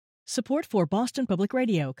Support for Boston Public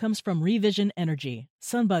Radio comes from Revision Energy.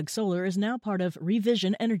 Sunbug Solar is now part of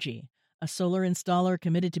Revision Energy, a solar installer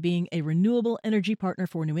committed to being a renewable energy partner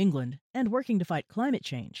for New England and working to fight climate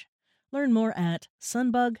change. Learn more at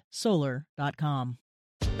sunbugsolar.com.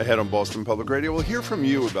 Ahead on Boston Public Radio, we'll hear from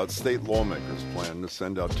you about state lawmakers' plan to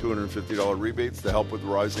send out $250 rebates to help with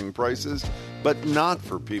rising prices, but not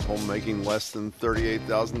for people making less than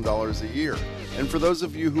 $38,000 a year. And for those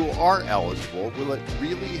of you who are eligible, will it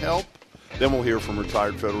really help? Then we'll hear from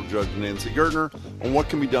retired federal judge Nancy Gertner on what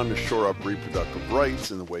can be done to shore up reproductive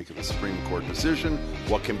rights in the wake of a Supreme Court decision,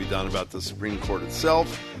 what can be done about the Supreme Court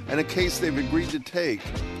itself, and a case they've agreed to take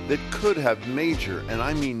that could have major, and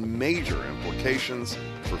I mean major, implications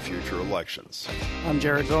for future elections. I'm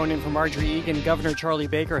Jared Bowen, in for Marjorie Egan. Governor Charlie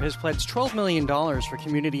Baker has pledged $12 million for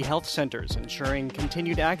community health centers, ensuring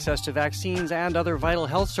continued access to vaccines and other vital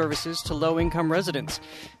health services to low-income residents.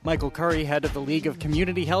 Michael Curry, head of the League of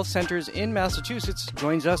Community Health Centers in Massachusetts,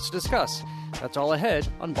 joins us to discuss. That's all ahead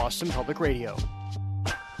on Boston Public Radio.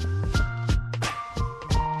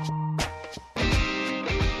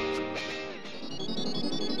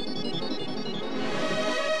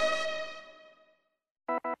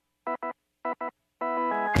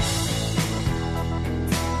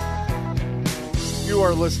 You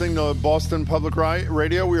are listening to Boston Public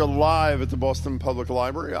Radio. We are live at the Boston Public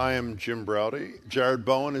Library. I am Jim Browdy. Jared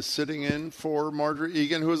Bowen is sitting in for Marjorie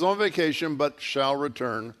Egan, who is on vacation but shall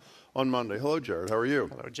return on Monday. Hello, Jared. How are you?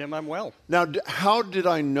 Hello, Jim. I'm well. Now, how did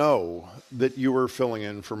I know that you were filling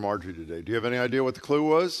in for Marjorie today? Do you have any idea what the clue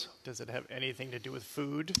was? Does it have anything to do with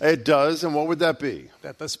food? It does, and what would that be?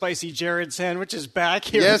 That the Spicy Jared sandwich is back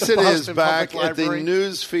here yes, at the Boston back Public Library. At the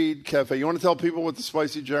Newsfeed Cafe. You want to tell people what the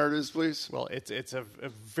Spicy Jared is, please? Well, it's a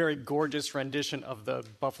very gorgeous rendition of the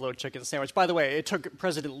buffalo chicken sandwich. By the way, it took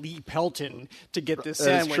President Lee Pelton to get this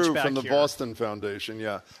sandwich back here. That's true, from the Boston Foundation,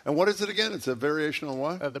 yeah. And what is it again? It's a variation on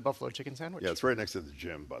what? The buffalo chicken sandwich. Yeah, it's right next to the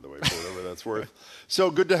gym, by the way, for whatever that's worth.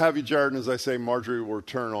 So good to have you, Jared. And as I say, Marjorie will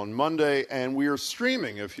return on Monday. And we are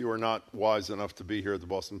streaming, if you are not wise enough to be here at the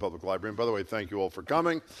Boston Public Library. And by the way, thank you all for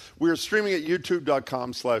coming. We are streaming at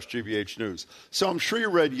youtube.com/GBH News. So I'm sure you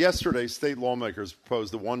read yesterday, state lawmakers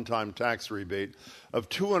proposed a one-time tax rebate of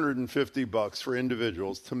 $250 for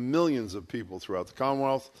individuals to millions of people throughout the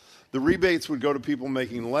Commonwealth. The rebates would go to people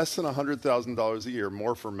making less than $100,000 a year,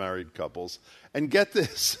 more for married couples. And get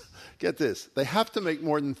this, they have to make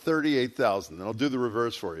more than $38,000. And I'll do the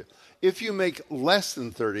reverse for you. If you make less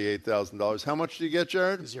than $38,000, how much do you get,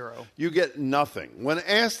 Jared? Zero. You get nothing. When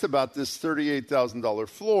asked about this $38,000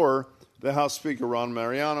 floor, the House Speaker, Ron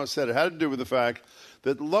Mariano, said it had to do with the fact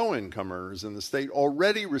that low-income earners in the state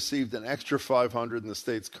already received an extra $500 in the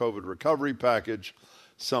state's COVID recovery package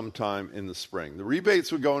sometime in the spring. The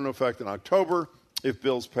rebates would go into effect in October if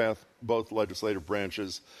bills pass both legislative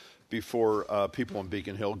branches before people in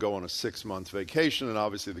Beacon Hill go on a 6-month vacation, and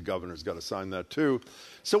obviously the governor's got to sign that too.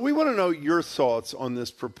 So we want to know your thoughts on this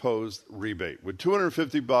proposed rebate. Would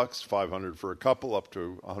 $250, $500 for a couple, up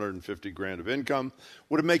to $150,000 of income,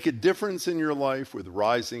 would it make a difference in your life with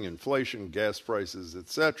rising inflation, gas prices,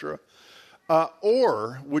 etc.?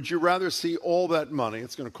 Or would you rather see all that money,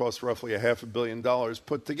 it's going to cost roughly $500 million,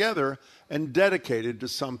 put together and dedicated to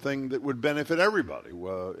something that would benefit everybody?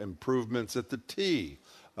 Improvements at the T,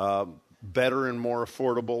 better and more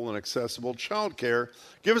affordable and accessible child care.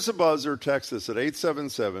 Give us a buzz or text us at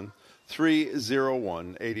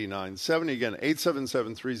 877-301-8970. Again,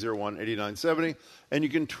 877-301-8970. And you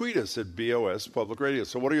can tweet us at BOS Public Radio.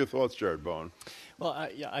 So what are your thoughts, Jared Bowen? Well,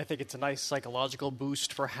 I think it's a nice psychological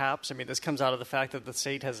boost, perhaps. I mean, this comes out of the fact that the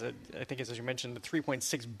state has, I think, as you mentioned, the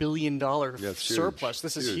 $3.6 billion surplus. Huge.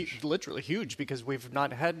 This is literally huge because we've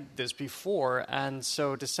not had this before. And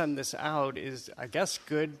so to send this out is, I guess,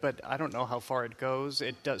 good, but I don't know how far it goes.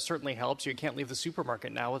 It certainly helps. You can't leave the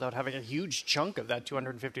supermarket now without having a huge chunk of that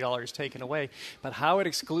 $250 taken away. But how it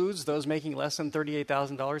excludes those making less than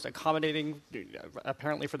 $38,000, accommodating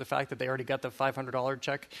apparently for the fact that they already got the $500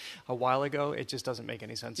 check a while ago, it just doesn't make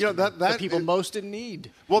any sense. You know, that the people most in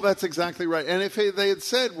need. Well, that's exactly right. And if they had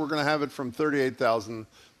said we're going to have it from $38,000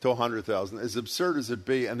 to $100,000, as absurd as it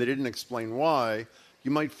be, and they didn't explain why,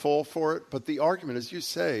 you might fall for it. But the argument, as you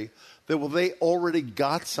say, that, well, they already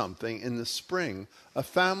got something in the spring. A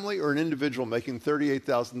family or an individual making less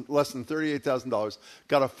than $38,000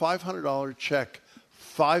 got a $500 check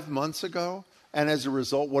 5 months ago. And as a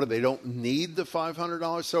result, they don't need the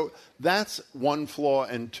 $500? So that's one flaw.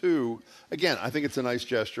 And two, again, I think it's a nice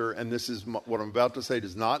gesture. And this is what I'm about to say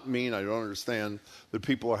does not mean I don't understand that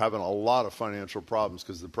people are having a lot of financial problems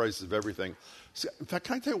because of the price of everything. So, in fact,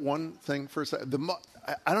 can I tell you one thing for a second?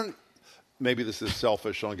 maybe this is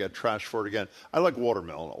selfish, and I'll get trashed for it again. I like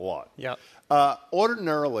watermelon a lot. Yeah.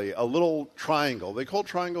 Ordinarily, a little triangle, they call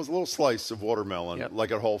triangles a little slice of watermelon,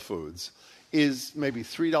 like at Whole Foods, is maybe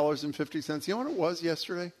 $3.50. You know what it was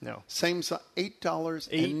yesterday? No. Same size,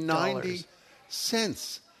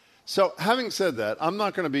 $8.90. So having said that, I'm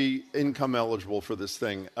not going to be income eligible for this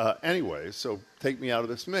thing anyway, so take me out of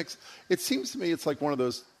this mix. It seems to me it's like one of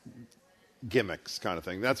those gimmicks kind of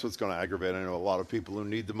thing. That's what's going to aggravate. I know a lot of people who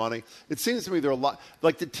need the money. It seems to me there are a lot,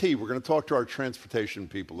 like the tea. We're going to talk to our transportation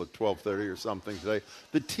people at 12:30 or something today.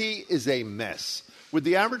 The tea is a mess. Would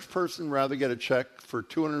the average person rather get a check for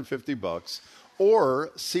 $250 or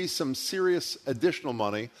see some serious additional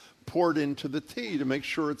money poured into the tea to make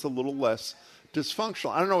sure it's a little less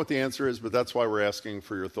dysfunctional? I don't know what the answer is, but that's why we're asking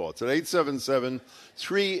for your thoughts. At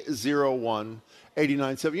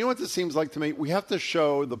 877-301-8970. You know what this seems like to me? We have to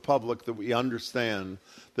show the public that we understand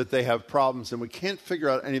that they have problems, and we can't figure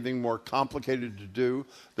out anything more complicated to do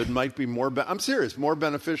that might be more, I'm serious, more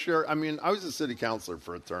beneficiary. I mean, I was a city councilor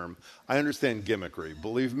for a term. I understand gimmickry,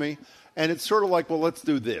 believe me. And it's sort of like, well, let's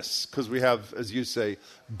do this, because we have, as you say,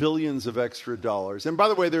 billions of extra dollars. And by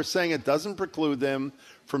the way, they're saying it doesn't preclude them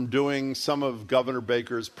from doing some of Governor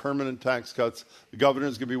Baker's permanent tax cuts. The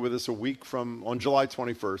governor's going to be with us a week on July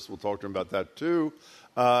 21st. We'll talk to him about that, too.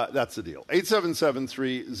 That's the deal.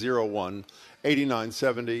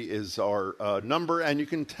 877-301-8970 is our number, and you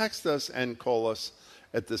can text us and call us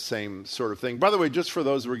at the same sort of thing. By the way, just for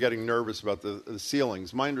those who are getting nervous about the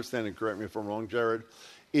ceilings, my understanding, correct me if I'm wrong, Jared,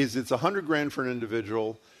 is it's $100,000 for an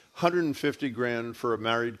individual, $150,000 for a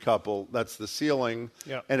married couple. That's the ceiling.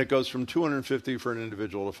 Yep. And it goes from $250,000 for an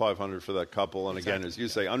individual to $500,000 for that couple. And again, as you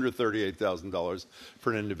say, under $38,000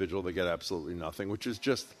 for an individual, they get absolutely nothing, which is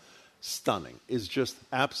just stunning, is just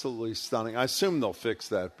absolutely stunning. I assume they'll fix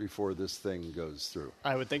that before this thing goes through.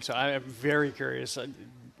 I would think so. I am very curious. And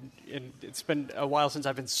it's been a while since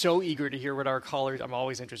I've been so eager to hear what our callers, I'm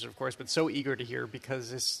always interested, of course, but so eager to hear because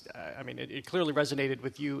this, it clearly resonated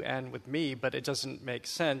with you and with me, but it doesn't make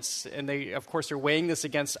sense. And they, of course, are weighing this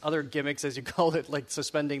against other gimmicks, as you called it, like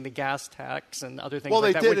suspending the gas tax and other things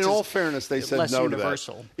like that. Well, they did. In all fairness, they said no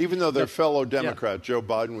universal. To that. Even though their fellow Democrat, Joe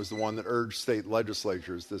Biden, was the one that urged state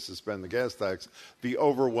legislatures to suspend the gas tax, the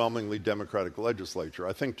overwhelmingly Democratic legislature,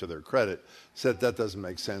 I think to their credit, said that doesn't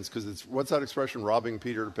make sense because it's, what's that expression, robbing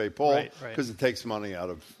Peter to pay Paul? Right. Because it takes money out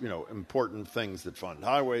of, important things that fund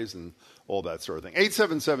highways and all that sort of thing.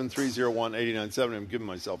 877-301-8970. I'm giving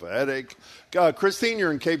myself a headache. Christine,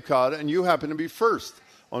 you're in Cape Cod, and you happen to be first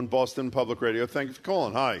on Boston Public Radio. Thank you for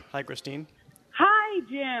calling. Hi. Hi, Christine. Hi,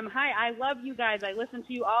 Jim. Hi, I love you guys. I listen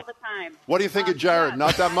to you all the time. What do you think of Jared?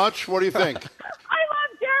 Not that much? What do you think? I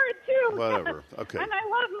love Jared, too. Whatever. Okay. And I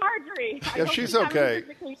love Marjorie. Yeah, she's okay.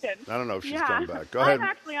 I don't know if she's come back. Go ahead. I'm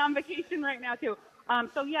actually on vacation right now, too.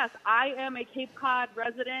 So, yes, I am a Cape Cod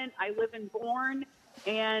resident. I live in Bourne,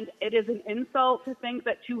 and it is an insult to think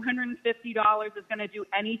that $250 is going to do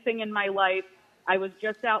anything in my life. I was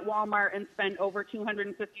just at Walmart and spent over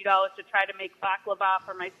 $250 to try to make baklava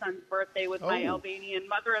for my son's birthday with my Albanian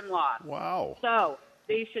mother-in-law. Wow. So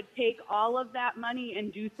they should take all of that money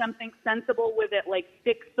and do something sensible with it, like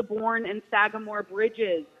fix the Bourne and Sagamore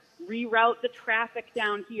bridges, reroute the traffic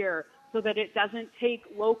down here so that it doesn't take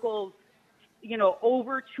locals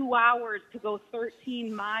over 2 hours to go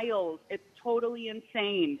 13 miles. It's totally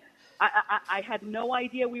insane. I had no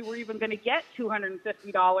idea we were even going to get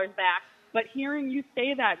 $250 back, but hearing you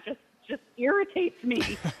say that just irritates me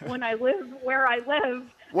when I live where I live.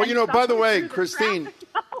 Well, by the way, Christine,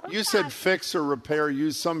 you said fix or repair,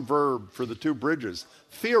 use some verb for the two bridges.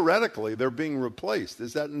 Theoretically, they're being replaced.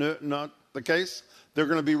 Is that not the case? They're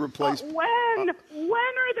going to be replaced. When are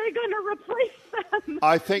they going to replace them?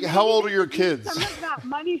 I think. How old are your kids? Some of that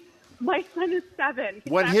money. My son is 7.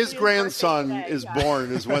 When his grandson is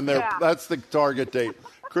born is when they're. That's the target date.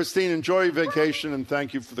 Christine, enjoy your vacation and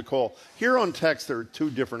thank you for the call. Here on text, there are two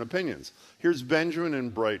different opinions. Here's Benjamin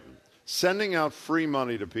in Brighton. Sending out free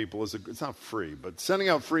money to people it's not free, but sending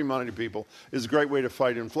out free money to people is a great way to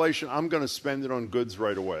fight inflation. I'm going to spend it on goods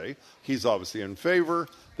right away. He's obviously in favor.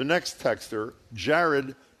 The next texter,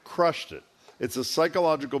 Jared, crushed it. It's a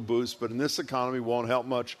psychological boost, but in this economy won't help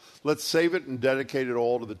much. Let's save it and dedicate it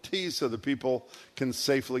all to the tea so that people can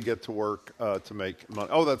safely get to work to make money.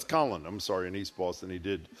 Oh, that's Colin. I'm sorry, in East Boston. He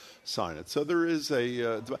did sign it. So there is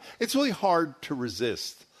it's really hard to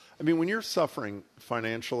resist. I mean, when you're suffering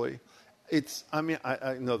financially,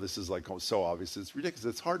 I know this is so obvious. It's ridiculous.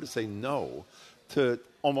 It's hard to say no to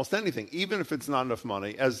almost anything, even if it's not enough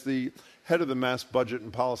money. As the head of the Mass Budget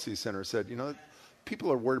and Policy Center said,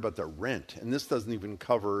 people are worried about their rent, and this doesn't even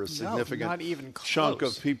cover a significant not even chunk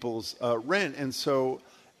close. of people's rent. And so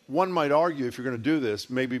one might argue if you're going to do this,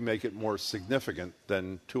 maybe make it more significant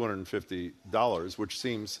than $250, which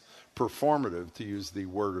seems performative, to use the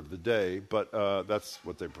word of the day, but that's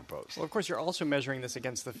what they proposed. Well, of course, you're also measuring this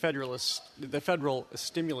against the federal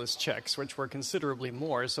stimulus checks, which were considerably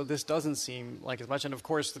more, so this doesn't seem like as much. And, of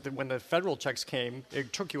course, when the federal checks came,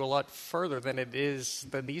 it took you a lot further than these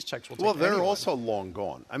checks will take. Well, they're anyone. Also long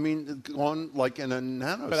gone. I mean, gone like in a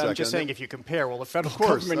nanosecond. But I'm just saying, if you compare, well, the federal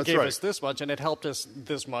government gave us this much, and it helped us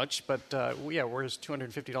this much, but, where's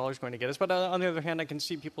 $250 going to get us? But on the other hand, I can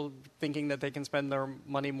see people thinking that they can spend their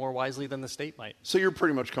money more wisely than the state might. So you're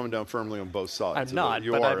pretty much coming down firmly on both sides. I'm not,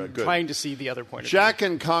 but I'm trying to see the other point of view. Jack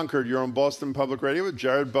in Concord, you're on Boston Public Radio with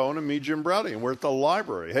Jared Bowen and me, Jim Browdy, and we're at the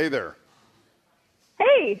library. Hey there.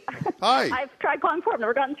 Hey. Hi. I've tried calling before. I've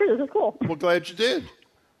never gotten through. This is cool. Well, glad you did.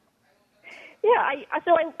 Yeah,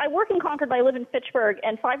 I work in Concord, but I live in Fitchburg,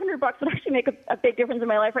 and $500 would actually make a big difference in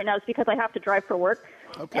my life right now. It's because I have to drive for work.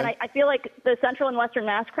 Okay. And I feel like the Central and Western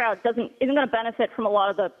Mass crowd isn't going to benefit from a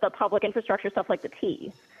lot of the public infrastructure stuff like the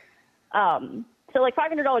T. So like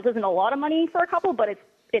 $500 isn't a lot of money for a couple, but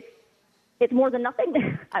it's more than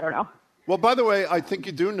nothing. I don't know. Well, by the way, I think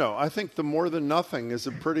you do know. I think the more than nothing is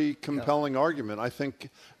a pretty compelling argument. I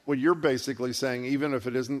think what you're basically saying, even if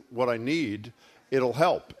it isn't what I need, it'll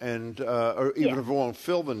help, and or even if it won't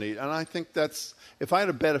fill the need. And I think that's, if I had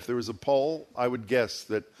to bet, if there was a poll, I would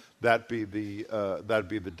guess that'd be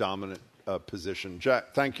the dominant position.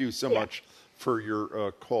 Jack, thank you so much for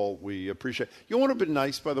your call. We appreciate it. You know what would have been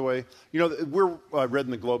nice, by the way? You know, I read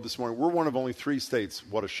in the Globe this morning, we're one of only 3 states,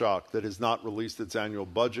 what a shock, that has not released its annual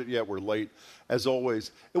budget yet. We're late, as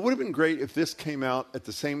always. It would have been great if this came out at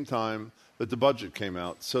the same time that the budget came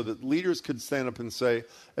out, so that leaders could stand up and say,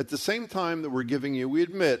 at the same time that we're giving you, we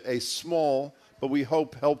admit, a small, but we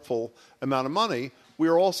hope helpful amount of money, we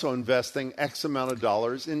are also investing X amount of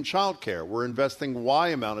dollars in childcare. We're investing Y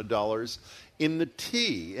amount of dollars in the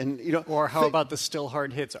T. And, you know, or how about the still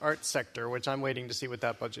hard hits arts sector, which I'm waiting to see what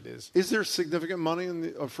that budget is. Is there significant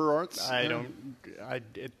money for arts?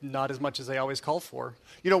 Not as much as they always call for.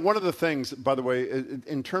 You know, one of the things, by the way,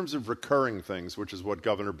 in terms of recurring things, which is what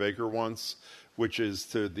Governor Baker wants, which is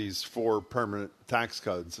to these 4 permanent tax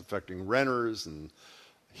cuts affecting renters, and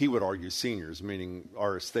he would argue seniors, meaning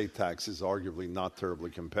our estate tax is arguably not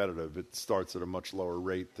terribly competitive. It starts at a much lower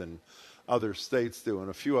rate than other states do, and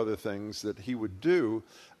a few other things that he would do.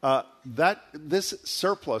 This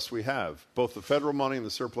surplus we have, both the federal money and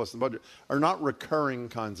the surplus in the budget, are not recurring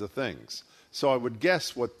kinds of things. So I would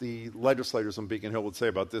guess what the legislators on Beacon Hill would say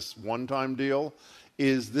about this one-time deal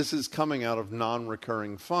is this is coming out of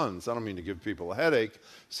non-recurring funds. I don't mean to give people a headache,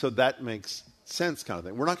 so that makes sense kind of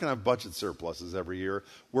thing. We're not going to have budget surpluses every year.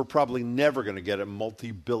 We're probably never going to get a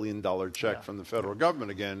multi-billion-dollar check from the federal government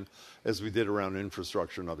again, as we did around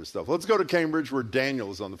infrastructure and other stuff. Let's go to Cambridge, where Daniel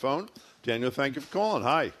is on the phone. Daniel, thank you for calling.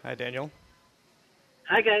 Hi. Hi, Daniel.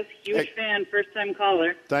 Hi, guys. Huge fan, first-time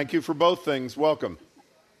caller. Thank you for both things. Welcome.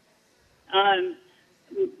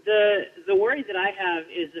 The worry that I have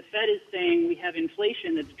is the Fed is saying we have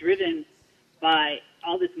inflation that's driven by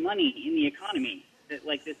all this money in the economy,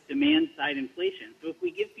 like this demand-side inflation. So if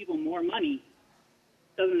we give people more money,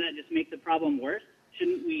 doesn't that just make the problem worse?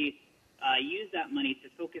 Shouldn't we use that money to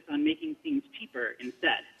focus on making things cheaper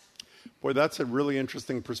instead? Boy, that's a really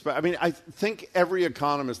interesting perspective. I mean, I think every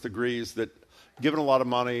economist agrees that giving a lot of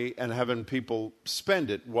money and having people spend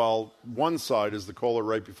it, while one side, as the caller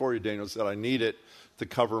right before you, Daniel, said, I need it to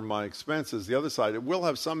cover my expenses. The other side, it will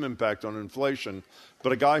have some impact on inflation.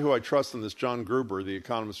 But a guy who I trust in this, John Gruber, the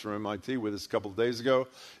economist from MIT, with us a couple of days ago,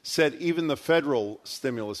 said even the federal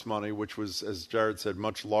stimulus money, which was, as Jared said,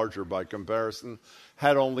 much larger by comparison,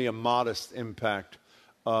 had only a modest impact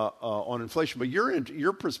on inflation. But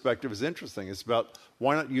your perspective is interesting. It's about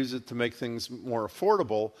why not use it to make things more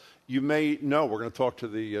affordable. You may know, we're going to talk to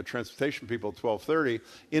the transportation people at 12:30,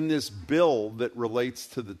 in this bill that relates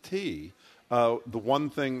to the T, the one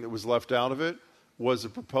thing that was left out of it was a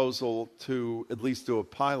proposal to at least do a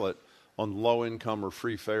pilot on low-income or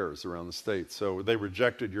free fares around the state. So they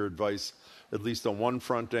rejected your advice, at least on one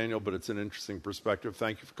front, Daniel, but it's an interesting perspective.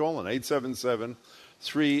 Thank you for calling.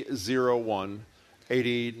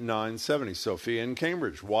 877-301-8970. Sophia in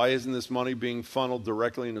Cambridge. Why isn't this money being funneled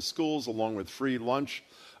directly into schools along with free lunch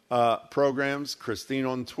programs? Christine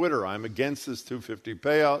on Twitter. I'm against this $250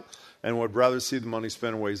 payout and would rather see the money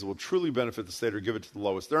spent in ways that will truly benefit the state, or give it to the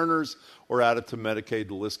lowest earners, or add it to Medicaid.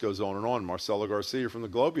 The list goes on and on. Marcelo Garcia from the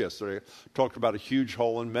Globe yesterday talked about a huge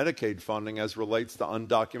hole in Medicaid funding as relates to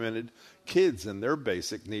undocumented kids and their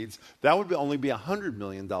basic needs. That would only be $100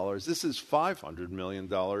 million. This is $500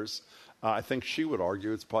 million. I think she would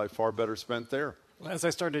argue it's probably far better spent there. Well, as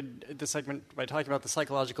I started the segment by talking about the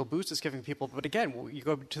psychological boost it's giving people, but again, you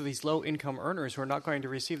go to these low-income earners who are not going to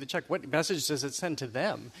receive the check. What message does it send to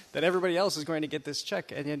them that everybody else is going to get this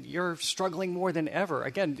check, and then you're struggling more than ever?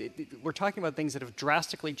 Again, we're talking about things that have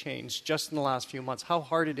drastically changed just in the last few months. How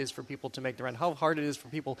hard it is for people to make the rent, how hard it is for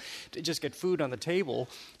people to just get food on the table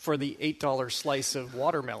for the $8 slice of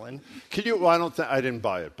watermelon. Can you? Well, I didn't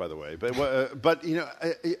buy it, by the way. But you know,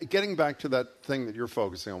 getting back to that thing that you're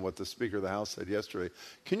focusing on, what the Speaker of the House said yesterday.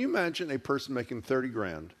 Can you imagine a person making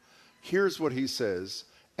 $30,000? Here's what he says,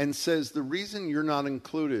 and says the reason you're not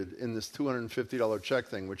included in this $250 check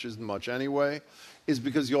thing, which isn't much anyway, is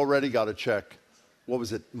because you already got a check. What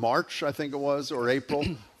was it? March, I think it was, or April.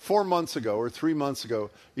 4 months ago or 3 months ago,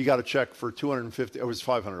 you got a check for $250. It was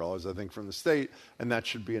 $500, I think, from the state, and that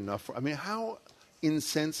should be enough. I mean, how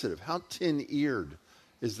insensitive, how tin-eared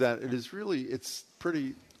is that? It is really. It's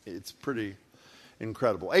pretty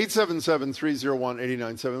incredible.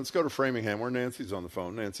 877-301-8097. Let's go to Framingham, where Nancy's on the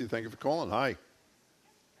phone. Nancy, thank you for calling. Hi.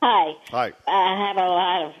 Hi. Hi. I have a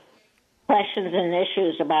lot of questions and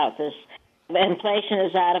issues about this. Inflation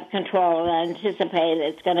is out of control, and I anticipate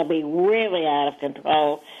it's going to be really out of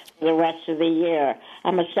control for the rest of the year.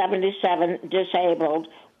 I'm a 77 disabled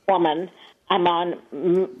woman. I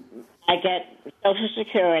get Social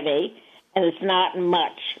Security, and it's not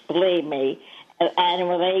much, believe me.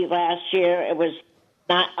 Annually, last year it was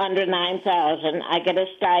not under $9,000. I get a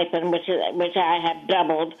stipend, which I have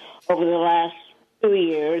doubled over the last 2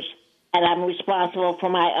 years, and I'm responsible for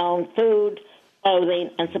my own food, clothing,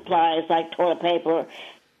 and supplies like toilet paper,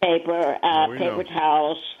 paper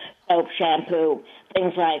towels, soap, shampoo,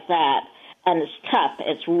 things like that. And it's tough.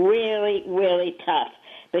 It's really, really tough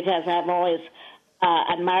because I've always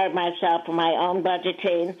admired myself for my own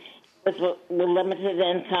budgeting with limited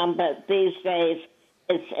income, but these days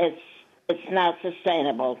it's not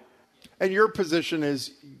sustainable. And your position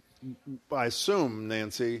is, I assume,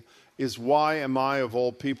 Nancy, is why am I, of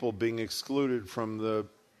all people, being excluded from the,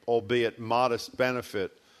 albeit modest,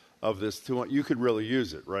 benefit of this? You could really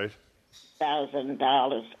use it, right?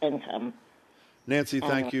 $1,000 income. Nancy,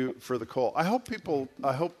 thank you for the call. I hope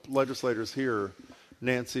legislators hear,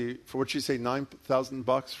 Nancy, for what you say,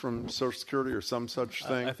 $9,000 from Social Security or some such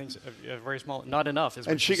thing. I think so, very small, not enough. Is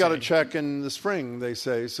what and she got a check in the spring, they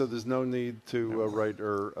say, so there's no need to write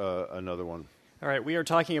her another one. All right, we are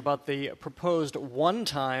talking about the proposed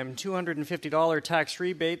one-time $250 tax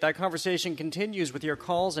rebate. That conversation continues with your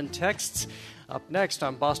calls and texts. Up next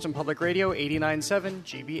on Boston Public Radio, 89.7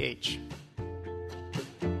 GBH.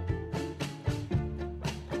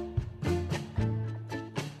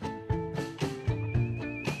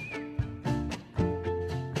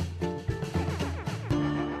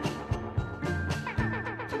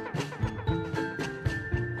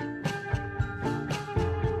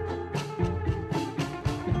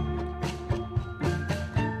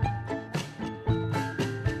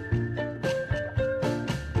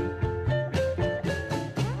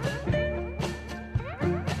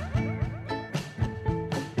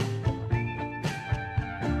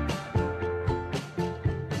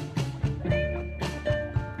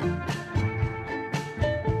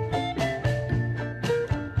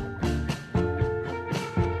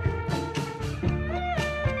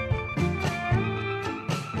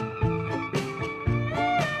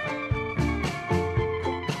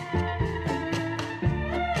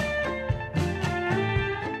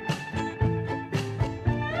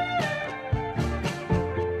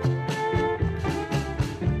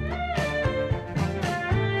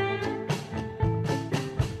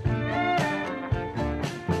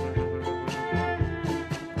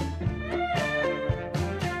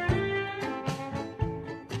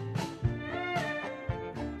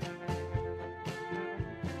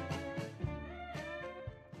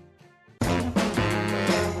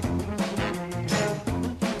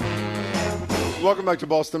 Welcome back to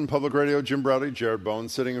Boston Public Radio. Jim Browdy, Jared Bowen,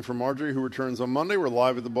 sitting in for Marjorie, who returns on Monday. We're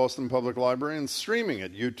live at the Boston Public Library and streaming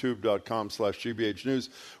at youtube.com/GBH News.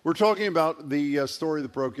 We're talking about the story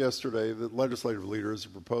that broke yesterday that legislative leaders are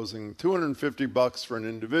proposing $250 for an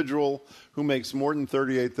individual who makes more than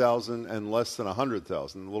 $38,000 and less than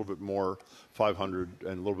 $100,000, a little bit more, $500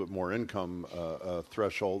 and a little bit more income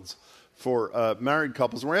thresholds for married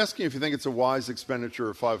couples. And we're asking if you think it's a wise expenditure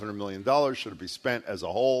of $500 million. Should it be spent as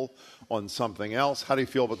a whole on something else? How do you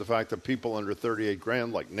feel about the fact that people under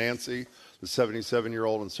 $38,000, like Nancy, the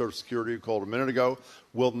 77-year-old on Social Security who called a minute ago,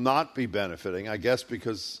 will not be benefiting, I guess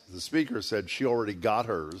because the Speaker said she already got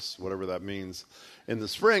hers, whatever that means, in the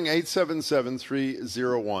spring?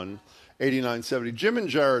 877-301-8097. 8970. Jim and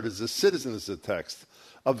Jared is a citizen, this is a text,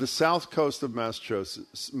 of the south coast of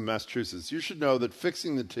Massachusetts. You should know that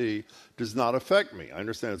fixing the T does not affect me. I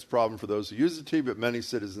understand it's a problem for those who use the T, but many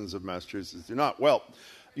citizens of Massachusetts do not. Well,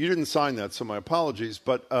 you didn't sign that, so my apologies.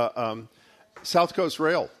 But South Coast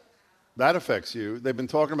Rail, that affects you. They've been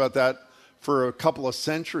talking about that for a couple of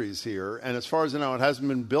centuries here, and as far as I know, it hasn't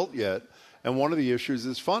been built yet. And one of the issues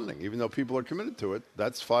is funding. Even though people are committed to it,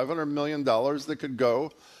 that's $500 million that could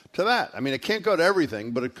go to that. I mean, it can't go to everything,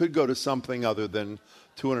 but it could go to something other than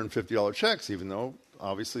 $250 checks, even though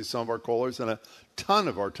obviously some of our callers and a ton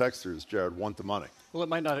of our texters, Jared, want the money. Well, it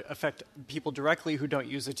might not affect people directly who don't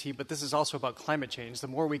use the T, but this is also about climate change. The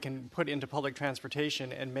more we can put into public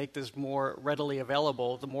transportation and make this more readily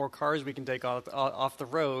available, the more cars we can take off the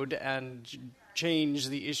road and change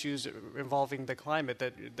the issues involving the climate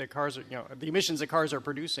that the cars are, the emissions that cars are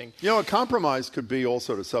producing. A compromise could be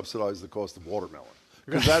also to subsidize the cost of watermelon.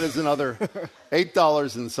 Because that is another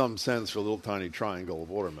 $8 and some cents for a little tiny triangle of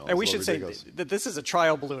watermelon. And we should say that this is a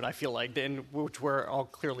trial balloon, I feel like, in which we're all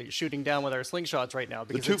clearly shooting down with our slingshots right now.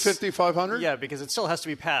 The 250, 500? Yeah, because it still has to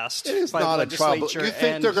be passed by the legislature. It is not a trial balloon. You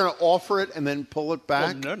think they're going to offer it and then pull it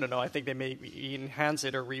back? Well, no. I think they may enhance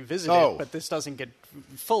it or revisit it, but this doesn't get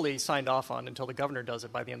fully signed off on until the governor does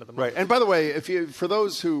it by the end of the month. Right. And by the way, for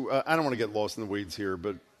those who, I don't want to get lost in the weeds here,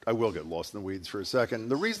 but I will get lost in the weeds for a second.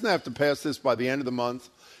 The reason they have to pass this by the end of the month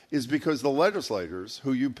is because the legislators,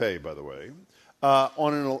 who you pay, by the way,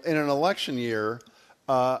 in an election year,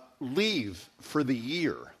 leave for the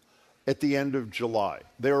year at the end of July.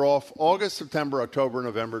 They're off August, September, October,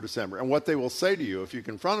 November, December. And what they will say to you, if you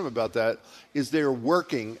confront them about that, is they're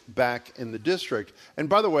working back in the district. And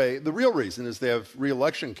by the way, the real reason is they have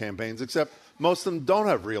re-election campaigns, except most of them don't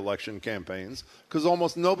have re-election campaigns because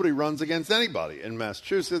almost nobody runs against anybody in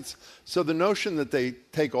Massachusetts. So the notion that they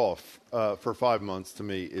take off for 5 months, to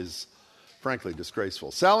me, is frankly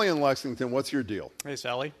disgraceful. Sally in Lexington, what's your deal? Hey,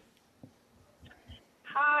 Sally.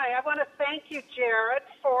 Hi, I want to thank you, Jared,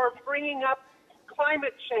 for bringing up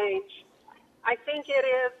climate change. I think it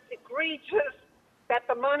is egregious that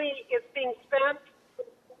the money is being spent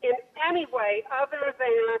in any way other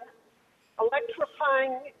than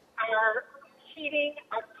electrifying our heating,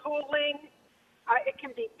 our cooling. It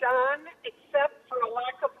can be done, except for a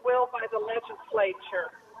lack of will by the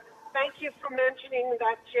legislature. Thank you for mentioning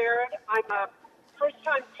that, Jared. I'm a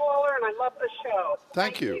first-time caller, and I love the show.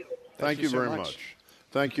 Thank you. Thank you so very much.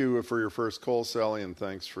 Thank you for your first call, Sally, and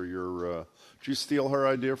thanks for your did you steal her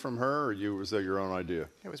idea from her, or was that your own idea?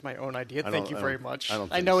 It was my own idea. Thank you very much.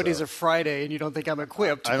 I know so. It is a Friday, and you don't think I'm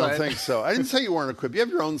equipped. I don't think so. I didn't say you weren't equipped. You have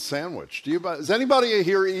your own sandwich. Is anybody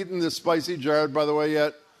here eating this spicy Jared, by the way,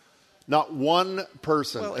 yet? Not one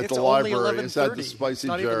person at the library has had the spicy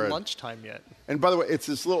Jared. It's not even lunchtime yet. And by the way, it's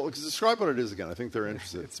this little. Describe what it is again. I think they're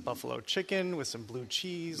interested. It's buffalo chicken with some blue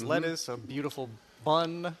cheese, lettuce, a beautiful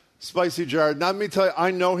bun. Spicy Jared. Now, let me tell you,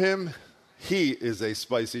 I know him. He is a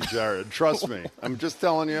spicy Jared. Trust me. I'm just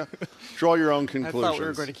telling you. Draw your own conclusions. I thought we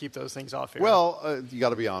were going to keep those things off here. Well, you got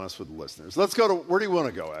to be honest with the listeners. Let's go to, where do you want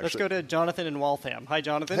to go, actually? Let's go to Jonathan in Waltham. Hi,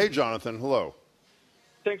 Jonathan. Hey, Jonathan. Hello.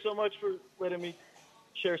 Thanks so much for letting me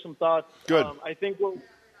share some thoughts. Good. I think what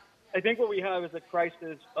we have is a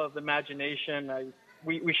crisis of imagination.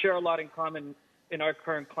 We share a lot in common in our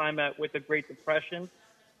current climate with the Great Depression.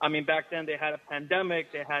 I mean, back then they had a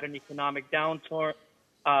pandemic, they had an economic downpour,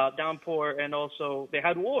 and also they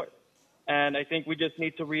had war. And I think we just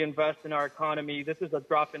need to reinvest in our economy. This is a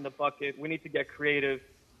drop in the bucket. We need to get creative.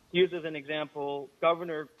 Use as an example,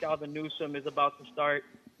 Governor Gavin Newsom is about to start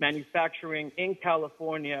manufacturing in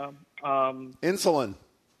California. Insulin.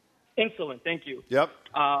 Insulin, thank you. Yep,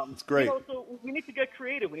 it's great. So we need to get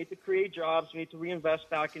creative. We need to create jobs. We need to reinvest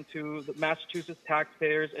back into the Massachusetts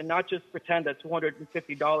taxpayers and not just pretend that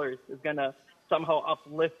 $250 is going to somehow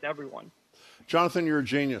uplift everyone. Jonathan, you're a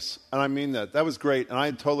genius, and I mean that. That was great, and I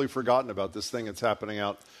had totally forgotten about this thing that's happening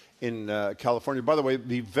out in California. By the way,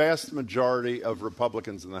 the vast majority of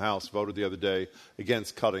Republicans in the House voted the other day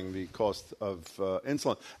against cutting the cost of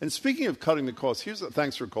insulin. And speaking of cutting the cost,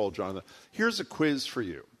 thanks for the call, Jonathan. Here's a quiz for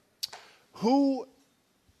you. Who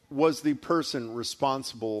was the person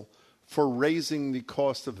responsible for raising the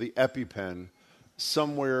cost of the EpiPen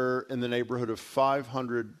somewhere in the neighborhood of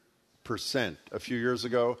 500% a few years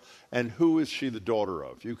ago? And who is she the daughter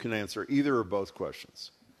of? You can answer either or both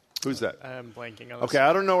questions. Who's that? I'm blanking on this. Okay,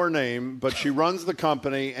 I don't know her name, but she runs the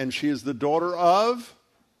company, and she is the daughter of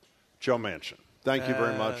Joe Manchin. Thank you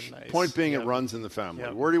very much. Nice. Point being, Yeah. it runs in the family.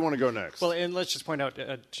 Yeah. Where do you want to go next? Well, and let's just point out,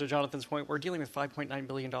 to Jonathan's point, we're dealing with $5.9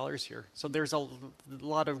 billion here. So there's a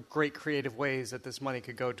lot of great creative ways that this money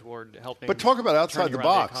could go toward helping. But talk about outside turning the around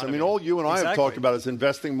box. I economy. mean, all you and I have Exactly. talked about is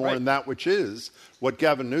investing more Right. in that which is what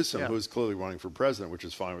Gavin Newsom, Yeah. who is clearly running for president, which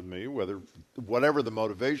is fine with me, whatever the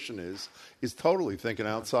motivation is totally thinking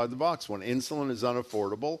outside the box. When insulin is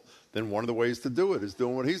unaffordable, then one of the ways to do it is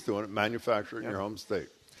doing what he's doing, manufacturing in your home state.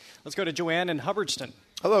 Let's go to Joanne in Hubbardston.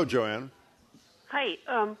 Hello, Joanne. Hi,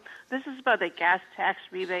 this is about the gas tax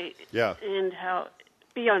rebate Yeah. and how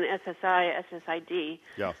be on SSI, SSID.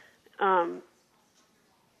 Yeah.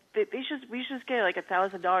 We should get like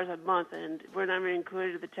 $1,000 a month, and we're not even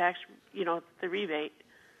included the tax, the rebate.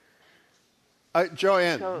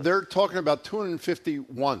 Joanne, So- they're talking about $250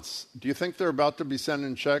 once. Do you think they're about to be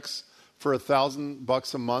sending checks for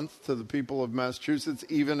 $1,000 a month to the people of Massachusetts,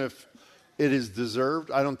 even if it is deserved?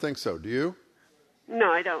 I don't think so. Do you?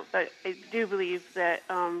 No, I don't. But I do believe that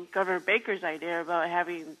Governor Baker's idea about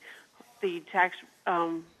having the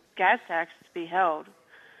gas tax be held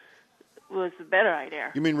was the better idea.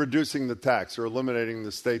 You mean reducing the tax or eliminating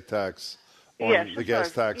the state tax on Yeah, the sure,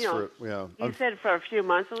 gas tax? you said for a few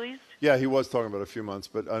months at least. Yeah, he was talking about a few months,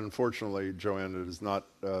 but unfortunately, Joanne, it is not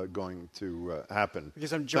going to happen. Because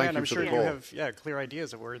Joanne, Thank I'm for sure the you call. have clear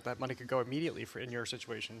ideas of where that money could go immediately in your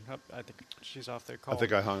situation. I think she's off the call. I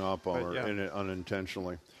think I hung up on But, her yeah.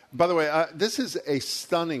 unintentionally. By the way, this is a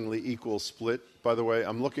stunningly equal split, by the way.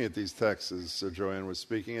 I'm looking at these texts as Joanne was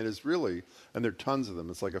speaking. It is really, and there are tons of them,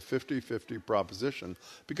 it's like a 50-50 proposition.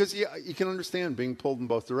 Because you can understand being pulled in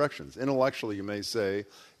both directions. Intellectually, you may say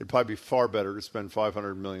it'd probably be far better to spend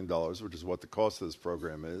 $500 million, which is what the cost of this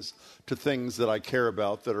program is, to things that I care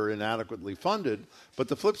about that are inadequately funded. But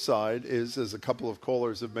the flip side is, as a couple of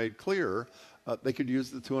callers have made clear, they could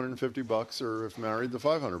use the $250, or if married, the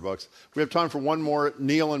 $500. We have time for one more.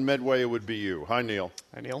 Neil in Medway, it would be you. Hi, Neil.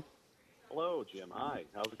 Hi, Neil. Hello, Jim. Hi.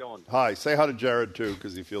 How's it going? Hi. Say hi to Jared, too,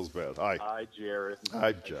 because he feels bad. Hi. Hi, Jared.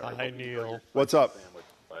 Hi, Jared. Hi, Neil. What's up? Sandwich,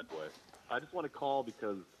 by the way. I just want to call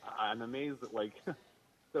because I'm amazed that,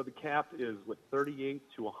 so the cap is, $38,000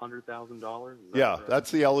 to $100,000? Yeah,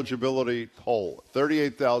 that's the eligibility hole.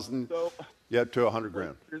 $38,000 So, to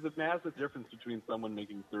 $100,000. there's a massive difference between someone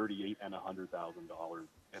making $38,000 and $100,000,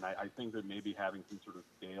 and I think that maybe having some sort of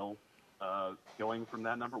scale going from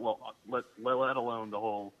that number, let alone the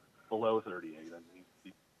whole below 38. I mean,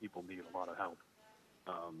 these people need a lot of help.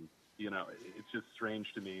 It's just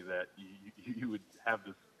strange to me that you would have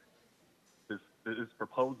this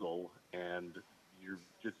proposal and you're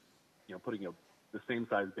just putting the same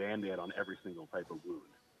size Band-Aid on every single type of wound.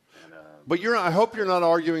 And, But I hope you're not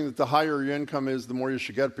arguing that the higher your income is, the more you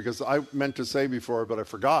should get, because I meant to say before, but I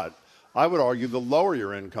forgot. I would argue the lower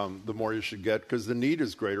your income, the more you should get, because the need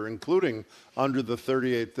is greater, including under the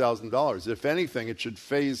 $38,000. If anything, it should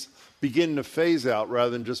begin to phase out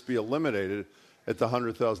rather than just be eliminated at the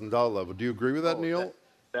 $100,000 level. Do you agree with that, Neil?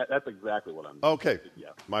 That's exactly what I'm Okay. Yeah.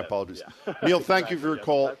 My apologies. Yeah. Neil, thank you for your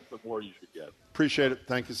call. That's the more you should get. Appreciate it.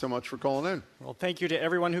 Thank you so much for calling in. Well, thank you to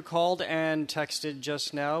everyone who called and texted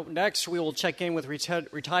just now. Next, we will check in with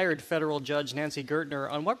retired federal judge Nancy Gertner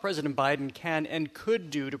on what President Biden can and could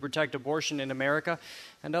do to protect abortion in America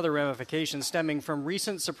and other ramifications stemming from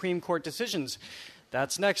recent Supreme Court decisions.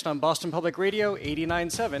 That's next on Boston Public Radio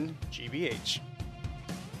 89.7 GBH.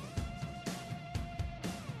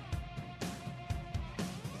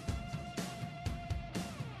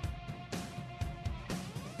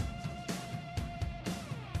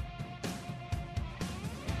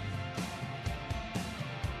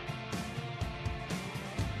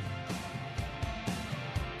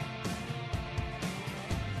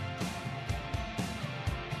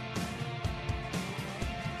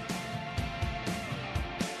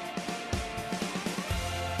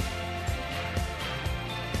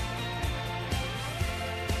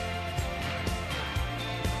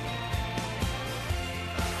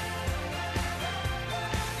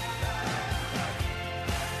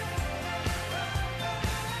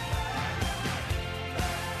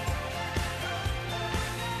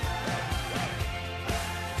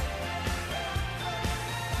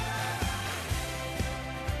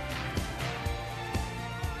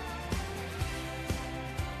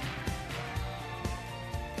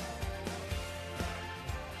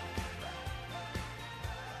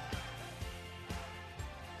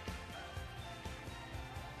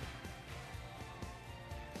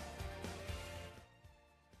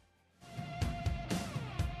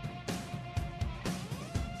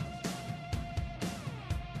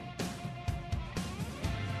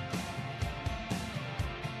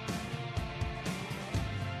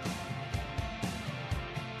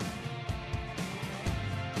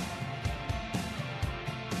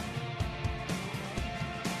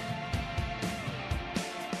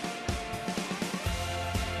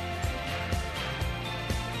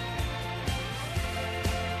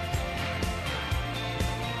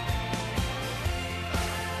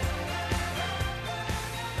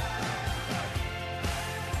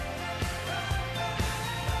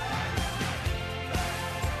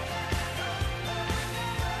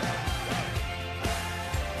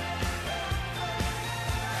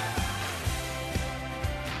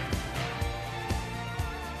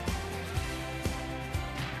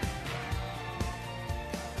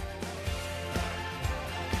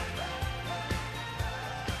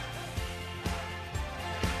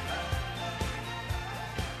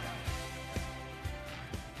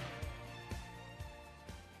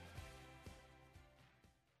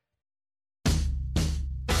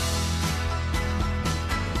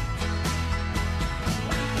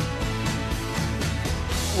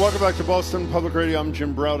 Welcome back to Boston Public Radio. I'm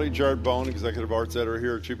Jim Browdy, Jared Bowen, Executive Arts Editor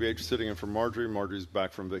here at GBH, sitting in for Marjorie. Marjorie's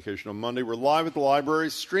back from vacation on Monday. We're live at the library,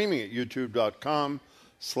 streaming at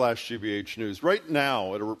youtube.com/GBH News. Right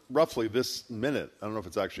now, at roughly this minute, I don't know if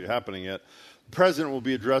it's actually happening yet, the President will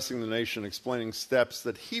be addressing the nation, explaining steps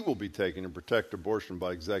that he will be taking to protect abortion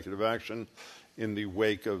by executive action in the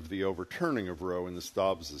wake of the overturning of Roe in the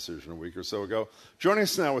Dobbs decision a week or so ago. Joining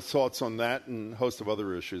us now with thoughts on that and a host of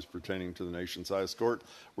other issues pertaining to the nation's highest court,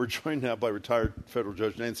 we're joined now by retired federal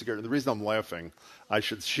judge Nancy Gardner. The reason I'm laughing,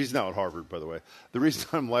 she's now at Harvard, by the way. The reason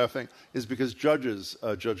I'm laughing is because judges,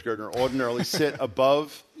 Judge Gardner, ordinarily sit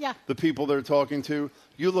above the people they're talking to.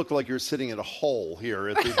 You look like you're sitting in a hole here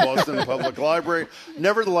at the Boston Public Library.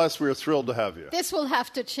 Nevertheless, we are thrilled to have you. This will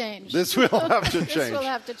have to change. This will have to change. This will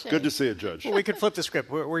have to change. Good to see you, Judge. Well, we could flip the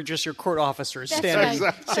script. We're just your court officers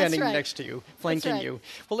standing next to you, flanking you.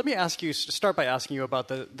 Well, let me start by asking you about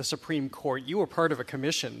the Supreme Court. You were part of a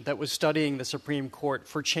commission that was studying the Supreme Court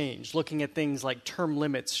for change, looking at things like term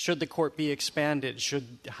limits. Should the court be expanded?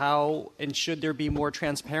 Should there be more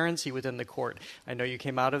transparency within the court? I know you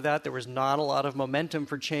came out of that. There was not a lot of momentum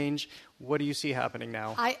for change. What do you see happening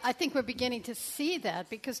now? I think we're beginning to see that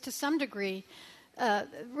because to some degree,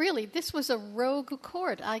 really, this was a rogue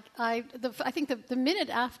court. I think the minute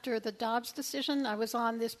after the Dobbs decision, I was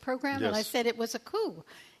on this program and I said it was a coup.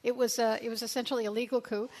 It was essentially a legal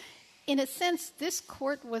coup. In a sense, this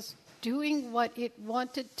court was doing what it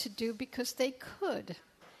wanted to do because they could.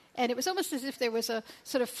 And it was almost as if there was a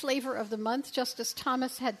sort of flavor of the month. Justice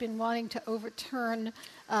Thomas had been wanting to overturn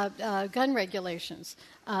gun regulations.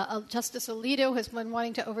 Justice Alito has been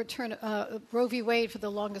wanting to overturn Roe v. Wade for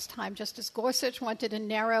the longest time. Justice Gorsuch wanted a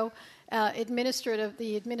narrow administrative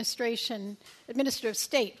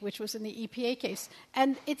state, which was in the EPA case.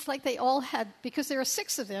 And it's like they all had, because there are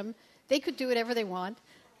 6 of them, they could do whatever they want.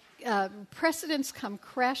 Precedents come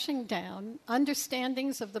crashing down.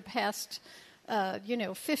 Understandings of the past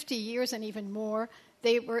 50 years and even more,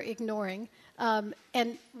 they were ignoring. And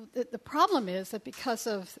the problem is that because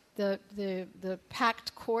of the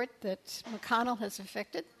packed court that McConnell has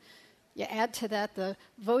affected, you add to that the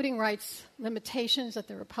voting rights limitations that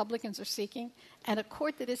the Republicans are seeking, and a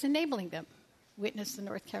court that is enabling them. Witness the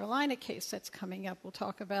North Carolina case that's coming up. We'll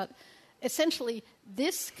talk about. Essentially,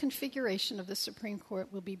 this configuration of the Supreme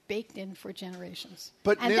Court will be baked in for generations.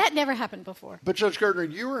 And that never happened before. But, Judge Gardner,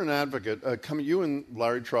 you were an advocate. You and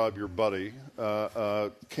Larry Traub, your buddy,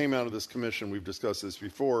 came out of this commission, we've discussed this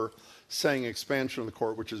before, saying expansion of the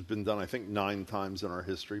court, which has been done, I think, 9 times in our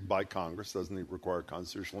history by Congress, doesn't require a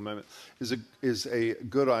constitutional amendment, is a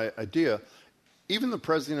good idea. Even the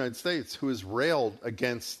President of the United States, who has railed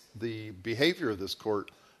against the behavior of this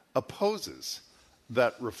court, opposes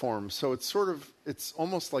that reform. So it's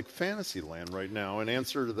almost like fantasy land right now in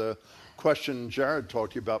answer to the question Jared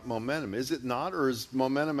talked to you about momentum. Is it not, or is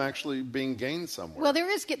momentum actually being gained somewhere? Well, there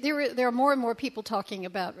are more and more people talking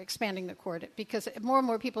about expanding the court because more and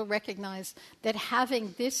more people recognize that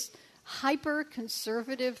having this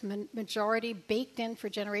hyper-conservative majority baked in for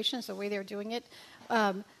generations, the way they're doing it,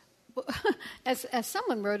 as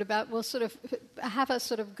someone wrote about, will sort of have us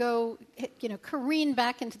sort of go, careen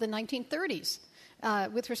back into the 1930s.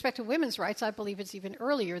 With respect to women's rights, I believe it's even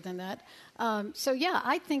earlier than that.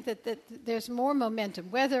 I think that there's more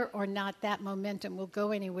momentum. Whether or not that momentum will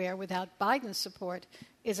go anywhere without Biden's support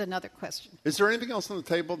is another question. Is there anything else on the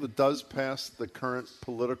table that does pass the current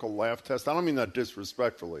political laugh test? I don't mean that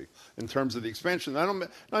disrespectfully in terms of the expansion. I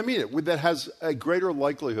mean it. That has a greater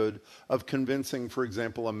likelihood of convincing, for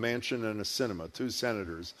example, a Manchin and a Sinema, 2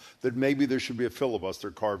 senators, that maybe there should be a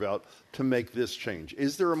filibuster carve-out to make this change.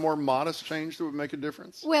 Is there a more modest change that would make a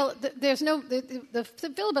difference? Well, there's no... The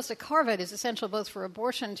filibuster carve-out is essential both for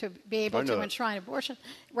abortion to be able to enshrine abortion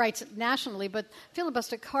rights nationally, but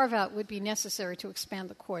filibuster carve-out would be necessary to expand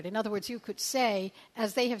the court. In other words, you could say,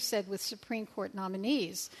 as they have said with Supreme Court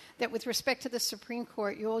nominees, that with respect to the Supreme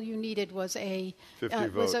Court, all you needed was a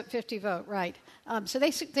 50 vote, right? So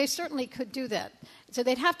they certainly could do that. So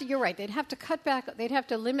they'd have to, you're right, they'd have to cut back, they'd have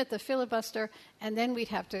to limit the filibuster, and then we'd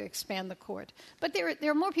have to expand the court. But there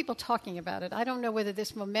are more people talking about it. I don't know whether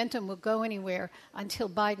this momentum will go anywhere until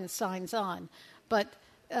Biden signs on. But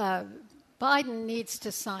Biden needs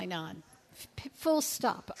to sign on, full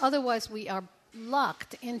stop. Otherwise, we are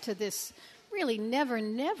locked into this really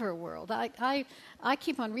never world. I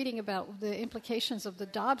keep on reading about the implications of the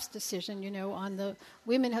Dobbs decision, on the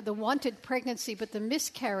women had the wanted pregnancy, but the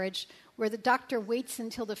miscarriage where the doctor waits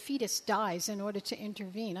until the fetus dies in order to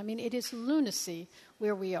intervene. I mean, it is lunacy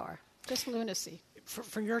where we are, just lunacy.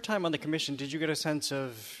 For your time on the commission, did you get a sense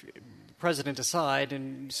of president decide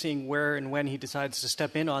and seeing where and when he decides to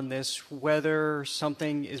step in on this, whether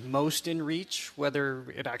something is most in reach, whether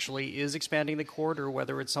it actually is expanding the court, or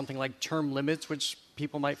whether it's something like term limits, which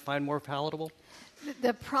people might find more palatable?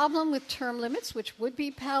 The problem with term limits, which would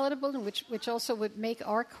be palatable and which also would make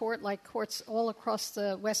our court, like courts all across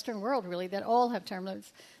the Western world, really, that all have term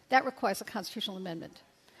limits, that requires a constitutional amendment.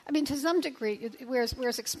 I mean, to some degree,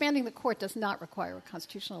 whereas expanding the court does not require a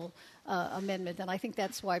constitutional amendment, and I think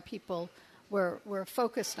that's why people were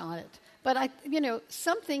focused on it. But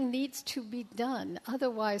something needs to be done.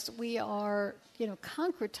 Otherwise, we are,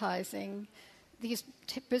 concretizing these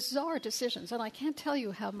bizarre decisions, and I can't tell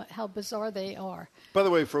you how bizarre they are. By the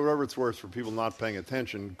way, for whatever it's worth, for people not paying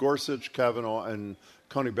attention, Gorsuch, Kavanaugh, and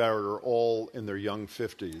Coney Barrett are all in their young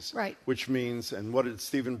 50s. Right. Which means, and what did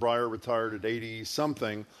Stephen Breyer retired at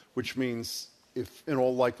 80-something, which means, if in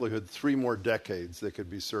all likelihood, 3 more decades they could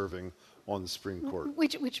be serving on the Supreme Court.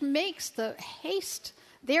 Which makes their haste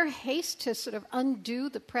to sort of undo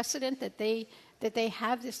the precedent that they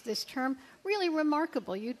have this term really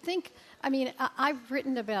remarkable. You'd think, I've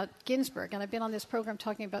written about Ginsburg, and I've been on this program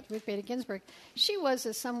talking about Ruth Bader Ginsburg. She was,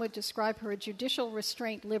 as some would describe her, a judicial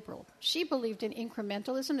restraint liberal. She believed in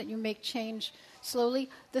incrementalism, that you make change slowly.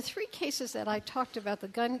 The 3 cases that I talked about, the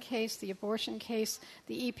gun case, the abortion case,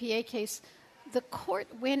 the EPA case, the court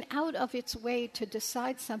went out of its way to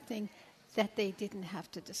decide something that they didn't have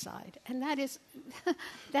to decide. And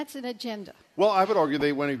that's an agenda. Well, I would argue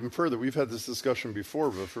they went even further. We've had this discussion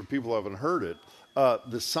before, but for people who haven't heard it,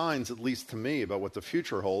 the signs, at least to me, about what the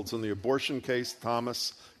future holds. In the abortion case,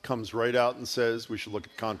 Thomas comes right out and says we should look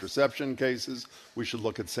at contraception cases, we should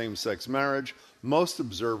look at same-sex marriage. Most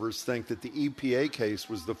observers think that the EPA case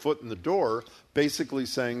was the foot in the door, basically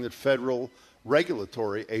saying that federal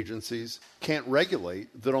regulatory agencies can't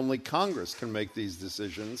regulate, that only Congress can make these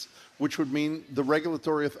decisions, which would mean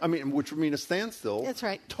which would mean a standstill. That's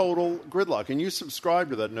right. Total gridlock. And you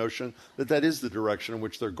subscribe to that notion that is the direction in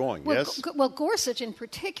which they're going, yes? Well, Gorsuch in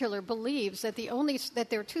particular believes that that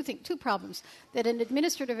there are two problems, that an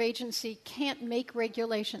administrative agency can't make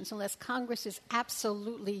regulations unless Congress is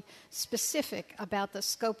absolutely specific about the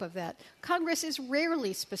scope of that. Congress is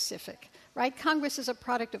rarely specific. Right? Congress is a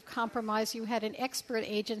product of compromise. You had an expert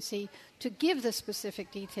agency to give the specific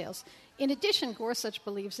details. In addition, Gorsuch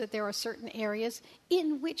believes that there are certain areas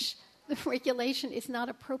in which the regulation is not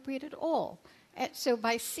appropriate at all. So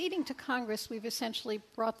by ceding to Congress, we've essentially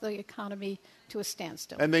brought the economy to a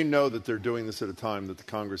standstill. And they know that they're doing this at a time that the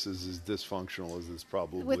Congress is as dysfunctional as it's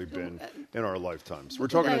probably been in our lifetimes. We're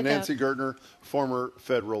talking to Nancy Gertner, former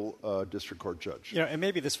federal district court judge. And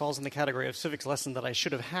maybe this falls in the category of civics lesson that I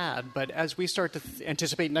should have had, but as we start to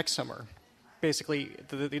anticipate next summer, basically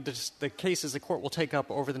the cases the court will take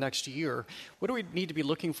up over the next year, what do we need to be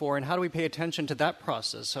looking for, and how do we pay attention to that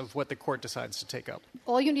process of what the court decides to take up?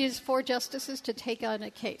 All you need is 4 justices to take on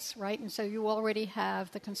a case, right? And so you already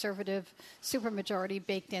have the conservative supermajority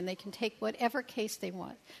baked in. They can take whatever case they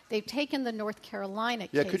want. They've taken the North Carolina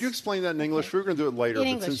case. Yeah, could you explain that in English? Okay. We're going to do it later,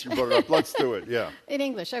 but since you brought it up, let's do it, yeah. In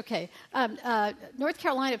English, okay. North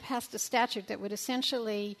Carolina passed a statute that would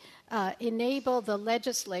essentially enable the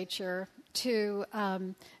legislature to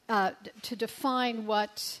define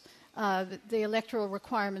what the electoral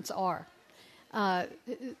requirements are. And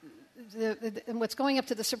what's going up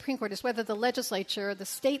to the Supreme Court is whether the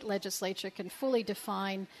state legislature, can fully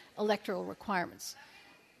define electoral requirements,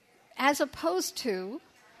 as opposed to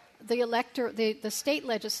the state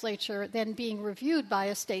legislature then being reviewed by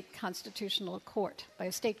a state constitutional court, by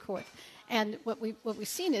a state court. And what we've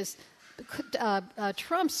seen is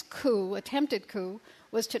Trump's attempted coup,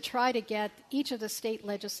 was to try to get each of the state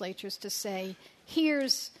legislatures to say,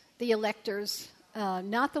 here's the electors,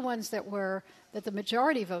 not the ones that the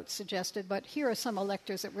majority vote suggested, but here are some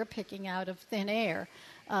electors that we're picking out of thin air.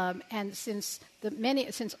 And since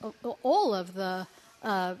all of the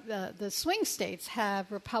swing states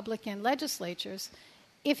have Republican legislatures,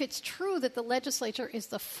 if it's true that the legislature is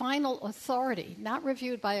the final authority, not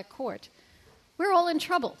reviewed by a court, we're all in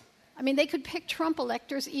trouble. I mean, they could pick Trump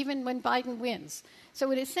electors even when Biden wins. So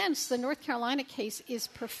in a sense, the North Carolina case is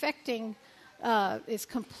completing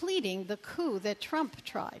the coup that Trump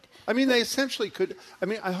tried. I mean, they essentially could. I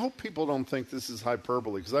mean, I hope people don't think this is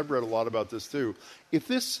hyperbole, because I've read a lot about this too. If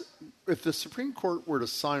the Supreme Court were to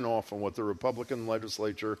sign off on what the Republican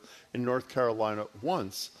legislature in North Carolina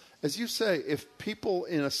wants, as you say, if people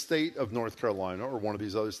in a state of North Carolina or one of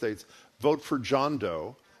these other states vote for John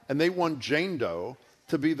Doe and they want Jane Doe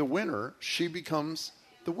to be the winner, she becomes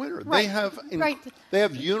the winner. Right. They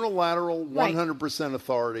have unilateral 100%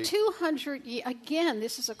 authority. 200 again,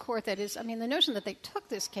 this is a court that is, I mean, the notion that they took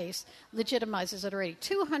this case legitimizes it already.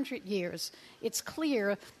 200 years. It's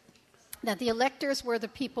clear that the electors were the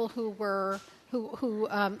people who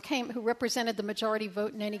represented the majority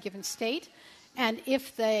vote in any given state. And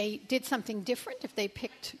if they did something different, if they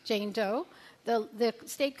picked Jane Doe, the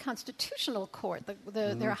state constitutional court,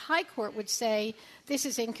 their high court would say, this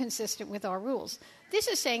is inconsistent with our rules. This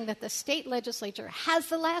is saying that the state legislature has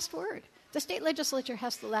the last word. The state legislature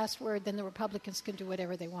has the last word, then the Republicans can do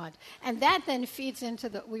whatever they want. And that then feeds into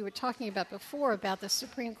what we were talking about before about the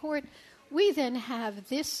Supreme Court. We then have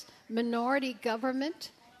this minority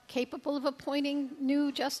government capable of appointing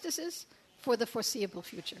new justices for the foreseeable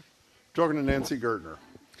future. Talking to Nancy Gertner.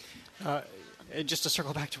 Just to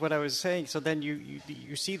circle back to what I was saying, so then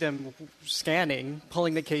you see them scanning,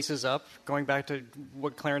 pulling the cases up, going back to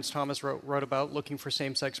what Clarence Thomas wrote about, looking for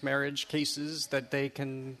same-sex marriage cases that they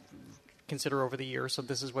can consider over the year. So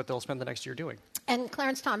this is what they'll spend the next year doing. And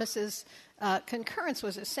Clarence Thomas's concurrence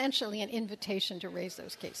was essentially an invitation to raise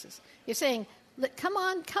those cases. You're saying, come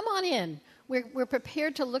on in. We're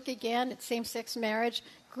prepared to look again at same-sex marriage.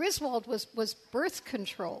 Griswold was birth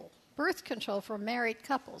control for married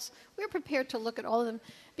couples. We're prepared to look at all of them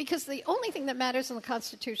because the only thing that matters in the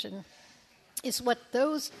Constitution is what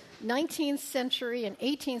those 19th century and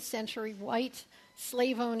 18th century white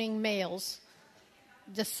slave-owning males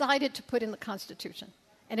decided to put in the Constitution.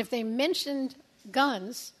 And if they mentioned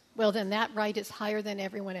guns, well, then that right is higher than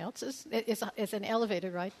everyone else's. It's an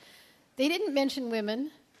elevated right. They didn't mention women.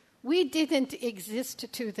 We didn't exist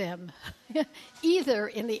to them, either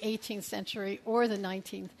in the 18th century or the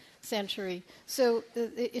 19th century. So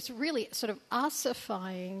it's really sort of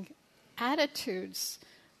ossifying attitudes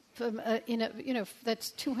from,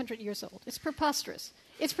 that's 200 years old. It's preposterous.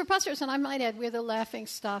 It's preposterous, and I might add, we're the laughing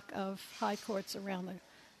stock of high courts around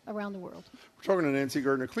the world. We're talking to Nancy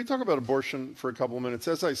Gertner. Can we talk about abortion for a couple of minutes?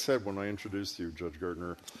 As I said when I introduced you, Judge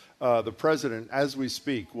Gertner, the president, as we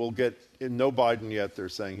speak, will get no Biden yet. They're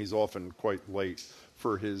saying he's often quite late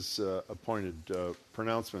for his appointed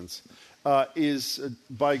pronouncements, is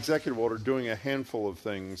by executive order doing a handful of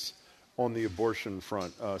things on the abortion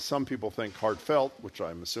front. Some people think heartfelt, which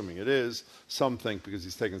I'm assuming it is. Some think, because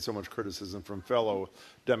he's taken so much criticism from fellow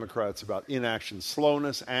Democrats about inaction,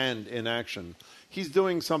 slowness and inaction. He's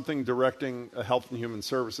doing something directing Health and Human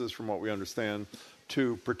Services, from what we understand,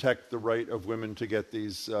 to protect the right of women to get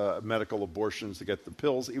these medical abortions, to get the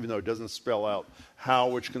pills, even though it doesn't spell out how,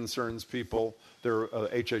 which concerns people. Their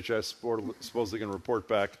HHS supposedly going to report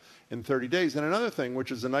back in 30 days. And another thing,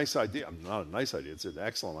 which is a nice idea, not a nice idea, it's an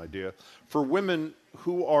excellent idea, for women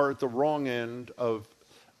who are at the wrong end of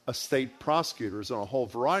a state prosecutors on a whole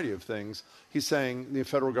variety of things, he's saying the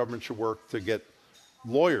federal government should work to get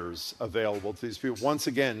lawyers available to these people. Once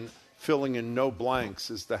again, filling in no blanks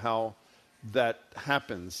as to how that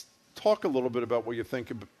happens. Talk a little bit about what you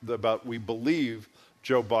think about we believe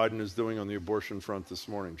Joe Biden is doing on the abortion front this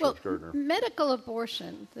morning, Judge Gertner. Medical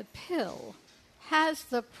abortion, the pill, has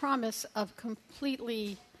the promise of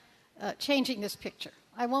completely changing this picture.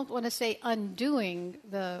 I won't want to say undoing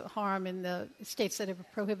the harm in the states that have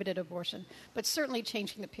prohibited abortion, but certainly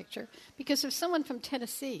changing the picture. Because if someone from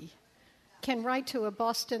Tennessee can write to a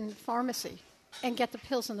Boston pharmacy and get the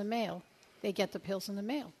pills in the mail, they get the pills in the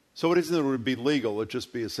mail. So it isn't that it would be legal, it'd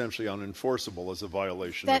just be essentially unenforceable as a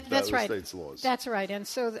violation of the state's laws. That's right. And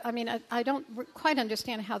so, I mean, I don't quite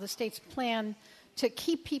understand how the states plan to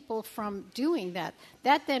keep people from doing that.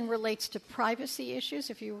 That then relates to privacy issues.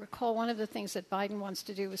 If you recall, one of the things that Biden wants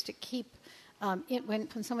to do is to keep, when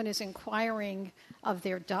someone is inquiring of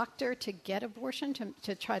their doctor to get abortion,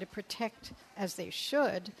 to try to protect, as they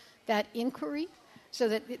should, that inquiry. So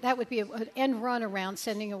that would be an end run around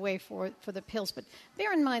sending away for the pills. But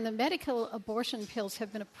bear in mind, the medical abortion pills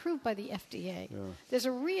have been approved by the FDA. Yeah. There's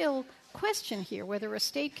a real question here whether a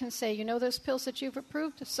state can say, those pills that you've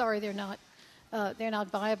approved, sorry, they're not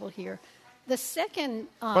viable here. The second...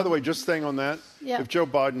 By the way, just staying on that, yeah. If Joe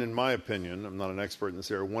Biden, in my opinion, I'm not an expert in this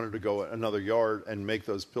area, wanted to go another yard and make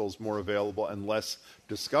those pills more available and less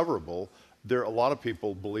discoverable, a lot of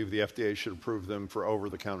people believe the FDA should approve them for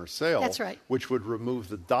over-the-counter sale. That's right. Which would remove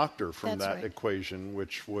the doctor from equation,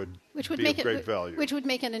 which would be of great value. Which would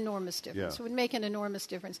make an enormous difference. Yeah. It would make an enormous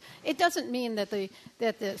difference. It doesn't mean that the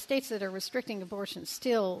states that are restricting abortion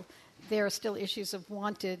there are still issues of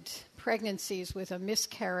wanted pregnancies with a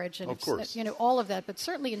miscarriage and of course. All of that, but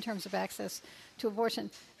certainly in terms of access to abortion.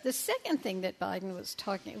 The second thing that Biden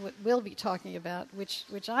will be talking about,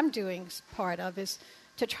 which I'm doing part of, is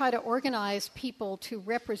to try to organize people to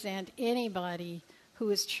represent anybody who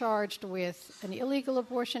is charged with an illegal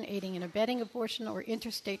abortion, aiding and abetting abortion, or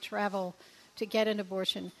interstate travel to get an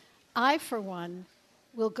abortion, I, for one,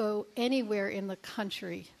 will go anywhere in the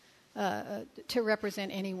country to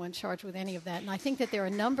represent anyone charged with any of that. And I think that there are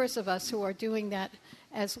numbers of us who are doing that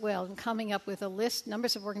as well and coming up with a list,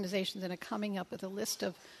 numbers of organizations that are coming up with a list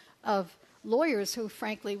of lawyers who,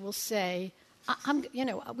 frankly, will say,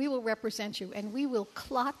 we will represent you, and we will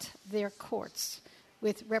clot their courts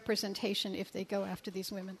with representation if they go after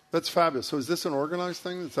these women. That's fabulous. So is this an organized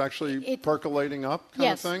thing that's actually percolating up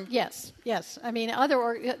kind of thing? Yes. I mean,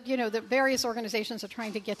 the various organizations are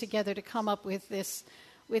trying to get together to come up with this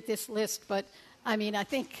list. But, I mean, I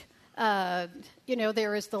think,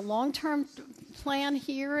 there is the long-term plan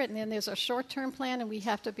here, and then there's a short-term plan, and we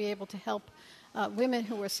have to be able to help women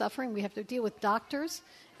who are suffering. We have to deal with doctors.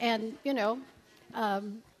 And,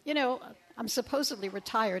 I'm supposedly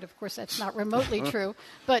retired. Of course, that's not remotely true.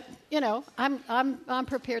 But I'm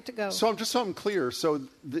prepared to go. So just so I'm clear, so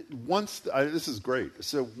this is great.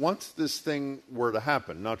 So once this thing were to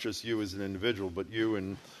happen, not just you as an individual, but you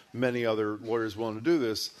and many other lawyers willing to do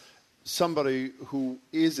this, somebody who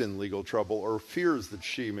is in legal trouble or fears that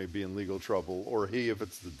she may be in legal trouble, or he, if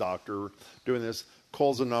it's the doctor doing this,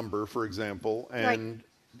 calls a number, for example, and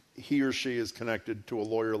he or she is connected to a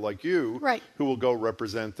lawyer like you, who will go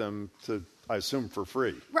represent them to, I assume, for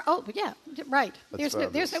free. Oh, yeah, right. There's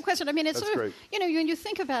no question. I mean, it's sort of, when you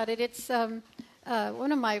think about it, it's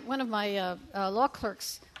one of my law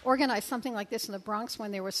clerks organized something like this in the Bronx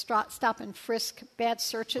when they were stop and frisk bad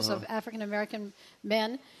searches of African American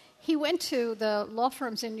men. He went to the law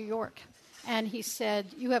firms in New York, and he said,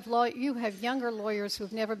 "You have younger lawyers who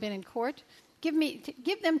have never been in court.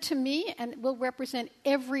 Give them to me, and we'll represent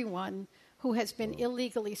everyone who has been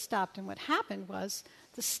illegally stopped." And what happened was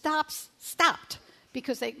the stops stopped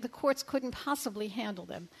because the courts couldn't possibly handle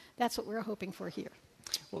them. That's what we're hoping for here.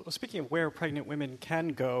 Well, speaking of where pregnant women can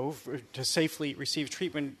go to safely receive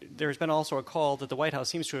treatment, there's been also a call that the White House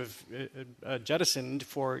seems to have jettisoned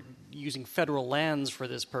for using federal lands for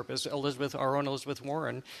this purpose. Our own Elizabeth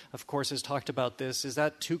Warren, of course, has talked about this. Is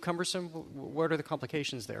that too cumbersome? What are the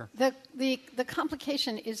complications there? The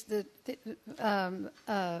complication is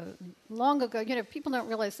long ago, people don't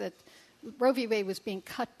realize that Roe v. Wade was being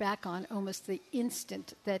cut back on almost the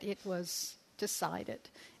instant that it was decided.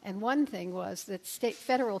 And one thing was that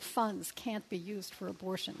federal funds can't be used for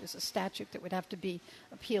abortion. There's a statute that would have to be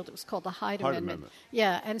appealed. It was called the Hyde Amendment.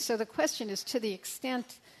 Yeah, and so the question is, to the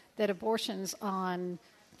extent that abortions on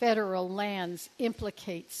federal lands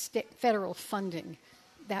implicate federal funding,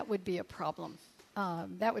 that would be a problem.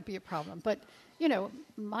 But,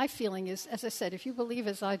 my feeling is, as I said, if you believe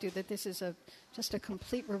as I do that this is just a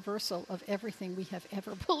complete reversal of everything we have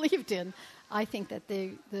ever believed in, I think that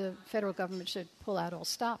the federal government should pull out all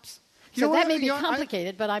stops. So that may be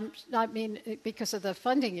complicated, but I mean, because of the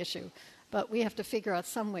funding issue. But we have to figure out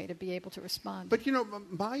some way to be able to respond. But,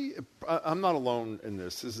 I'm not alone in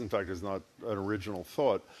this. This, in fact, is not an original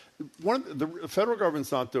thought. The federal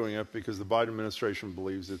government's not doing it because the Biden administration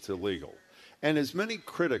believes it's illegal. And as many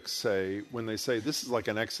critics say, when they say this is like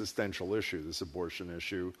an existential issue, this abortion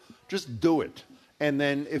issue, just do it. And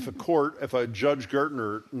then if a Judge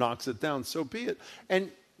Gertner knocks it down, so be it.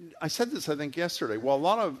 And I said this, I think, yesterday. Well, a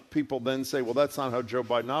lot of people then say, well, that's not how Joe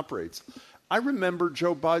Biden operates. I remember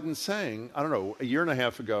Joe Biden saying, I don't know, a year and a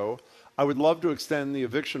half ago, I would love to extend the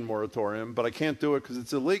eviction moratorium, but I can't do it because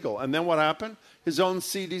it's illegal. And then what happened? His own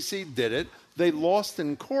CDC did it. They lost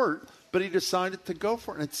in court, but he decided to go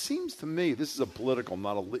for it. And it seems to me, this is a political,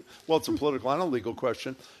 it's a political and a legal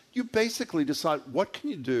question. You basically decide, what can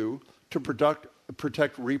you do to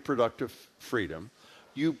protect reproductive freedom?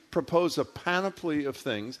 You propose a panoply of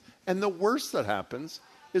things, and the worst that happens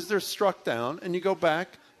is they're struck down, and you go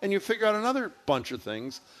back and you figure out another bunch of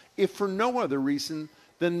things, if for no other reason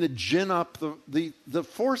than to gin up the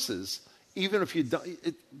forces, even if you don't.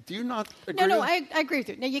 Do you not agree? No, I agree with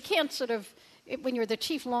you. Now, you can't sort of, when you're the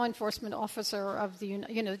chief law enforcement officer of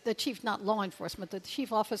the chief, not law enforcement, the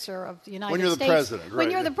chief officer of the United States. When you're the president, right.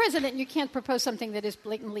 When you're the president, you can't propose something that is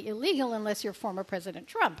blatantly illegal unless you're former President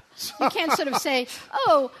Trump. You can't sort of say,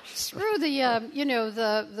 oh, screw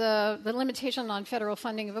the limitation on federal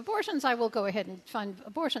funding of abortions, I will go ahead and fund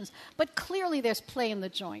abortions. But clearly there's play in the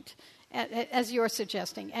joint, as you're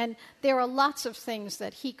suggesting. And there are lots of things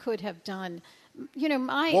that he could have done.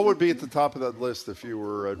 What would be at the top of that list if you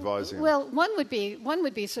were advising him? Well, one would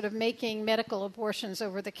be sort of making medical abortions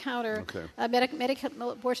over the counter,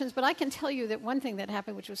 medical abortions. But I can tell you that one thing that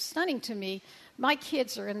happened, which was stunning to me, my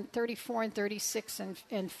kids are in 34 and 36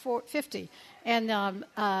 and 50, and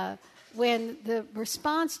when the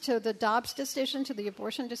response to the Dobbs decision, to the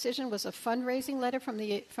abortion decision, was a fundraising letter from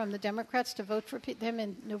the Democrats to vote for them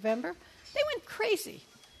in November, they went crazy.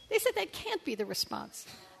 They said that can't be the response.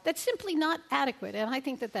 That's simply not adequate, and I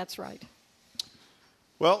think that that's right.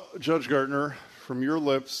 Well, Judge Gertner, from your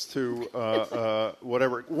lips to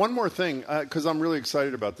whatever. One more thing, because I'm really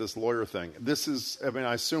excited about this lawyer thing. This is,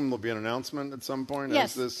 I assume there'll be an announcement at some point.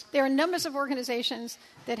 Yes, there are numbers of organizations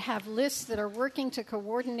that have lists that are working to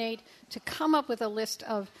coordinate, to come up with a list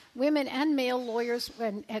of women and male lawyers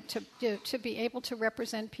and to be able to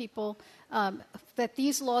represent people that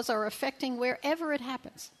these laws are affecting wherever it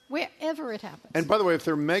happens. Wherever it happens. And by the way, if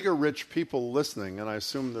there are mega rich people listening, and I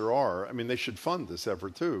assume there are, they should fund this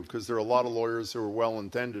effort too, because there are a lot of lawyers who are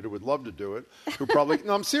well-intended who would love to do it, who probably,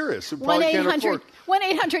 no, I'm serious, who probably can't afford.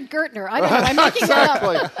 1-800-GERTNER. I don't know, I'm making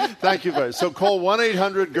exactly. that up. Thank you, very. So call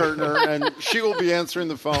 1-800-GERTNER, and she will be answering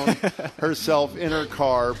the phone herself in her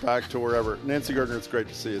car back to wherever. Nancy Gertner, it's great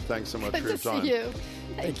to see you. Thanks so much for your time. Good to see you.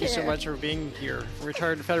 Thank you so much for being here.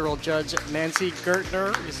 Retired federal judge Nancy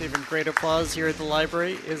Gertner, receiving great applause here at the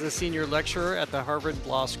library, is a senior lecturer at the Harvard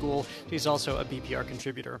Law School. She's also a BPR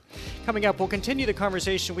contributor. Coming up, we'll continue the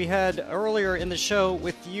conversation we had earlier in the show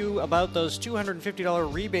with you about those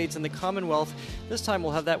 $250 rebates in the Commonwealth. This time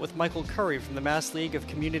we'll have that with Michael Curry from the Mass League of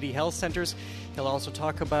Community Health Centers. He'll also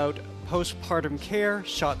talk about postpartum care,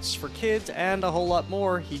 shots for kids, and a whole lot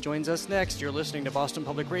more. He joins us next. You're listening to Boston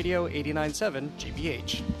Public Radio 89.7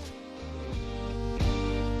 GBH.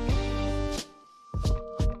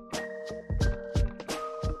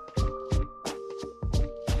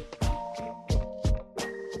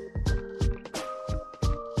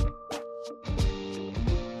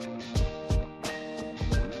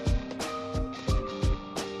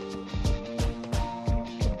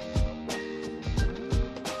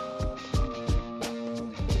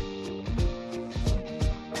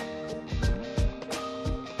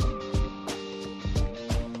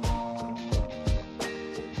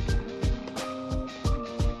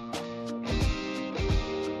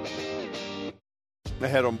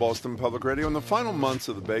 Ahead on Boston Public Radio, in the final months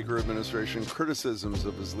of the Baker administration, criticisms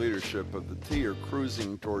of his leadership of the T are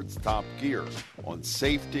cruising towards top gear on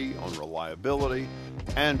safety, on reliability,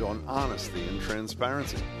 and on honesty and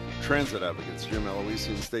transparency. Transit advocates Jim Eloisi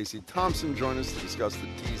and Stacey Thompson join us to discuss the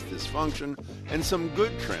T's dysfunction and some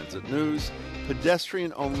good transit news.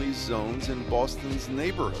 Pedestrian-only zones in Boston's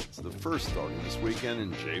neighborhoods, the first starting this weekend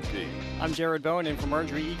in JP. I'm Jared Bowen, and for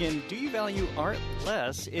Marjorie Egan, do you value art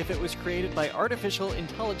less if it was created by artificial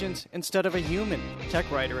intelligence instead of a human? Tech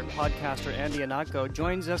writer and podcaster Andy Anatko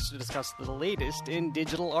joins us to discuss the latest in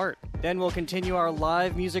digital art. Then we'll continue our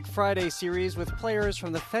Live Music Friday series with players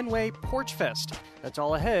from the Fenway Porch Fest. That's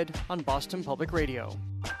all ahead on Boston Public Radio.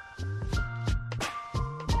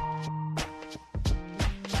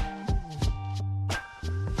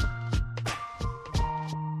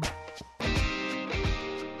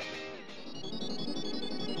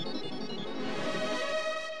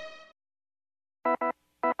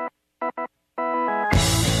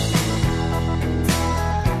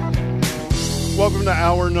 Welcome to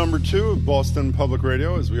hour number 2 of Boston Public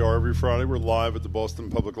Radio. As we are every Friday, we're live at the Boston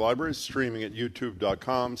Public Library, streaming at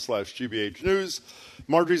youtube.com/GBH News.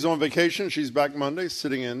 Marjorie's on vacation. She's back Monday,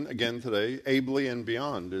 sitting in again today. Ably and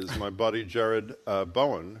beyond is my buddy Jared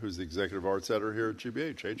Bowen, who's the executive arts editor here at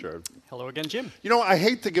GBH. Hey, Jared. Hello again, Jim. You know, I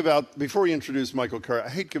hate to give out, before we introduce Michael Curry, I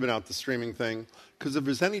hate giving out the streaming thing, because if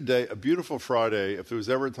there's any day, a beautiful Friday, if there was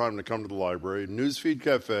ever a time to come to the library, Newsfeed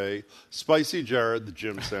Cafe, Spicy Jared, the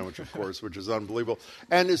Jim sandwich, of course, which is unbelievable.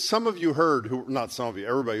 And as some of you heard, who not some of you,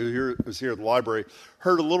 everybody who was here at the library,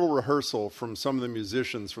 heard a little rehearsal from some of the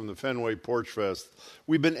musicians from the Fenway Porch Fest.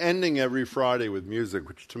 We've been ending every Friday with music,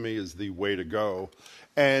 which to me is the way to go.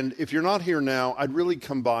 And if you're not here now, I'd really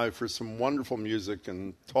come by for some wonderful music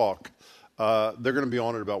and talk. They're going to be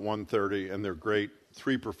on at about 1:30, and they're great,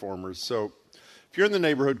 3 performers. So if you're in the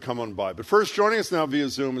neighborhood, come on by. But first, joining us now via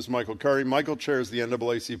Zoom is Michael Curry. Michael chairs the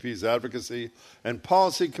NAACP's Advocacy and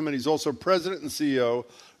Policy Committee. He's also president and CEO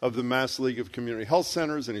of the Mass League of Community Health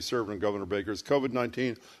Centers, and he served on Governor Baker's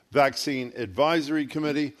COVID-19 Vaccine Advisory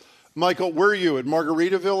Committee. Michael, where are you? At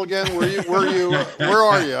Margaritaville again? Where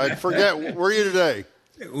are you? I forget. Where are you today?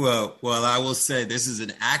 Well, I will say this is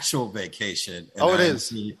an actual vacation. Oh, it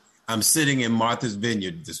is. I'm sitting in Martha's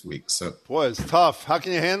Vineyard this week. So, boy, it's tough. How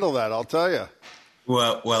can you handle that? I'll tell you.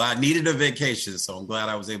 Well, I needed a vacation, so I'm glad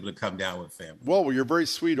I was able to come down with family. Well, you're very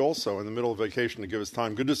sweet also in the middle of vacation to give us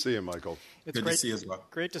time. Good to see you, Michael. It's good to see you as well.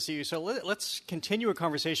 Great to see you. So let's continue a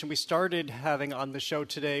conversation we started having on the show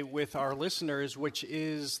today with our listeners, which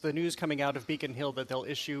is the news coming out of Beacon Hill that they'll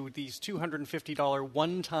issue these $250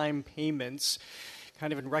 one-time payments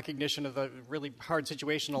kind of in recognition of the really hard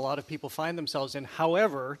situation a lot of people find themselves in.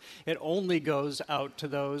 However, it only goes out to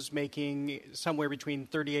those making somewhere between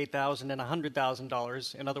 $38,000 and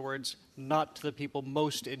 $100,000. In other words, not to the people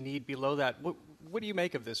most in need below that. What do you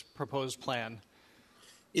make of this proposed plan?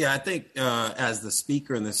 Yeah, I think as the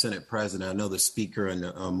Speaker and the Senate President, I know the Speaker in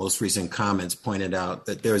the most recent comments pointed out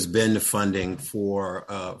that there's been funding for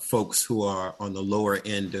folks who are on the lower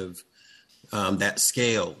end of that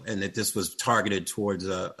scale, and that this was targeted towards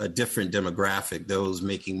a different demographic, those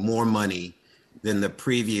making more money than the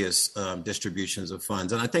previous distributions of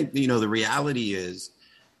funds. And I think, the reality is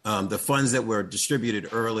the funds that were distributed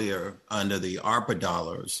earlier under the ARPA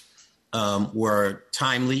dollars were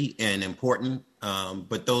timely and important.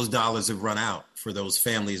 But those dollars have run out for those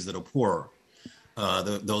families that are poorer,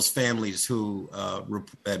 those families who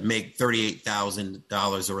make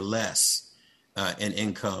 $38,000 or less in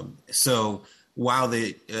income. So while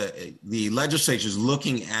the legislature is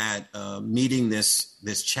looking at meeting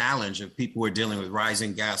this challenge of people who are dealing with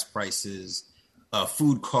rising gas prices,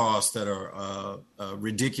 food costs that are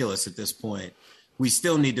ridiculous at this point, we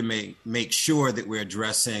still need to make sure that we're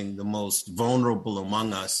addressing the most vulnerable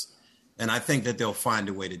among us. And I think that they'll find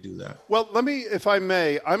a way to do that. Well, let me, if I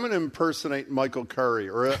may, I'm going to impersonate Michael Curry,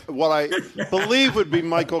 or what I believe would be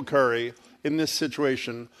Michael Curry in this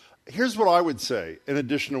situation. Here's what I would say, in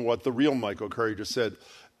addition to what the real Michael Curry just said.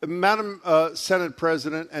 Madam Senate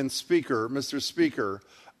President and Speaker, Mr. Speaker,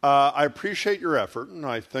 I appreciate your effort, and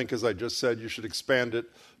I think, as I just said, you should expand it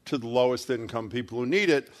to the lowest income people who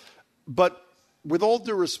need it. But with all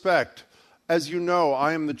due respect, as you know,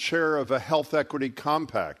 I am the chair of a health equity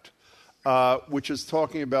compact, which is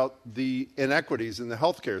talking about the inequities in the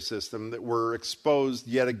healthcare system that were exposed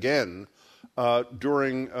yet again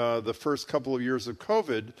during the first couple of years of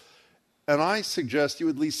COVID. And I suggest you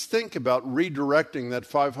at least think about redirecting that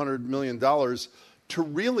 $500 million to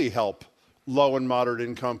really help low and moderate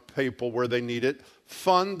income people where they need it,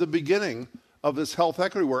 fund the beginning of this health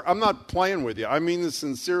equity work. I'm not playing with you. I mean this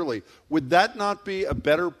sincerely. Would that not be a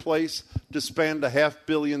better place to spend $500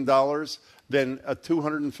 million than a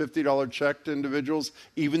 $250 check to individuals,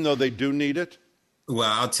 even though they do need it? Well,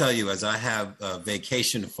 I'll tell you, as I have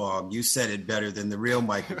vacation fog, you said it better than the real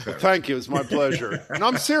Michael Curry. Thank you. It's my pleasure. And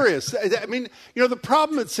I'm serious. I mean, the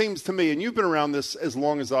problem, it seems to me, and you've been around this as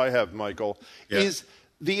long as I have, Michael, is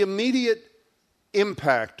the immediate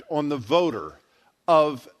impact on the voter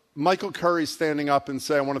of Michael Curry standing up and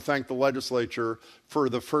say, I want to thank the legislature for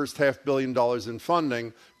the first $500 million in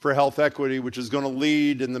funding for health equity, which is going to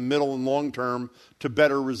lead in the middle and long term to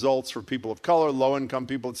better results for people of color, low-income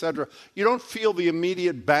people, et cetera. You don't feel the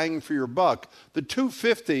immediate bang for your buck. The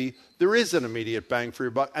 $250, there is an immediate bang for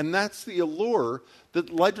your buck, and that's the allure that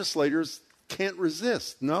legislators can't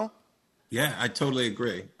resist, no? Yeah, I totally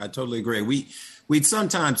agree. We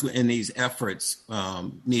sometimes in these efforts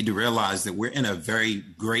need to realize that we're in a very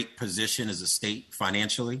great position as a state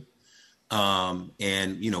financially. And,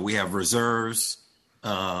 we have reserves.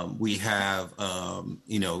 We have,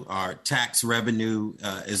 our tax revenue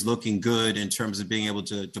is looking good in terms of being able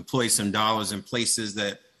to deploy some dollars in places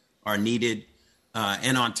that are needed.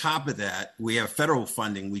 And on top of that, we have federal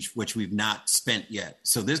funding, which we've not spent yet.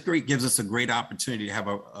 So this gives us a great opportunity to have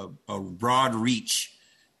a broad reach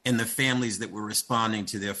in the families that we're responding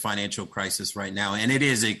to their financial crisis right now. And it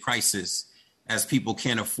is a crisis, as people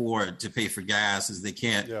can't afford to pay for gas, as they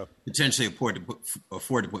can't potentially afford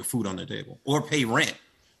to put food on the table or pay rent,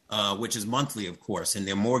 which is monthly, of course, and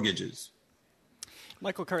their mortgages.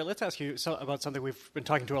 Michael Curry, let's ask you about something we've been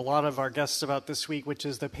talking to a lot of our guests about this week, which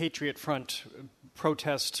is the Patriot Front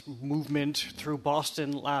protest movement through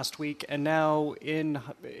Boston last week. And now, in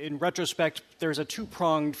retrospect, there's a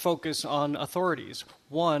two-pronged focus on authorities.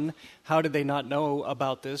 One, how did they not know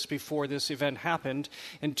about this before this event happened?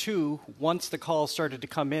 And two, once the call started to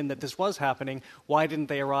come in that this was happening, why didn't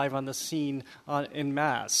they arrive on the scene en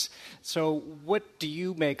masse? So what do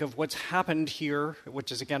you make of what's happened here,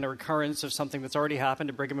 which is, again, a recurrence of something that's already happened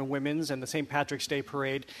at Brigham and Women's and the St. Patrick's Day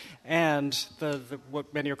Parade, and the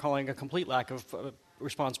what many are calling a complete lack of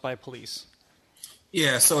response by police?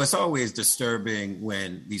 Yeah, so it's always disturbing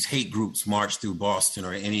when these hate groups march through Boston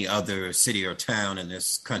or any other city or town in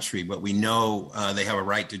this country, but we know they have a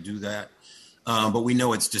right to do that. But we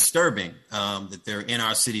know it's disturbing that they're in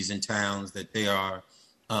our cities and towns, that they are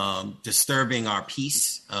disturbing our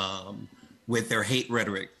peace with their hate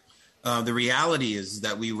rhetoric. The reality is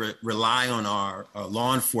that we rely on our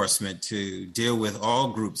law enforcement to deal with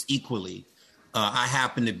all groups equally. I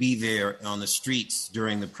happened to be there on the streets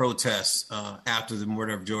during the protests after the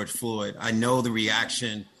murder of George Floyd. I know the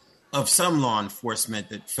reaction of some law enforcement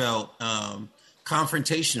that felt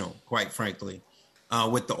confrontational, quite frankly.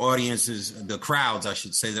 with the audiences, the crowds, I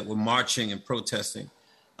should say, that were marching and protesting.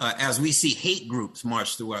 As we see hate groups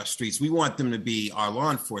march through our streets, we want them to be, our law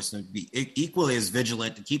enforcement, to be equally as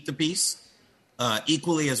vigilant to keep the peace,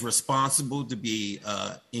 equally as responsible to be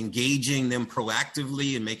engaging them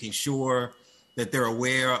proactively and making sure that they're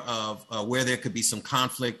aware of where there could be some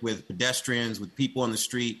conflict with pedestrians, with people on the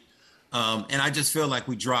street. And I just feel like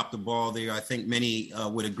we dropped the ball there. I think many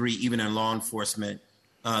would agree, even in law enforcement,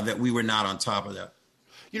 that we were not on top of that.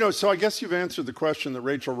 You know, so I guess you've answered the question that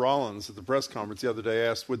Rachel Rollins at the press conference the other day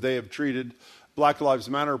asked, would they have treated Black Lives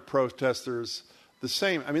Matter protesters the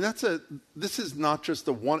same? I mean, this is not just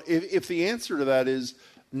the one. If the answer to that is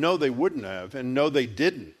no, they wouldn't have, and no, they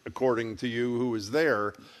didn't, according to you who was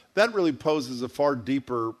there, that really poses a far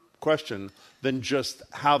deeper question than just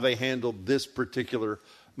how they handled this particular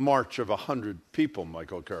march of 100 people,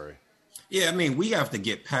 Michael Curry. Yeah, I mean, we have to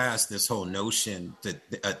get past this whole notion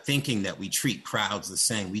that thinking that we treat crowds the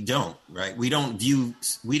same. We don't, right? We don't view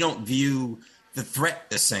the threat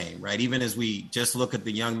the same, right? Even as we just look at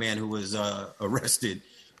the young man who was arrested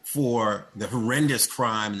for the horrendous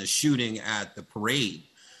crime and the shooting at the parade,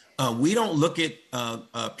 we don't look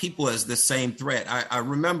at people as the same threat. I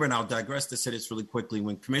remember, and I'll digress to say this really quickly,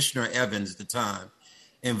 when Commissioner Evans at the time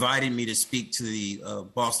invited me to speak to the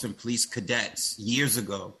Boston Police cadets years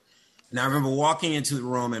ago. And I remember walking into the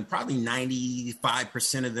room, and probably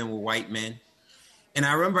 95% of them were white men. And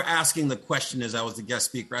I remember asking the question as I was the guest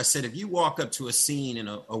speaker. I said, if you walk up to a scene and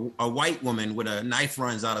a white woman with a knife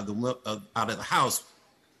runs out of the house,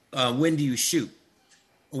 when do you shoot?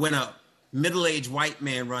 When a middle-aged white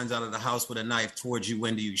man runs out of the house with a knife towards you,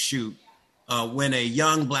 when do you shoot? When a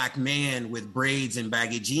young black man with braids and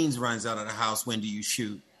baggy jeans runs out of the house, when do you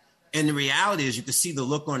shoot? And the reality is you can see the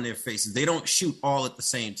look on their faces. They don't shoot all at the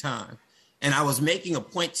same time. And I was making a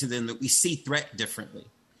point to them that we see threat differently.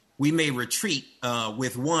 We may retreat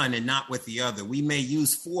with one and not with the other. We may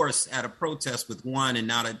use force at a protest with one and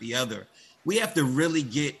not at the other. We have to really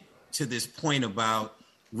get to this point about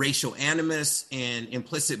racial animus and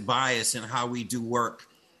implicit bias in how we do work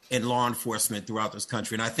in law enforcement throughout this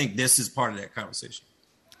country. And I think this is part of that conversation.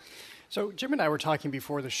 So Jim and I were talking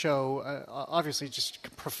before the show, obviously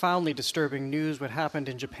just profoundly disturbing news what happened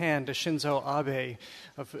in Japan to Shinzo Abe,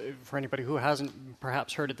 for anybody who hasn't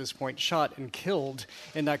perhaps heard at this point, shot and killed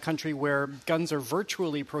in that country where guns are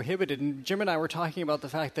virtually prohibited. And Jim and I were talking about the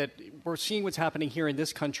fact that we're seeing what's happening here in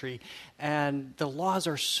this country, and the laws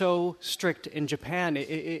are so strict in Japan.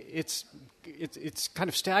 It's kind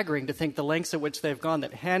of staggering to think the lengths at which they've gone,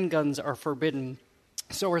 that handguns are forbidden.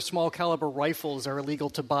 So are small caliber rifles are illegal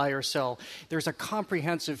to buy or sell. There's a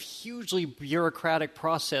comprehensive, hugely bureaucratic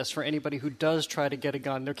process for anybody who does try to get a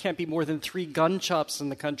gun. There can't be more than 3 gun shops in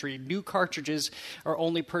the country. New cartridges are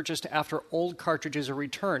only purchased after old cartridges are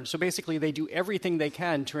returned. So basically they do everything they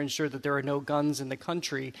can to ensure that there are no guns in the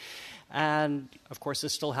country. And, of course,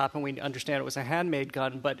 this still happened. We understand it was a handmade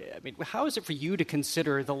gun. But, I mean, how is it for you to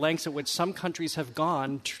consider the lengths at which some countries have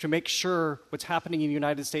gone to make sure what's happening in the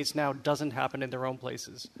United States now doesn't happen in their own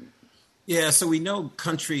places? Yeah, so we know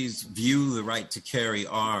countries view the right to carry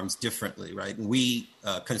arms differently, right? And we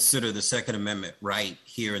consider the Second Amendment right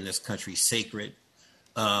here in this country sacred.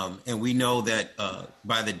 And we know that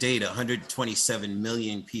by the data, 127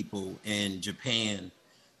 million people in Japan.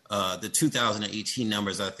 The 2018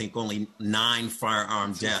 numbers, I think only 9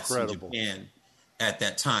 firearm deaths in Japan at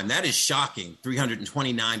that time. That is shocking.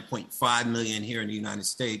 329.5 million here in the United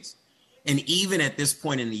States. And even at this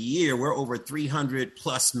point in the year, we're over 300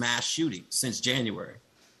 plus mass shootings since January.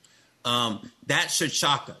 That should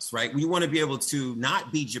shock us, right? We want to be able to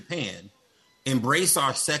not be Japan, embrace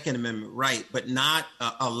our Second Amendment right, but not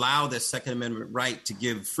allow the Second Amendment right to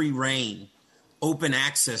give free rein, open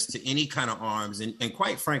access to any kind of arms. And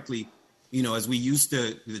quite frankly, you know, as we used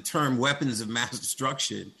to the term weapons of mass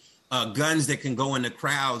destruction, guns that can go into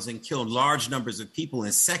crowds and kill large numbers of people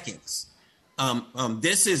in seconds.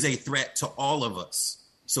 This is a threat to all of us.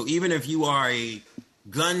 So even if you are a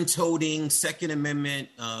gun-toting Second Amendment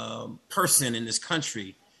person in this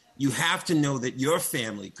country, you have to know that your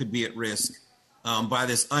family could be at risk by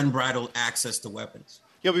this unbridled access to weapons.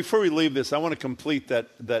 Yeah, before we leave this, I want to complete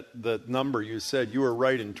the number you said. You were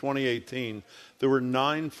right. In 2018, there were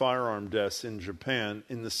 9 firearm deaths in Japan.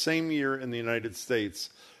 In the same year in the United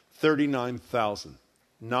States, 39,000.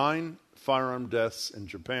 9 firearm deaths in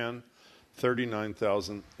Japan,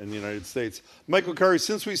 39,000 in the United States. Michael Curry,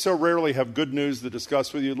 since we so rarely have good news to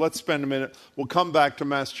discuss with you, let's spend a minute. We'll come back to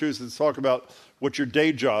Massachusetts, talk about what your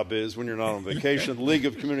day job is when you're not on vacation, the League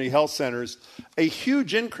of Community Health Centers. A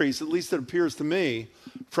huge increase, at least it appears to me,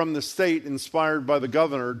 from the state inspired by the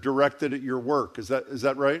governor directed at your work. Is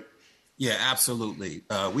that right? Yeah, absolutely.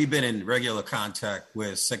 We've been in regular contact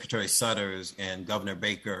with Secretary Sutters and Governor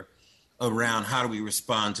Baker around how do we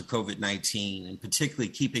respond to COVID-19, and particularly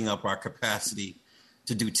keeping up our capacity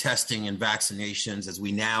to do testing and vaccinations as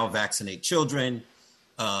we now vaccinate children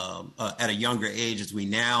at a younger age, as we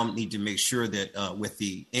now need to make sure that with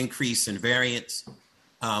the increase in variants,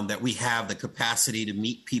 that we have the capacity to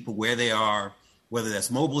meet people where they are, whether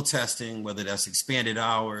that's mobile testing, whether that's expanded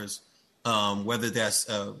hours, whether that's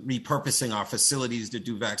repurposing our facilities to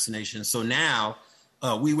do vaccinations. So now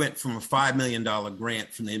we went from a $5 million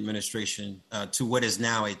grant from the administration to what is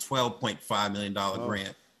now a $12.5 million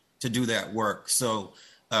grant to do that work. So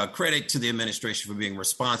credit to the administration for being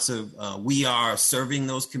responsive. We are serving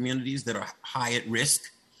those communities that are high at risk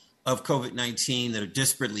of COVID-19, that are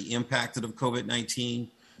disparately impacted of COVID-19,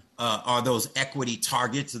 are those equity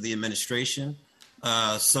targets of the administration.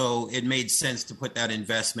 So it made sense to put that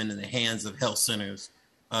investment in the hands of health centers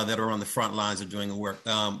that are on the front lines of doing the work.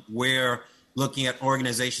 We're looking at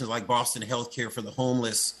organizations like Boston Healthcare for the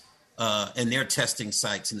Homeless and their testing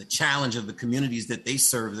sites and the challenge of the communities that they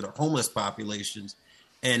serve that are homeless populations,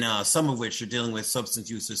 and some of which are dealing with substance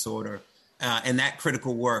use disorder. And that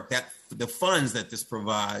critical work, that the funds that this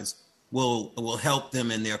provides will help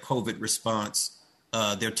them in their COVID response.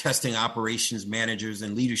 Their testing operations managers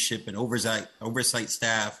and leadership and oversight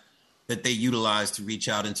staff that they utilize to reach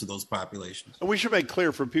out into those populations. And we should make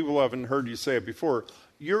clear for people who haven't heard you say it before,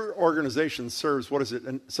 your organization serves, what is it,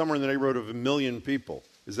 somewhere in the neighborhood of 1 million people.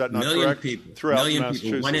 Is that not correct? People. Throughout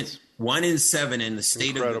Massachusetts. People. One in 7 in the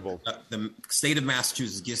state Incredible. of the state of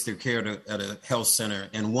Massachusetts gets their care at a health center,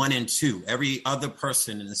 and 1 in 2, every other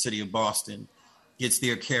person in the city of Boston gets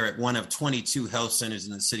their care at one of 22 health centers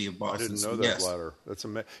in the city of Boston. I didn't know that, Ladder. That's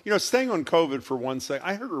amazing. You know, staying on COVID for one second,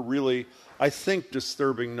 I heard a really, I think,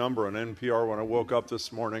 disturbing number on NPR when I woke up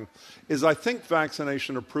this morning, is I think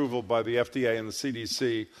vaccination approval by the FDA and the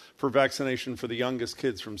CDC for vaccination for the youngest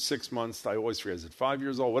kids from 6 months, I always forget, is it 5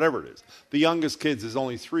 years old? Whatever it is. The youngest kids is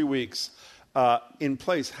only 3 weeks in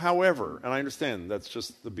place. However, and I understand that's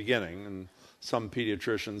just the beginning, and some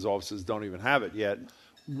pediatricians' offices don't even have it yet,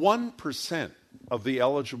 1% of the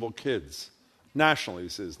eligible kids, nationally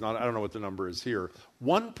this is, not, I don't know what the number is here,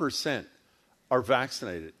 1% are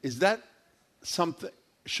vaccinated. Is that something,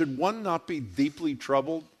 should one not be deeply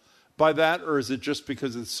troubled by that, or is it just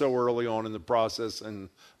because it's so early on in the process and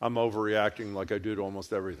I'm overreacting like I do to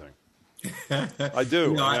almost everything? I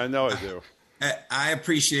do. I know I do. I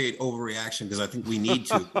appreciate overreaction because I think we need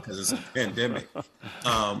to because it's a pandemic.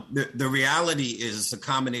 The reality is it's a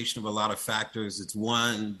combination of a lot of factors. It's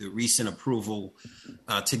one, the recent approval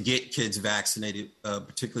to get kids vaccinated,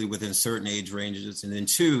 particularly within certain age ranges. And then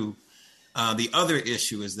two, the other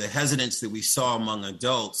issue is the hesitance that we saw among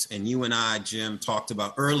adults. And you and I, Jim, talked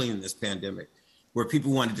about early in this pandemic, where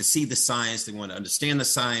people wanted to see the science. They wanted to understand the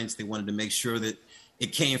science. They wanted to make sure that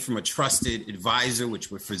it came from a trusted advisor, which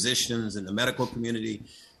were physicians in the medical community.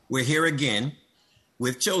 We're here again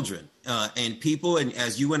with children and people. And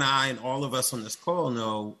as you and I and all of us on this call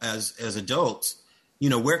know, as adults, you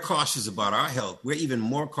know, we're cautious about our health. We're even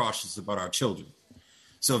more cautious about our children.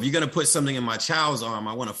 So if you're going to put something in my child's arm,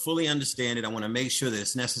 I want to fully understand it. I want to make sure that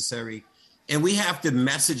it's necessary. And we have to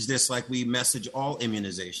message this like we message all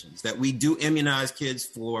immunizations, that we do immunize kids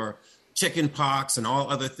for chicken pox and all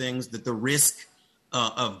other things, that the risk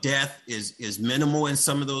of death is minimal in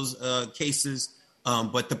some of those cases,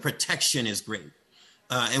 but the protection is great.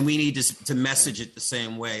 And we need to message it the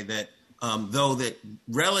same way, that though that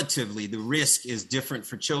relatively the risk is different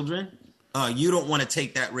for children, you don't want to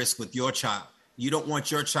take that risk with your child. You don't want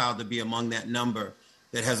your child to be among that number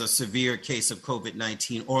that has a severe case of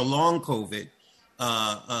COVID-19 or long COVID.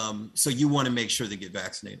 So you want to make sure they get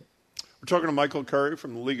vaccinated. We're talking to Michael Curry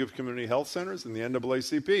from the League of Community Health Centers and the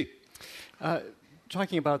NAACP.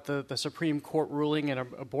 Talking about the Supreme Court ruling in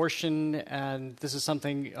abortion, and this is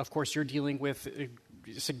something, of course, you're dealing with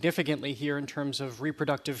significantly here in terms of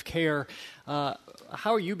reproductive care. How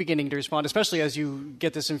are you beginning to respond, especially as you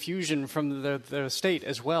get this infusion from the state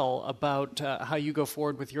as well, about how you go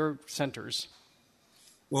forward with your centers?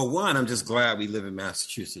 Well, one, I'm just glad we live in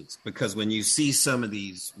Massachusetts, because when you see some of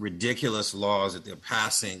these ridiculous laws that they're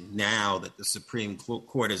passing now that the Supreme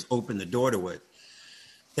Court has opened the door to it,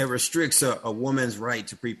 that restricts a woman's right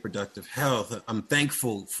to reproductive health. I'm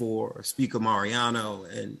thankful for Speaker Mariano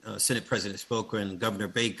and Senate President Spoker and Governor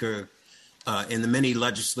Baker and the many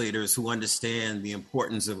legislators who understand the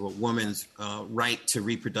importance of a woman's right to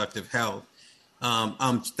reproductive health.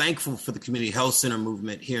 I'm thankful for the community health center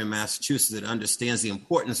movement here in Massachusetts that understands the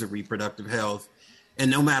importance of reproductive health. And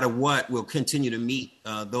no matter what, we'll continue to meet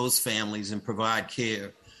those families and provide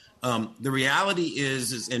care The reality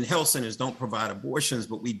is and health centers don't provide abortions,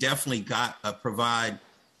 but we definitely provide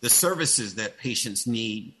the services that patients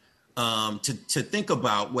need to think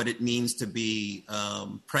about what it means to be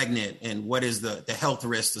pregnant and what is the health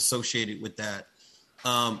risks associated with that.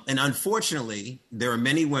 And unfortunately, there are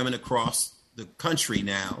many women across the country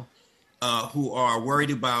now who are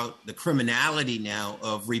worried about the criminality now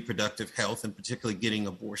of reproductive health and particularly getting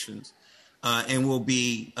abortions and will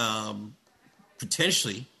be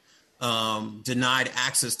potentially denied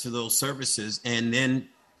access to those services. And then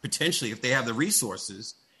potentially, if they have the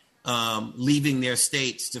resources, leaving their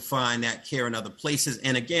states to find that care in other places.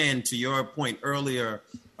 And again, to your point earlier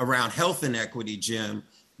around health inequity, Jim,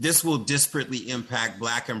 this will disparately impact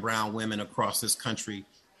Black and brown women across this country.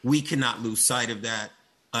 We cannot lose sight of that.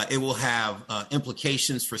 It will have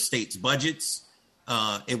implications for states' budgets.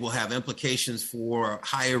 It will have implications for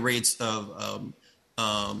higher rates of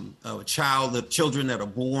children that are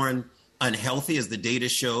born unhealthy, as the data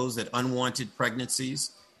shows that unwanted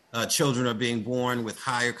pregnancies, children are being born with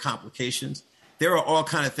higher complications. There are all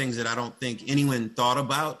kinds of things that I don't think anyone thought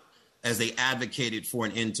about as they advocated for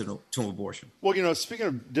an end to abortion. Well, speaking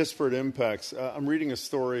of disparate impacts, I'm reading a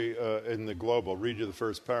story in the Globe. I'll read you the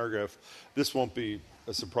first paragraph. This won't be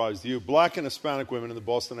a surprise to you. Black and Hispanic women in the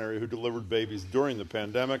Boston area who delivered babies during the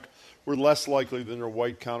pandemic were less likely than their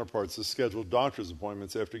white counterparts to schedule doctor's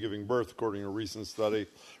appointments after giving birth, according to a recent study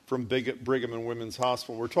from Brigham and Women's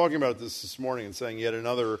Hospital. We're talking about this morning and saying yet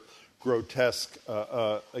another grotesque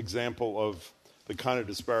example of the kind of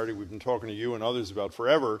disparity we've been talking to you and others about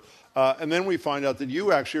forever. And then we find out that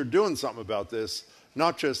you actually are doing something about this,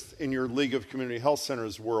 not just in your League of Community Health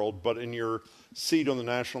Centers world, but in your seat on the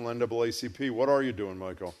national NAACP. What are you doing,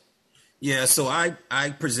 Michael? Yeah, so I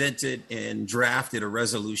presented and drafted a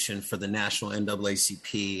resolution for the national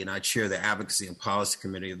NAACP, and I chair the Advocacy and Policy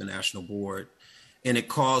Committee of the National Board, and it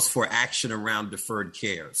calls for action around deferred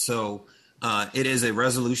care. So it is a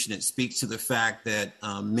resolution that speaks to the fact that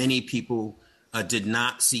many people did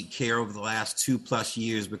not seek care over the last 2+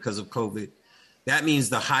 years because of COVID. That means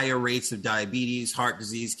the higher rates of diabetes, heart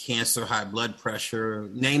disease, cancer, high blood pressure,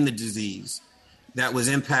 name the disease, that was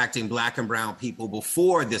impacting Black and brown people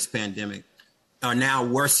before this pandemic are now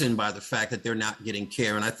worsened by the fact that they're not getting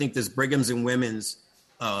care. And I think this Brigham's and Women's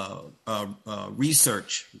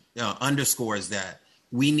research underscores that.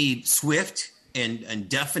 We need swift and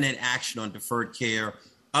definite action on deferred care.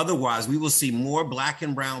 Otherwise, we will see more Black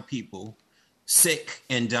and brown people sick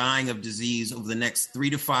and dying of disease over the next 3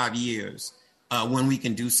 to 5 years when we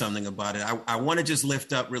can do something about it. I want to just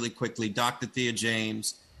lift up really quickly Dr. Thea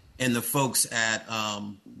James and the folks at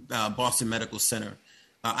Boston Medical Center.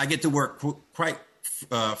 I get to work quite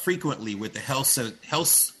frequently with the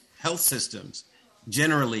health systems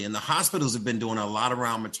generally, and the hospitals have been doing a lot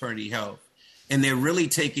around maternity health. And they're really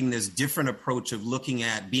taking this different approach of looking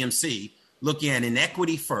at BMC, looking at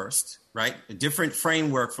inequity first, right? A different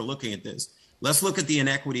framework for looking at this. Let's look at the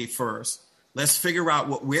inequity first. Let's figure out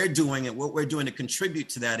what we're doing and what we're doing to contribute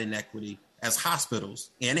to that inequity as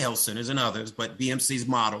hospitals and health centers and others, but BMC's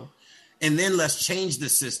model. And then let's change the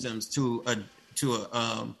systems to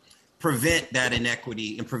prevent that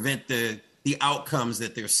inequity and prevent the outcomes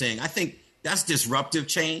that they're seeing. I think that's disruptive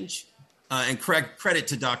change. And credit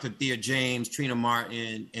to Dr. Thea James, Trina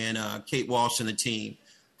Martin, and Kate Walsh and the team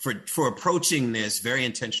for approaching this very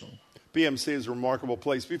intentionally. BMC is a remarkable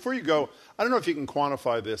place. Before you go, I don't know if you can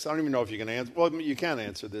quantify this. I don't even know if you can answer. Well, you can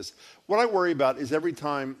answer this. What I worry about is every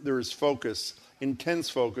time there is focus, intense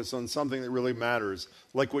focus on something that really matters,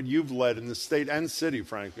 like what you've led in the state and city,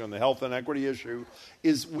 frankly, on the health inequity issue,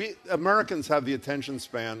 is we Americans have the attention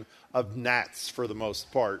span of gnats for the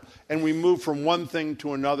most part, and we move from one thing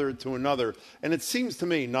to another to another. And it seems to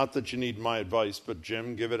me, not that you need my advice, but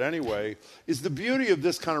Jim, give it anyway, is the beauty of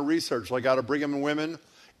this kind of research, like out of Brigham and Women,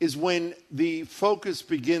 is when the focus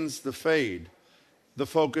begins to fade, the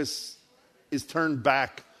focus is turned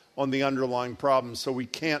back on the underlying problem, so we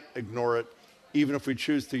can't ignore it, even if we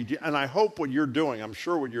choose to. And I hope what you're doing, I'm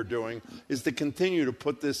sure what you're doing, is to continue to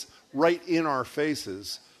put this right in our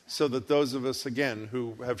faces so that those of us, again,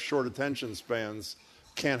 who have short attention spans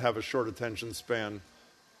can't have a short attention span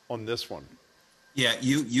on this one. Yeah,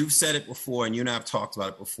 you've said it before, and you and I have talked about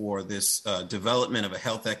it before, this development of a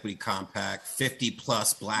health equity compact,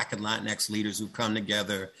 50+ Black and Latinx leaders who come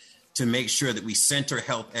together to make sure that we center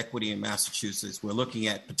health equity in Massachusetts. We're looking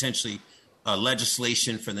at potentially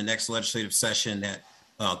legislation for the next legislative session that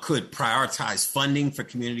could prioritize funding for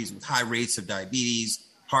communities with high rates of diabetes,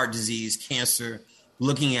 heart disease, cancer,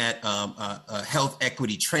 looking at a health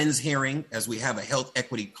equity trends hearing, as we have a health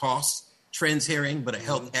equity cost trends hearing, but a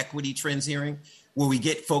health equity trends hearing, where we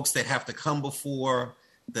get folks that have to come before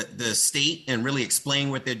the state and really explain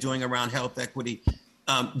what they're doing around health equity.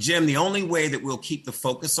 Jim, the only way that we'll keep the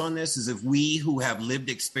focus on this is if we who have lived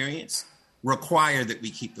experience require that we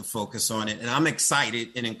keep the focus on it. And I'm excited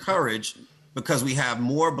and encouraged because we have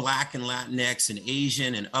more Black and Latinx and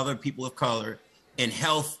Asian and other people of color in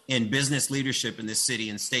health and business leadership in this city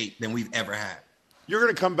and state than we've ever had. You're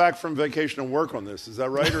going to come back from vacation and work on this. Is that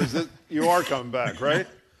right? Or is it you are coming back, right?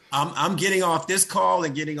 I'm getting off this call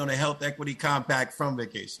and getting on a health equity compact from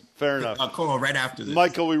vacation. Fair enough. I'll call right after this.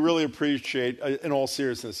 Michael, we really appreciate, in all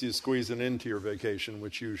seriousness, you squeezing into your vacation,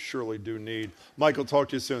 which you surely do need. Michael, talk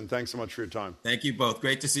to you soon. Thanks so much for your time. Thank you both.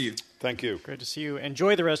 Great to see you. Thank you. Great to see you.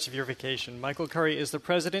 Enjoy the rest of your vacation. Michael Curry is the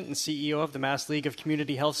president and CEO of the Mass League of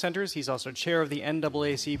Community Health Centers. He's also chair of the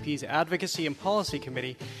NAACP's Advocacy and Policy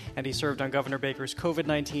Committee, and he served on Governor Baker's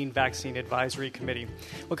COVID-19 Vaccine Advisory Committee.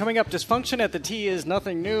 Well, coming up, dysfunction at the T is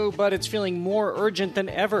nothing new, but it's feeling more urgent than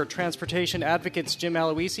ever. Transportation advocates Jim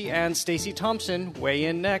Aloisi and Stacey Thompson weigh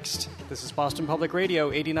in next. This is Boston Public Radio,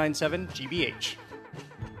 89.7 GBH.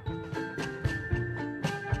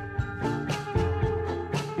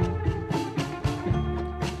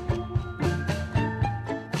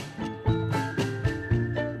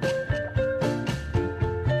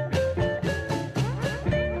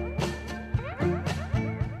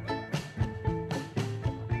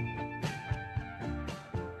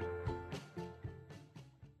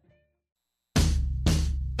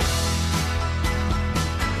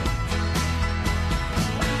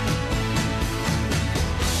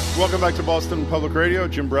 Welcome back to Boston Public Radio.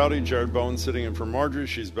 Jim Braude, Jared Bowen sitting in for Marjorie.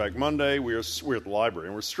 She's back Monday. We're at the library,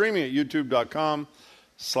 and we're streaming at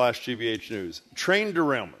youtube.com/GBH News. Train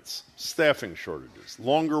derailments, staffing shortages,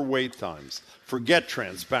 longer wait times. Forget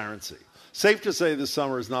transparency. Safe to say this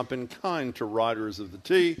summer has not been kind to riders of the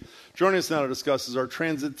T. Joining us now to discuss is our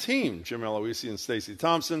transit team, Jim Aloisi and Stacey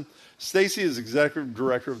Thompson. Stacey is executive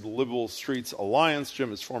director of the Livable Streets Alliance.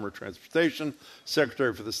 Jim is former transportation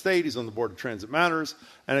secretary for the state. He's on the board of Transit Matters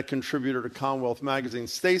and a contributor to Commonwealth Magazine.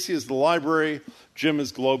 Stacey is the library. Jim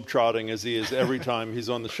is globetrotting, as he is every time he's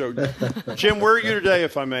on the show. Jim, where are you today,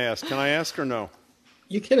 if I may ask? Can I ask or no?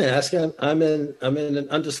 You can ask. I'm in an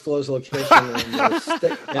undisclosed location in the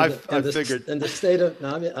state of.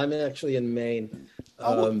 No, I'm actually in Maine.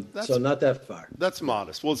 So not that far. That's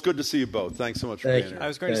modest. Well, it's good to see you both. Thanks so much for being here. I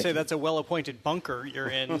was going to say that's a well-appointed bunker you're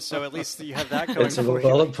in, so at least you have that going It's a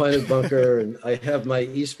well-appointed bunker, and I have my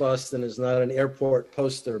East Boston is not an airport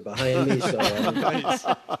poster behind me. So, nice.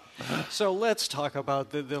 So let's talk about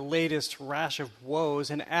the latest rash of woes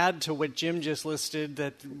and add to what Jim just listed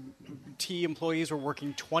that T employees were working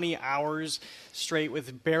 20 hours straight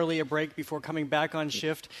with barely a break before coming back on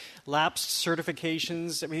shift, lapsed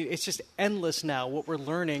certifications. I mean, it's just endless now what we're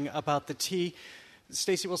learning about the T.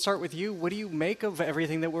 Stacey, we'll start with you. What do you make of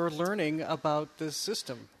everything that we're learning about this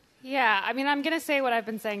system? Yeah, I mean, I'm going to say what I've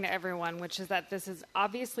been saying to everyone, which is that this is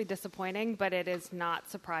obviously disappointing, but it is not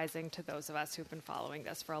surprising to those of us who've been following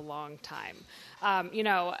this for a long time.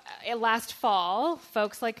 Last fall,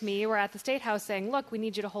 folks like me were at the State House saying, look, we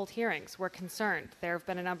need you to hold hearings. We're concerned. There have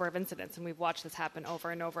been a number of incidents, and we've watched this happen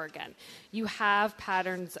over and over again. You have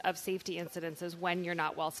patterns of safety incidences when you're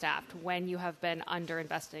not well-staffed, when you have been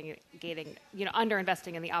underinvesting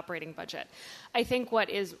in the operating budget. I think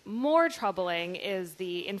what is more troubling is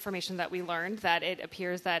the information that we learned that it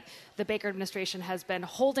appears that the Baker administration has been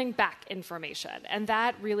holding back information. And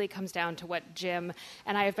that really comes down to what Jim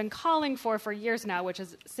and I have been calling for years now, which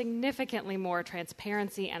is significantly more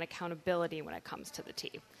transparency and accountability when it comes to the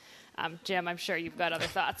T. Jim, I'm sure you've got other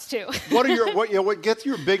thoughts too. What gets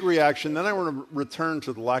your big reaction? Then I want to return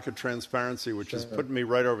to the lack of transparency, which is putting me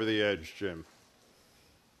right over the edge, Jim.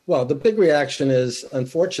 Well, the big reaction is,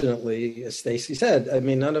 unfortunately, as Stacey said, I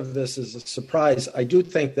mean, none of this is a surprise. I do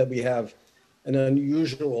think that we have an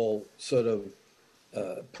unusual sort of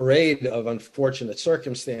parade of unfortunate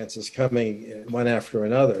circumstances coming one after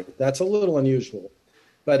another. That's a little unusual,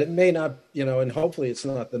 but it may not, and hopefully it's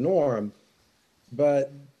not the norm.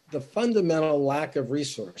 But the fundamental lack of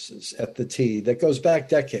resources at the T that goes back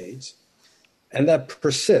decades and that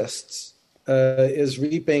persists is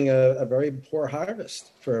reaping a very poor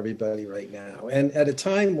harvest for everybody right now. And at a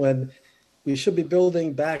time when we should be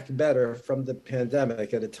building back better from the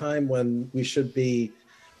pandemic, at a time when we should be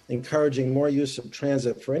encouraging more use of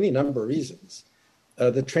transit for any number of reasons,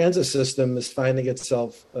 the transit system is finding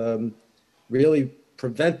itself really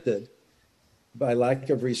prevented by lack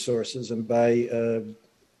of resources and by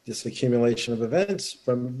this accumulation of events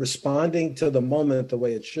from responding to the moment the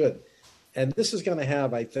way it should. And this is going to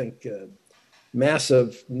have, I think,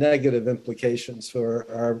 massive negative implications for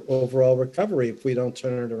our overall recovery if we don't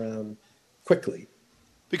turn it around quickly.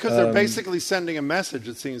 Because they're basically sending a message,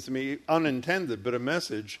 it seems to me, unintended, but a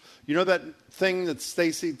message. You know that thing that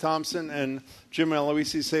Stacey Thompson and Jim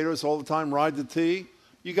Aloisi say to us all the time, ride the T?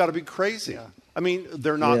 You got to be crazy. Yeah. I mean,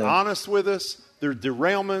 they're not honest with us. There are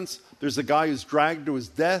derailments. There's a guy who's dragged to his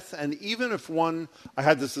death. And even if I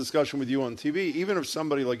had this discussion with you on TV, even if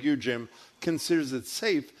somebody like you, Jim, considers it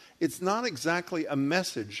safe, it's not exactly a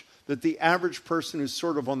message that the average person who's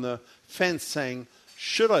sort of on the fence saying,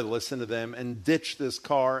 should I listen to them and ditch this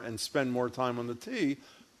car and spend more time on the T?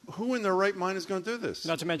 Who in their right mind is going to do this?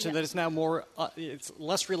 Not to mention that it's now it's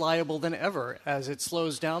less reliable than ever as it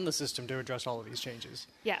slows down the system to address all of these changes.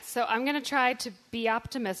 Yes, so I'm going to try to be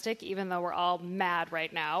optimistic, even though we're all mad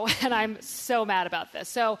right now, and I'm so mad about this.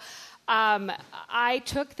 So I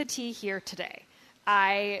took the T here today.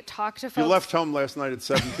 I talked to folks. You left home last night at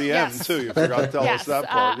 7 p.m. too. You forgot to tell us that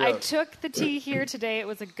part. I took the T here today. It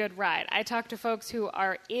was a good ride. I talked to folks who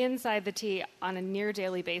are inside the T on a near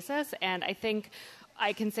daily basis, and I think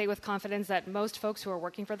I can say with confidence that most folks who are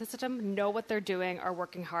working for the system know what they're doing, are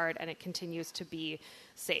working hard, and it continues to be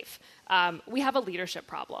safe. We have a leadership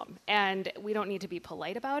problem, and we don't need to be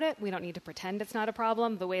polite about it. We don't need to pretend it's not a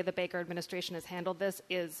problem. The way the Baker administration has handled this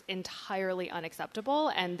is entirely unacceptable,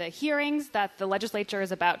 and the hearings that the legislature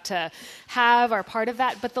is about to have are part of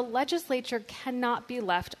that, but the legislature cannot be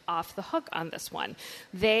left off the hook on this one.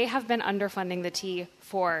 They have been underfunding the T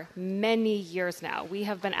for many years now. We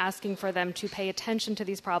have been asking for them to pay attention to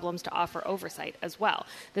these problems, to offer oversight as well.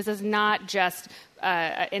 This is not just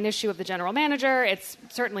an issue of the general manager. It's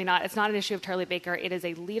certainly not. It's not an issue of Charlie Baker. It is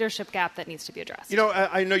a leadership gap that needs to be addressed. You know,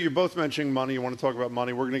 I know you're both mentioning money. You want to talk about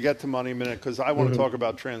money. We're going to get to money in a minute because I want to talk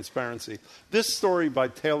about transparency. This story by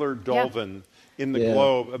Taylor Dolvin in the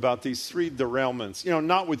Globe about these 3 derailments,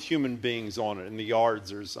 not with human beings on it in the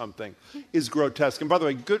yards or something, is grotesque. And by the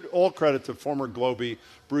way, all credit to former Globie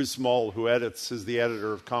Bruce Mull, who is the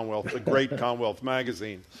editor of Commonwealth, the great Commonwealth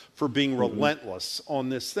magazine, for being relentless on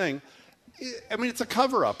this thing. I mean, it's a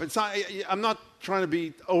cover-up. It's not. I'm not trying to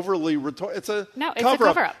be overly rhetorical. It's a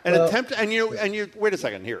cover-up. An attempt. And you wait a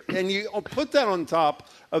second here. And you put that on top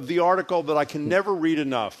of the article that I can never read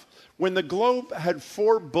enough. When the Globe had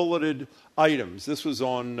 4 bulleted items, this was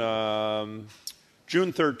on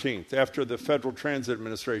June 13th, after the Federal Transit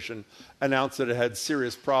Administration announced that it had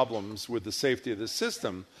serious problems with the safety of the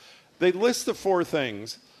system. They list the 4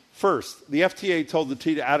 things. First, the FTA told the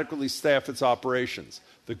T to adequately staff its operations.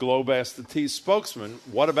 The Globe asked the T spokesman,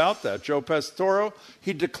 what about that? Joe Pastoro,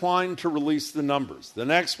 he declined to release the numbers. The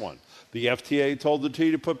next one, the FTA told the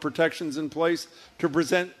T to put protections in place to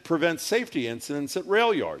prevent safety incidents at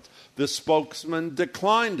rail yards. The spokesman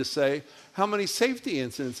declined to say how many safety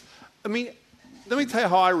incidents. I mean, let me tell you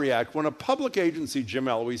how I react. When a public agency, Jim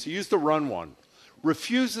Aloisi, used to run one,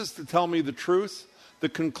 refuses to tell me the truth, the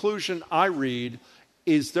conclusion I read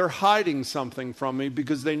is they're hiding something from me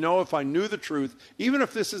because they know if I knew the truth, even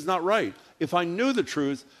if this is not right, if I knew the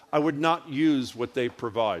truth, I would not use what they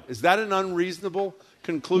provide. Is that an unreasonable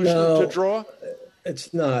conclusion to draw?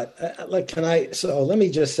 It's not. So let me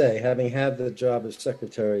just say, having had the job as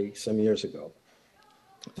secretary some years ago,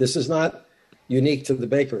 this is not unique to the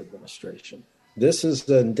Baker administration. This is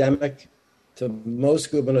endemic to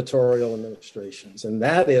most gubernatorial administrations, and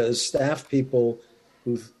that is staff people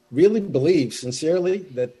who really believe sincerely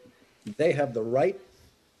that they have the right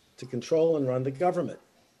to control and run the government,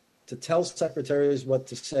 to tell secretaries what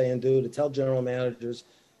to say and do, to tell general managers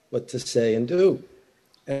what to say and do.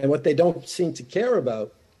 And what they don't seem to care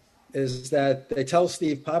about is that they tell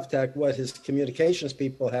Steve Pavtak what his communications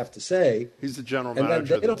people have to say. He's the general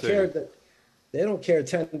manager. And then they don't care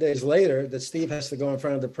 10 days later that Steve has to go in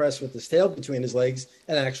front of the press with his tail between his legs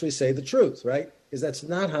and actually say the truth, right? Because that's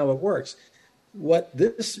not how it works. What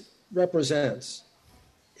this represents,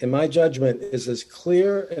 in my judgment, is as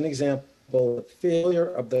clear an example of failure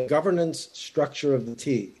of the governance structure of the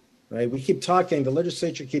T. Right? We keep talking, the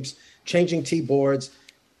legislature keeps changing T boards.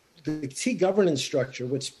 The T governance structure,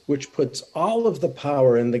 which puts all of the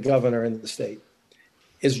power in the governor and the state,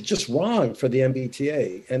 is just wrong for the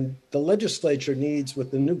MBTA. And the legislature needs,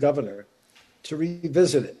 with the new governor, to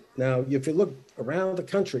revisit it. Now, if you look around the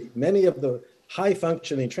country, many of the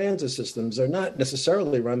high-functioning transit systems are not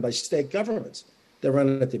necessarily run by state governments. They're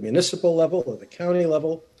run at the municipal level or the county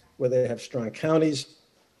level, where they have strong counties.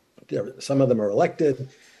 Some of them are elected,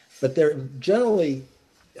 but they're generally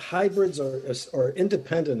hybrids or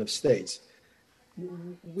independent of states.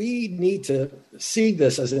 We need to see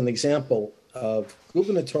this as an example of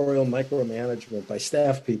gubernatorial micromanagement by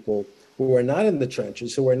staff people who are not in the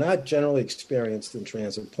trenches, who are not generally experienced in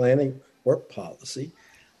transit planning or policy.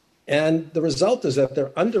 And the result is that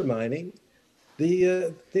they're undermining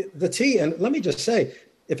the T. And let me just say,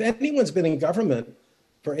 if anyone's been in government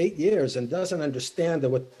for 8 years and doesn't understand that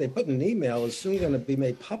what they put in an email is soon going to be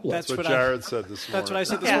made public. That's what Jared said this morning. That's what I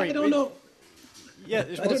said this morning. I don't know. Yeah,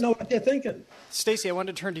 I don't know what they're thinking. Stacey, I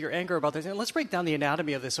wanted to turn to your anger about this. And let's break down the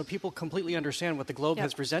anatomy of this so people completely understand what the Globe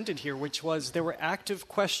has presented here, which was there were active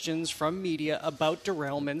questions from media about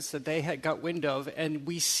derailments that they had got wind of, and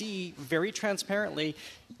we see very transparently,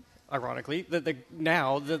 ironically, that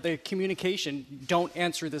the communication, don't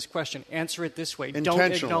answer this question, answer it this way, don't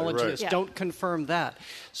acknowledge this, don't confirm that.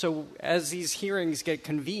 So as these hearings get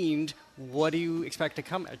convened, what do you expect to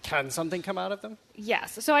come? Can something come out of them?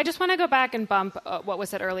 Yes. So I just want to go back and bump what was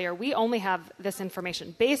said earlier. We only have this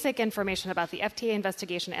information, basic information about the FTA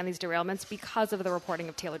investigation and these derailments because of the reporting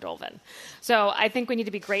of Taylor Dolvin. So I think we need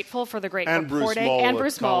to be grateful for the great reporting. And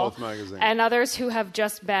Bruce Moll and others who have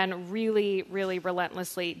just been really, really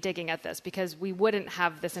relentlessly digging at this, because we wouldn't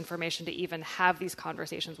have this information to even have these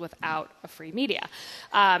conversations without a free media.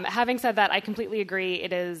 Having said that, I completely agree.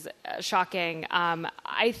 It is shocking.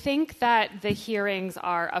 I think that the hearings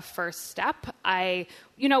are a first step.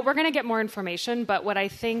 We're going to get more information, but what I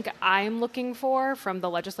think I'm looking for from the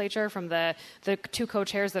legislature, from the two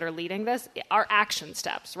co-chairs that are leading this, are action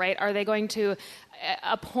steps, right? Are they going to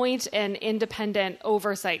appoint an independent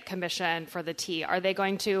oversight commission for the T? Are they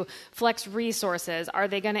going to flex resources? Are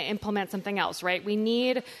they going to implement something else, right? We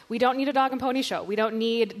don't need a dog and pony show. We don't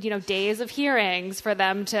need, days of hearings for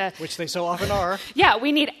them to... Which they so often are. Yeah,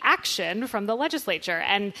 we need action from the legislature.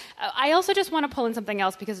 And I also just want to pull in something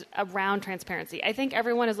else because around transparency. I think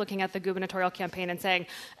everyone is looking at the gubernatorial campaign and saying,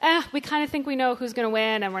 we kind of think we know who's going to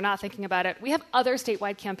win and we're not thinking about it. We have other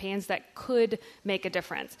statewide campaigns that could make a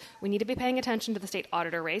difference. We need to be paying attention to the state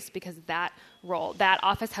auditor race because that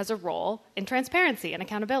office has a role in transparency and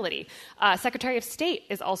accountability. Secretary of State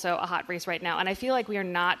is also a hot race right now, and I feel like we are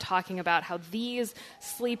not talking about how these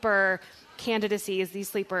sleeper candidacies, these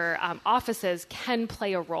sleeper offices can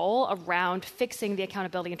play a role around fixing the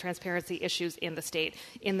accountability and transparency issues in the state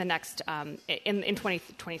in the next in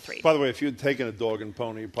 2023. By the way, if you had taken a dog and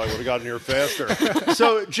pony, you probably would have gotten here faster.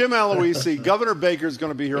 So Jim Aloisi, Governor Baker is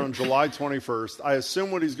going to be here on July 21st. I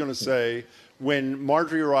assume what he's going to say when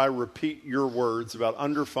Marjorie or I repeat your words about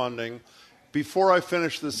underfunding, before I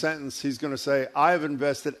finish the sentence, he's going to say, I have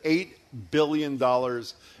invested $8 billion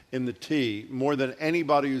in the T, more than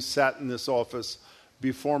anybody who's sat in this office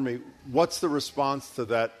before me. What's the response to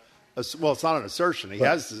that? Well, it's not an assertion. He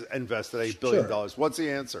has invested $8 billion. Sure. What's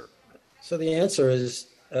the answer? So the answer is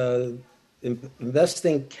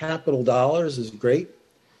investing capital dollars is great.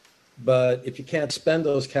 But if you can't spend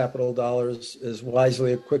those capital dollars as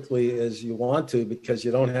wisely or quickly as you want to because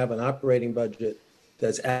you don't have an operating budget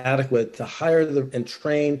that's adequate to hire and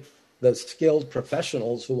train the skilled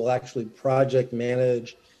professionals who will actually project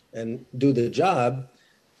manage and do the job,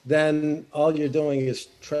 then all you're doing is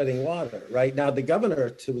treading water. Right now, the governor,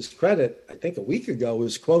 to his credit, I think a week ago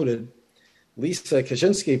was quoted. Lisa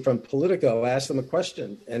Kaczynski from Politico asked him a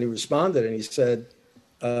question, and he responded, and he said,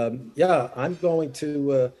 I'm going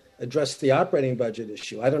to address the operating budget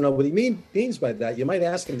issue. I don't know what he means by that. You might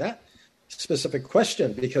ask him that specific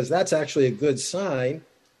question, because that's actually a good sign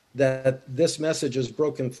that this message is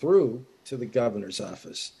broken through to the governor's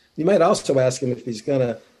office. You might also ask him if he's going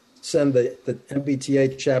to send the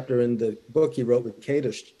MBTA chapter in the book he wrote with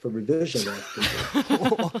Kadish for revision. Do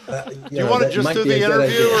you want to just do the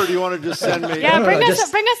interview, or do you want to just send me? Yeah, bring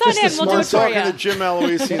us on in. We'll do it for you. Talking to Jim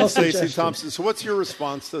Aloisi and Stacey Thompson. So what's your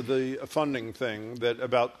response to the funding thing that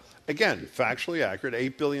about, again, factually accurate,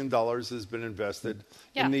 $8 billion has been invested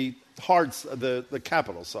in the the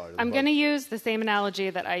capital side? I'm going to use the same analogy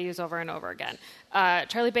that I use over and over again.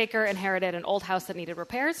 Charlie Baker inherited an old house that needed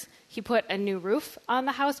repairs. He put a new roof on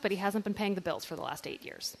the house, but he hasn't been paying the bills for the last 8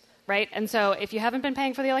 years. Right? And so if you haven't been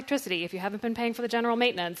paying for the electricity, if you haven't been paying for the general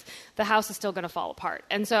maintenance, the house is still going to fall apart.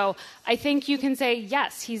 And so I think you can say,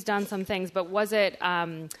 yes, he's done some things, but was it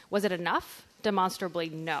enough? Demonstrably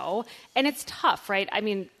no. And it's tough, right? I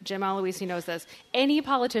mean, Jim Aloisi knows this. Any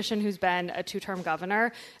politician who's been a two-term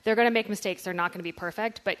governor, they're going to make mistakes. They're not going to be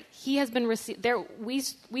perfect. But he has been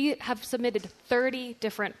we have submitted 30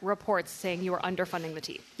 different reports saying you are underfunding the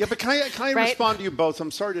T. Yeah, but can I right? respond to you both?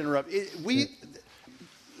 I'm sorry to interrupt.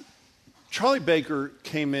 Charlie Baker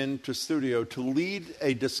came into studio to lead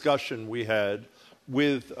a discussion we had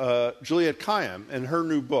with Juliette Kayyem and her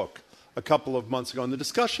new book a couple of months ago. And the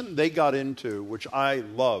discussion they got into, which I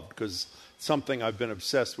loved because it's something I've been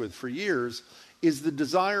obsessed with for years, is the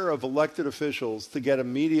desire of elected officials to get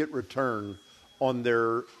immediate return on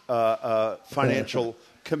their financial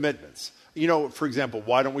commitments. You know, for example,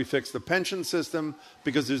 why don't we fix the pension system?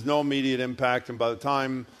 Because there's no immediate impact, and by the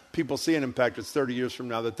time people see an impact that's 30 years from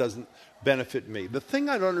now that doesn't benefit me. The thing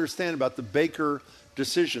I don't understand about the Baker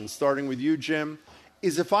decision, starting with you, Jim,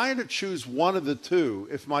 is if I had to choose one of the two,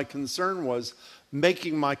 if my concern was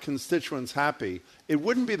making my constituents happy, it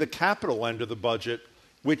wouldn't be the capital end of the budget,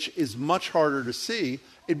 which is much harder to see.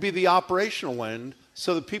 It'd be the operational end,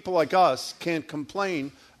 so that people like us can't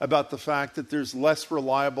complain about the fact that there's less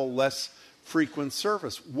reliable, less frequent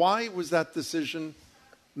service. Why was that decision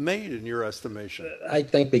made in your estimation? I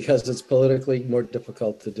think because it's politically more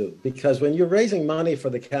difficult to do. Because when you're raising money for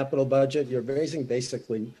the capital budget, you're raising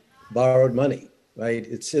basically borrowed money, right?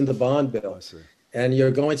 It's in the bond bill. And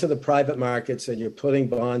you're going to the private markets and you're putting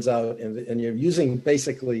bonds out and you're using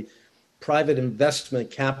basically private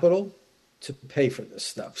investment capital to pay for this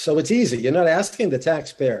stuff. So it's easy. You're not asking the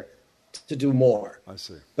taxpayer to do more. I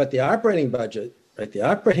see. But the operating budget, right? The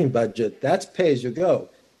operating budget, that's pay as you go.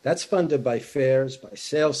 That's funded by fares, by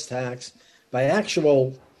sales tax, by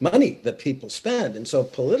actual money that people spend. And so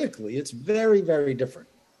politically, it's very, very different,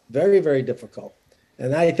 very, very difficult.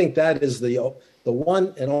 And I think that is the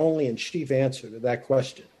one and only and chief answer to that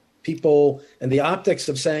question. People and the optics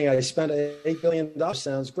of saying I spent $8 billion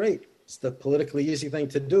sounds great. It's the politically easy thing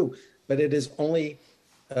to do, but it is only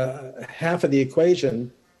half of the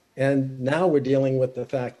equation. And now we're dealing with the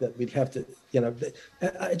fact that we'd have to,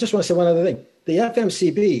 I just want to say one other thing. The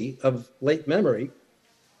FMCB of late memory,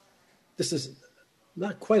 this is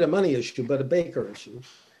not quite a money issue, but a Baker issue.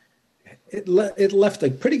 It left a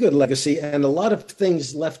pretty good legacy and a lot of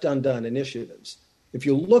things left undone, initiatives. If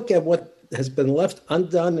you look at what has been left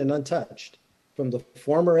undone and untouched from the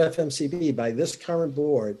former FMCB by this current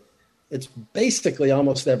board, it's basically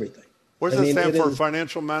almost everything. What does that stand for?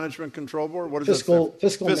 Financial Management Control Board? What is Fiscal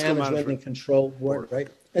Management and Control Board, right?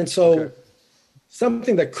 And so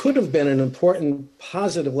something that could have been an important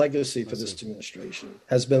positive legacy for this administration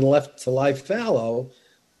has been left to lie fallow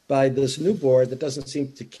by this new board that doesn't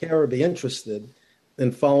seem to care or be interested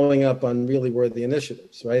in following up on really worthy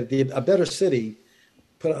initiatives, right? A Better City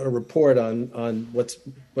put out a report on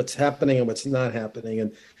what's happening and what's not happening.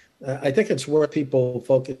 And I think it's worth people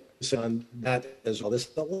focus on that as well. There's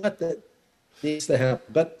a lot that needs to happen.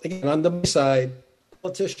 But again, on the side,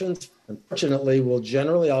 politicians, unfortunately, will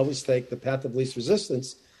generally always take the path of least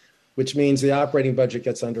resistance, which means the operating budget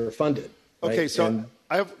gets underfunded. Right? Okay, so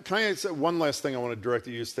can I say one last thing I want to direct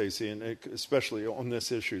to you, Stacey, and especially on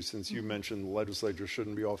this issue, since you mentioned the legislature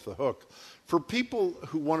shouldn't be off the hook. For people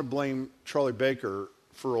who want to blame Charlie Baker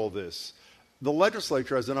for all this, the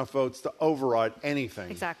legislature has enough votes to override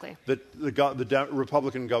anything that the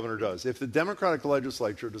Republican governor does. If the Democratic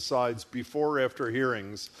legislature decides before or after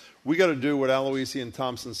hearings, we got to do what Aloisi and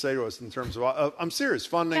Thompson say to us in terms of, I'm serious,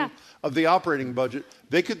 funding of the operating budget.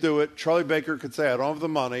 They could do it. Charlie Baker could say, I don't have the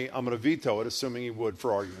money. I'm going to veto it, assuming he would,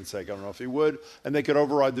 for argument's sake. I don't know if he would. And they could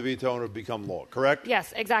override the veto and it would become law, correct?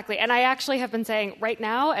 Yes, exactly. And I actually have been saying right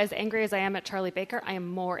now, as angry as I am at Charlie Baker, I am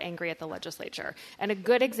more angry at the legislature. And a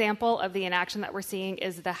good example of the inaction that we're seeing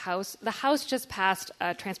is the House. The House just passed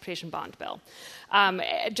a transportation bond bill.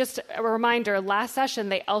 Just a reminder, last session,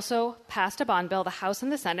 they also passed a bond bill, the House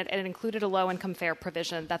and the Senate, and it included a low-income fare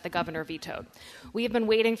provision that the governor vetoed. We have been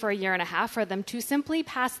waiting for a year and a half for them to simply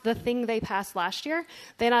pass the thing they passed last year.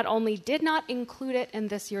 They not only did not include it in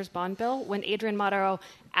this year's bond bill, when Adrian Madero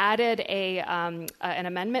added an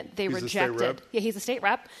amendment, they rejected. He's a state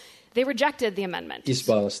rep. They rejected the amendment. East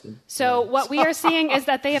Boston. So what we are seeing is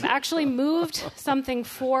that they have actually moved something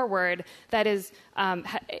forward that is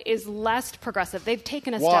less progressive. They've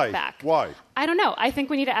taken a step back. Why? I don't know. I think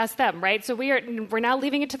we need to ask them, right? So we're now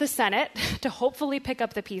leaving it to the Senate to hopefully pick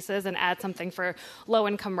up the pieces and add something for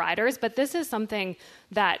low-income riders. But this is something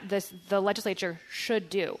that the legislature should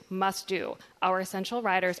do, must do. Our essential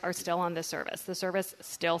riders are still on this service. The service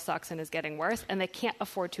still sucks and is getting worse, and they can't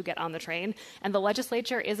afford to get on the train. And the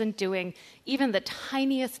legislature isn't doing even the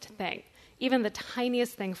tiniest thing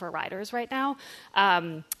for riders right now.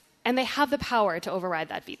 And they have the power to override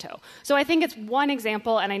that veto. So I think it's one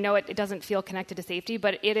example, and I know it doesn't feel connected to safety,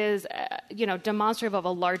 but it is demonstrative of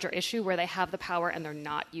a larger issue where they have the power and they're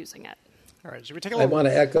not using it. All right, should we take a look? I want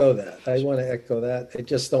to echo that. I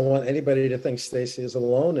just don't want anybody to think Stacey is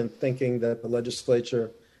alone in thinking that the legislature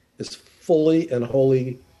is fully and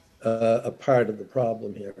wholly a part of the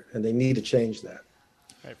problem here, and they need to change that.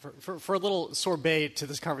 Right, for a little sorbet to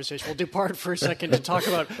this conversation, we'll depart for a second to talk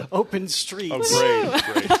about open streets. Oh,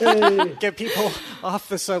 great. Get people off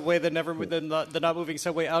the subway, the not moving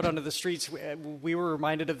subway, out onto the streets. We were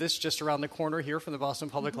reminded of this just around the corner here from the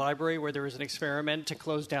Boston Public Library, where there was an experiment to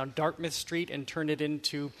close down Dartmouth Street and turn it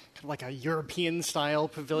into kind of like a European-style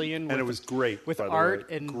pavilion. And it was great, with by the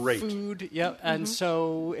art way. and Great. food. Yep. And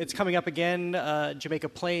so it's coming up again. Jamaica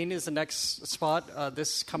Plain is the next spot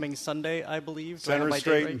this coming Sunday, I believe. Center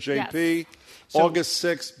Street and JP. Yes. So, August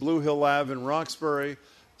 6th, Blue Hill Ave in Roxbury.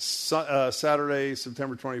 Saturday,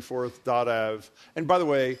 September 24th, Dot Ave. And by the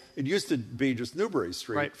way, it used to be just Newbury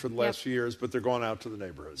Street for the last few years, but they're going out to the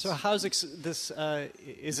neighborhoods. So how's this? Are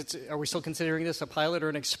we still considering this a pilot or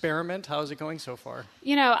an experiment? How is it going so far?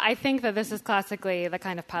 I think that this is classically the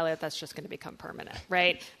kind of pilot that's just going to become permanent,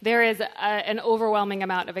 right? There is an overwhelming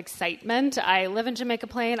amount of excitement. I live in Jamaica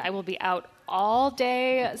Plain. I will be out all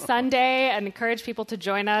day Sunday and encourage people to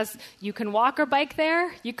join us. You can walk or bike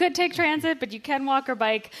there. You could take transit, but you can walk or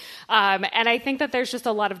bike. And I think that there's just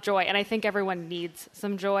a lot of joy. And I think everyone needs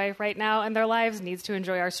some joy right now in their lives, needs to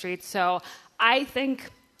enjoy our streets. So I think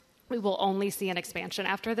we will only see an expansion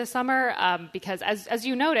after this summer because, as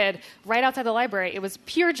you noted, right outside the library, it was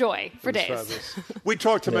pure joy for days. We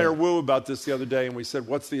talked to Mayor Wu about this the other day, and we said,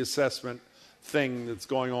 what's the assessment thing that's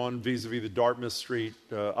going on vis-a-vis the Dartmouth Street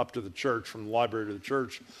up to the church, from the library to the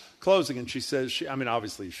church closing? And she says,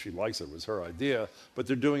 obviously she likes it. It was her idea, but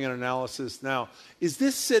they're doing an analysis now. Is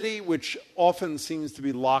this city, which often seems to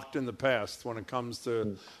be locked in the past when it comes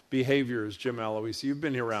to behaviors, Jim Aloisi, you've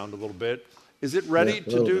been here around a little bit, is it ready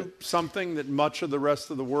to do something that much of the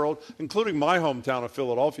rest of the world, including my hometown of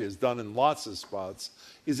Philadelphia, has done in lots of spots?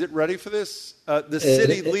 Is it ready for this? The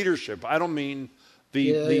city leadership, I don't mean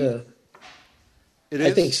the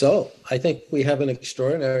I think so. I think we have an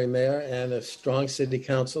extraordinary mayor and a strong city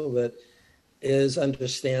council that is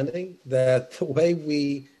understanding that the way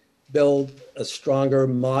we build a stronger,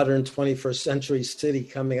 modern 21st century city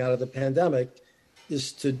coming out of the pandemic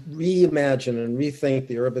is to reimagine and rethink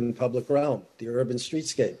the urban public realm, the urban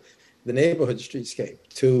streetscape, the neighborhood streetscape,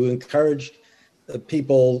 to encourage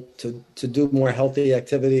people to do more healthy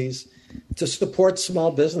activities, to support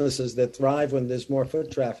small businesses that thrive when there's more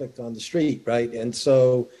foot traffic on the street, right? And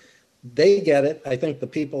so they get it. I think the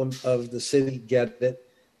people of the city get it.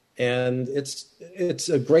 And it's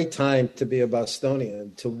a great time to be a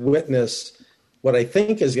Bostonian, to witness what I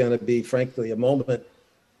think is going to be, frankly, a moment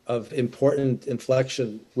of important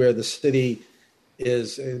inflection where the city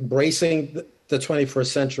is embracing the 21st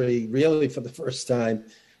century really for the first time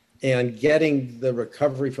and getting the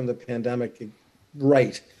recovery from the pandemic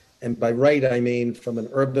right. And by right, I mean from an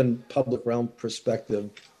urban public realm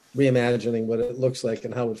perspective, reimagining what it looks like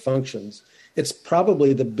and how it functions. It's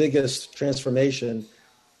probably the biggest transformation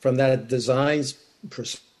from that design's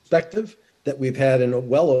perspective that we've had in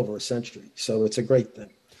well over a century. So it's a great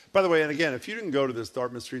thing. By the way, and again, if you didn't go to this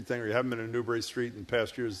Dartmouth Street thing or you haven't been in Newbury Street in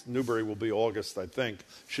past years, Newbury will be August, I think.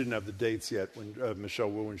 She didn't have the dates yet when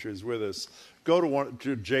Michelle Wu, when she was with us. Go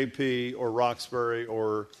to JP or Roxbury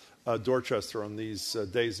or Dorchester on these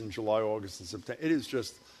days in July, August, and September. It is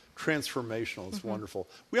just transformational. It's wonderful.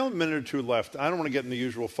 We have a minute or two left. I don't want to get in the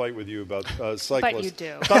usual fight with you about cyclists. But you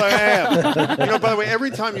do. But I am. By the way,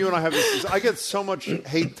 every time you and I have this, I get so much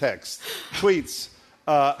hate text, tweets.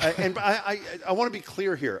 And I want to be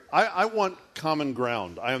clear here. I want common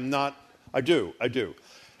ground. I do.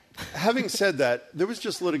 Having said that, there was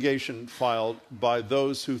just litigation filed by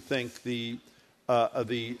those who think the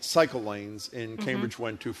cycle lanes in Cambridge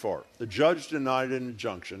went too far. The judge denied an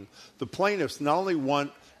injunction. The plaintiffs not only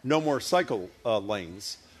want no more cycle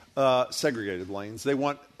lanes, segregated lanes, they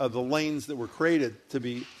want the lanes that were created to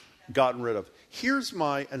be gotten rid of. Here's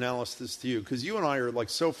my analysis to you, because you and I are like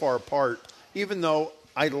so far apart, even though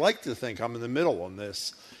I like to think I'm in the middle on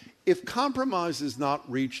this. If compromise is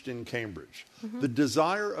not reached in Cambridge, the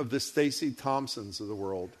desire of the Stacey Thompsons of the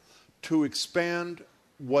world to expand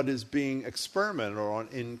what is being experimented on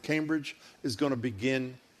in Cambridge is going to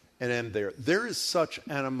begin and end there. There is such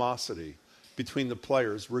animosity between the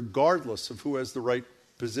players, regardless of who has the right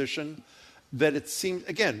position, that it seems,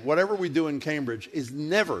 again, whatever we do in Cambridge is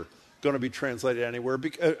never going to be translated anywhere,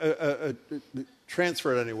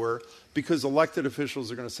 transferred anywhere, because elected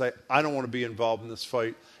officials are going to say, I don't want to be involved in this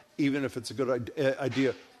fight, even if it's a good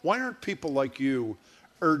idea. Why aren't people like you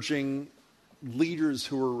urging leaders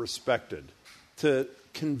who are respected to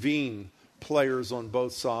convene players on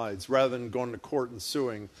both sides rather than going to court and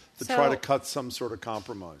suing to try to cut some sort of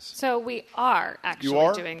compromise? So we are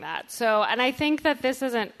actually doing that. So, and I think that this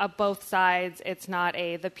isn't a both sides. It's not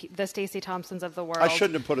the Stacey Thompsons of the world. I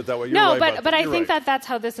shouldn't have put it that way. You're no, right but I You're think right. that's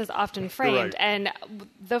how this is often framed. Right. And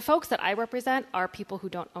the folks that I represent are people who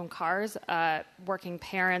don't own cars, working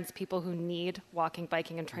parents, people who need walking,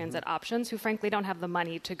 biking, and transit options, who frankly don't have the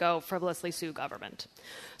money to go frivolously sue government.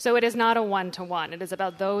 So it is not a one-to-one. It is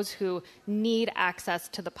about those who need access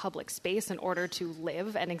to the public space in order to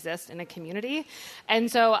live and exist in a community.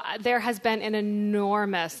 And so there has been an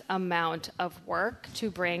enormous amount of work to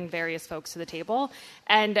bring various folks to the table.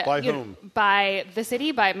 And by whom? By the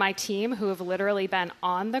city, by my team, who have literally been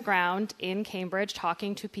on the ground in Cambridge,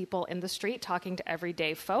 talking to people in the street, talking to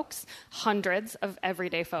everyday folks, hundreds of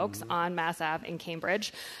everyday folks on Mass Ave in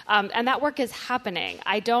Cambridge. And that work is happening.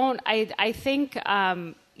 I think...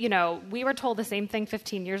 we were told the same thing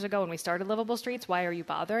 15 years ago when we started Livable Streets. Why are you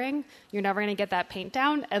bothering? You're never going to get that paint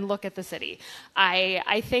down, and look at the city.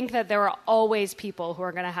 I think that there are always people who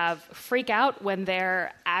are going to freak out when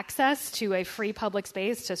their access to a free public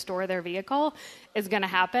space to store their vehicle is going to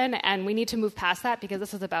happen, and we need to move past that because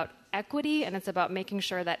this is about equity, and it's about making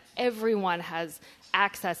sure that everyone has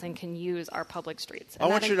access and can use our public streets. And I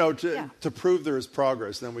want you to know, to prove there is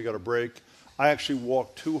progress, then we got a break. I actually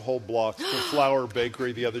walked 2 whole blocks to Flower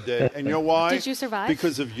Bakery the other day. And you know why? Did you survive?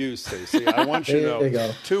 Because of you, Stacey. I want you to know. There you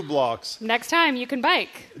go. 2 blocks. Next time, you can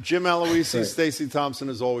bike. Jim Aloisi, Right. Stacey Thompson,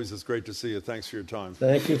 as always, it's great to see you. Thanks for your time.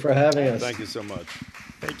 Thank you for having us. Thank you so much.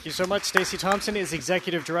 Thank you so much. Stacey Thompson is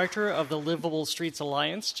Executive Director of the Livable Streets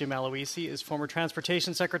Alliance. Jim Aloisi is former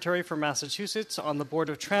Transportation Secretary for Massachusetts, on the Board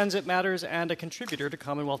of Transit Matters, and a contributor to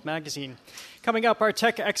Commonwealth Magazine. Coming up, our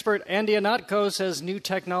tech expert Andy Anatko says new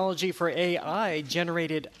technology for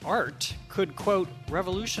AI-generated art could, quote,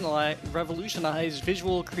 revolutionize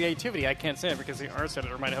visual creativity. I can't say it because the arts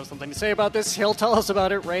editor might have something to say about this. He'll tell us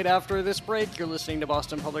about it right after this break. You're listening to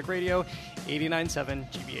Boston Public Radio,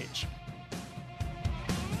 89.7 GBH.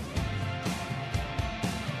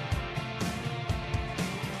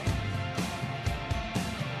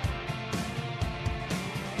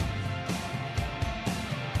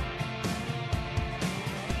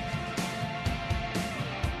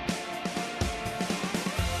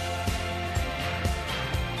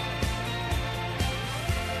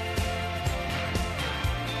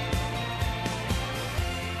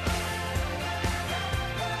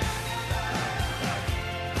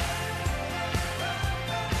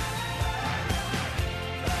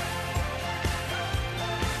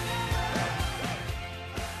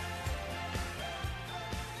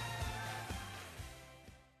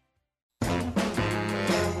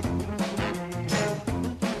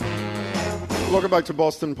 Welcome back to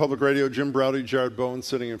Boston Public Radio. Jim Braude, Jared Bowen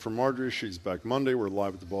sitting in for Marjorie. She's back Monday. We're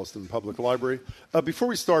live at the Boston Public Library. Before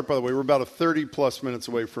we start, by the way, we're about 30-plus minutes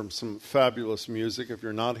away from some fabulous music. If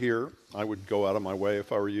you're not here, I would go out of my way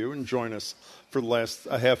if I were you and join us for the last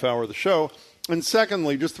half hour of the show. And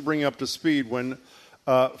secondly, just to bring you up to speed, when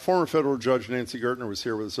former federal judge Nancy Gertner was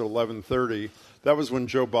here with us at 11:30, that was when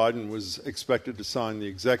Joe Biden was expected to sign the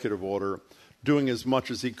executive order, doing as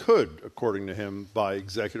much as he could, according to him, by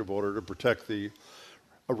executive order to protect a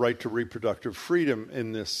right to reproductive freedom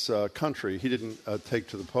in this country. He didn't take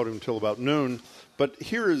to the podium until about noon. But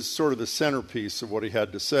here is sort of the centerpiece of what he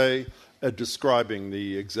had to say, describing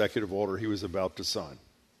the executive order he was about to sign.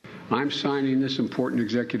 I'm signing this important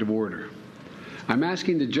executive order. I'm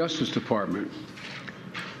asking the Justice Department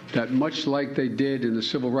that, much like they did in the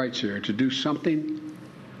civil rights era, to do something,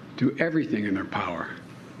 do everything in their power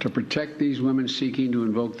to protect these women seeking to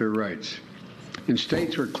invoke their rights. In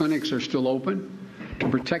states where clinics are still open, to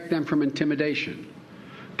protect them from intimidation,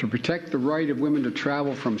 to protect the right of women to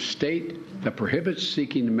travel from a state that prohibits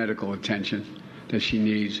seeking the medical attention that she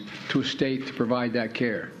needs to a state to provide that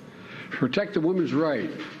care, to protect the woman's right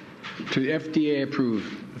to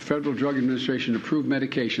FDA-approved, the Federal Drug Administration-approved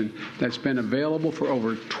medication that's been available for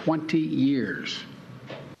over 20 years.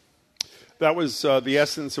 That was the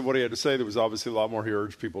essence of what he had to say. There was obviously a lot more he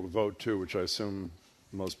urged people to vote, too, which I assume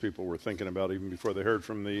most people were thinking about even before they heard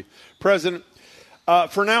from the president.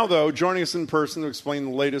 For now, though, joining us in person to explain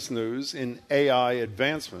the latest news in AI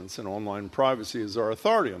advancements and online privacy is our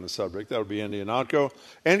authority on the subject. That would be Andy Anatko.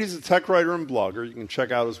 Andy's a tech writer and blogger. You can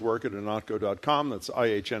check out his work at anatko.com. That's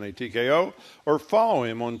IHNATKO. Or follow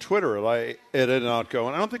him on Twitter at Anatko.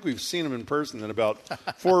 And I don't think we've seen him in person in about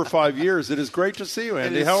 4 or 5 years. It is great to see you,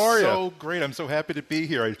 Andy. How are you? So great. I'm so happy to be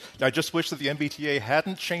here. I just wish that the MBTA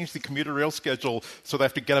hadn't changed the commuter rail schedule so they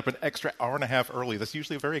have to get up an extra hour and a half early. That's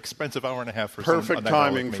usually a very expensive hour and a half for some Perfect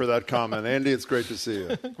timing for that comment. Andy, it's great to see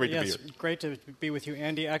you. Great to be here. Great to be with you,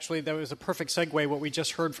 Andy. Actually, that was a perfect segue, what we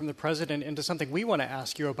just heard from the president, into something we want to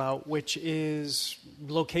ask you about, which is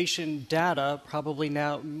location data probably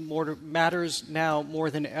matters now more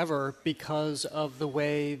than ever because of the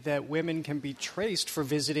way that women can be traced for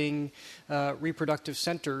visiting reproductive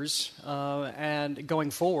centers. And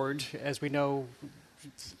going forward, as we know,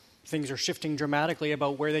 things are shifting dramatically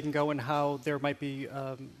about where they can go and how there might be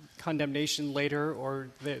condemnation later, or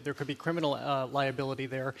there could be criminal liability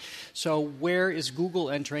there. So where is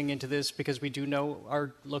Google entering into this? Because we do know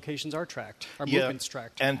our locations are tracked, our movements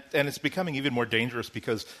tracked. And it's becoming even more dangerous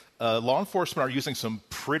because law enforcement are using some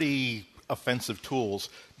pretty offensive tools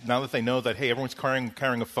now that they know that, hey, everyone's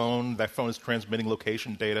carrying a phone. That phone is transmitting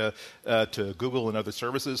location data to Google and other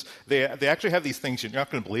services. They actually have these things, you're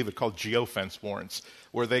not going to believe it, called geofence warrants,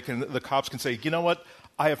 where the cops can say, you know what,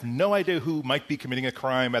 I have no idea who might be committing a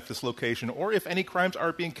crime at this location or if any crimes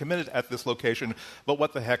are being committed at this location, but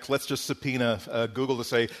what the heck, let's just subpoena Google to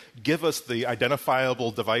say, give us the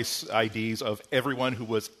identifiable device IDs of everyone who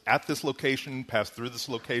was at this location, passed through this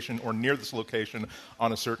location, or near this location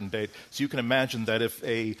on a certain date. So you can imagine that if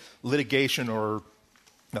a litigation or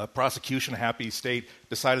prosecution-happy state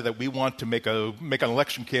decided that we want to make an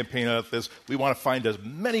election campaign out of this, we want to find as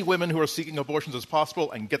many women who are seeking abortions as possible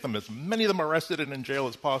and get them as many of them arrested and in jail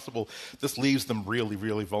as possible. This leaves them really,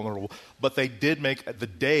 really vulnerable. But they did make, the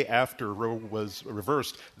day after Roe was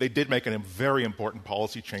reversed, they did make a very important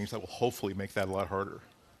policy change that will hopefully make that a lot harder.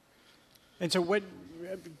 And so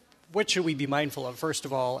what should we be mindful of, first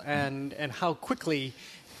of all, and how quickly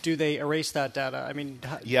do they erase that data? I mean,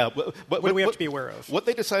 what do we have to be aware of? What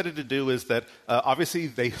they decided to do is that obviously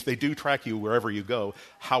they do track you wherever you go.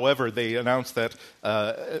 However, they announced that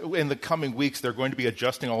in the coming weeks they're going to be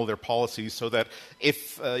adjusting all of their policies so that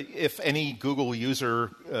if any Google user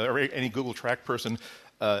or any Google track person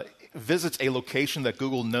visits a location that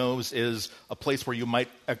Google knows is a place where you might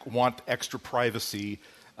want extra privacy,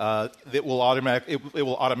 it will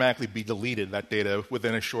automatically be deleted, that data,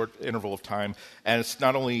 within a short interval of time. And it's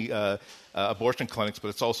not only abortion clinics, but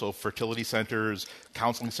it's also fertility centers,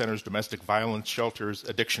 counseling centers, domestic violence shelters,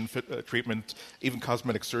 addiction treatment, even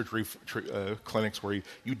cosmetic surgery clinics, where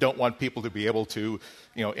you don't want people to be able to,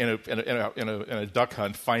 in a duck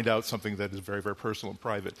hunt, find out something that is very, very personal and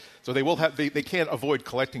private. So they can't avoid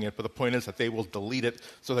collecting it, but the point is that they will delete it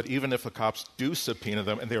so that even if the cops do subpoena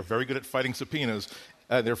them, and they're very good at fighting subpoenas,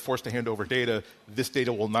 they're forced to hand over data, this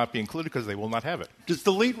data will not be included because they will not have it. Does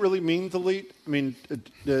delete really mean delete? I mean,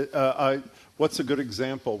 what's a good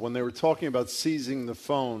example? When they were talking about seizing the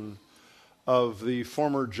phone of the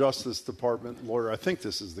former Justice Department lawyer, I think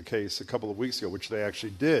this is the case, a couple of weeks ago, which they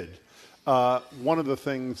actually did. One of the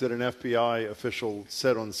things that an FBI official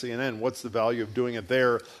said on CNN, what's the value of doing it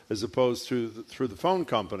there as opposed to through the phone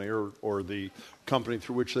company or the company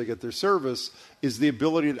through which they get their service, is the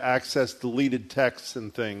ability to access deleted texts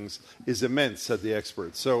and things is immense, said the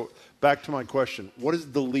expert. So back to my question, what does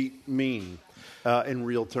delete mean in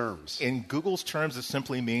real terms? In Google's terms, it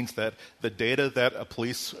simply means that the data that a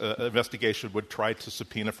police investigation would try to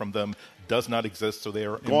subpoena from them does not exist, so they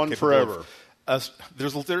are gone forever.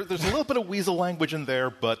 There's a little bit of weasel language in there,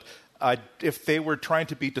 but if they were trying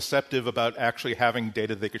to be deceptive about actually having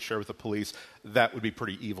data they could share with the police, that would be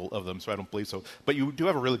pretty evil of them, so I don't believe so. But you do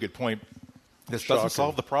have a really good point. This doesn't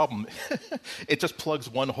solve the problem. It just plugs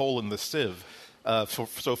one hole in the sieve.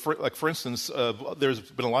 For instance, there's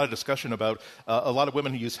been a lot of discussion about a lot of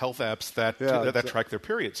women who use health apps that track their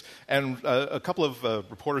periods. And a couple of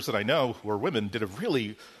reporters that I know who are women did a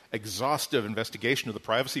really exhaustive investigation of the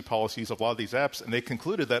privacy policies of a lot of these apps, and they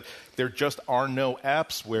concluded that there just are no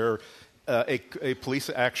apps where a police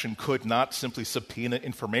action could not simply subpoena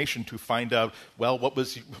information to find out, well, what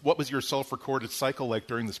was your self-recorded cycle like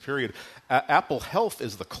during this period. Apple Health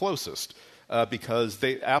is the closest. Because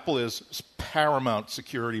Apple is paramount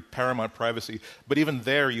security, paramount privacy. But even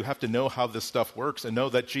there, you have to know how this stuff works and know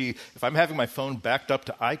that, gee, if I'm having my phone backed up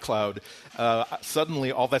to iCloud,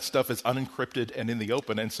 suddenly all that stuff is unencrypted and in the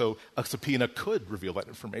open. And so a subpoena could reveal that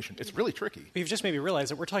information. It's really tricky. You've just made me realize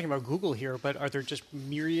that we're talking about Google here, but are there just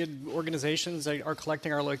myriad organizations that are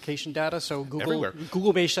collecting our location data? So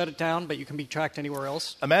Google may shut it down, but you can be tracked anywhere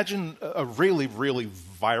else? Imagine a really, really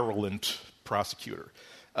virulent prosecutor.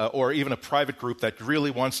 Or even a private group that really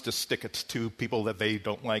wants to stick it to people that they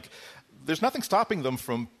don't like. There's nothing stopping them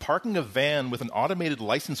from parking a van with an automated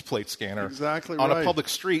license plate scanner on a public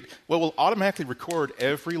street. Well, we'll automatically record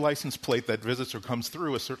every license plate that visits or comes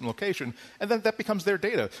through a certain location, and then that becomes their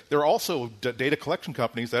data. There are also data collection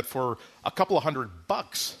companies that for a couple of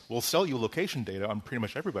 $100 will sell you location data on pretty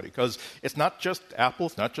much everybody, because it's not just Apple,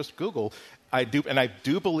 it's not just Google. I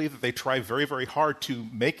do believe that they try very, very hard to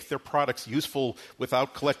make their products useful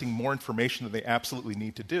without collecting more information than they absolutely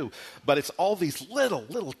need to do. But it's all these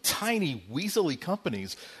little, tiny, weaselly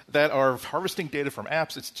companies that are harvesting data from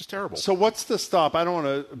apps. It's just terrible. So what's the stop? I don't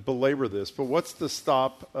want to belabor this, but what's the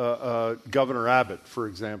stop Governor Abbott, for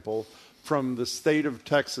example, from the state of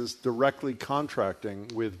Texas directly contracting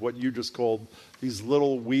with what you just called these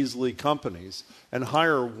little Weasley companies and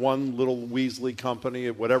hire one little Weasley company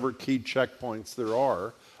at whatever key checkpoints there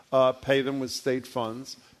are, pay them with state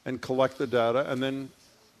funds, and collect the data, and then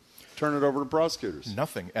turn it over to prosecutors?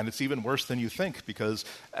 Nothing. And it's even worse than you think, because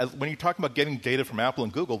when you're talking about getting data from Apple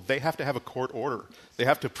and Google, they have to have a court order. They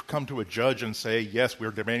have to come to a judge and say, yes,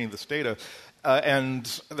 we're demanding this data. And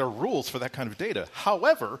there are rules for that kind of data.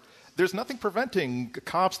 However, there's nothing preventing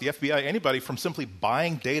cops, the FBI, anybody from simply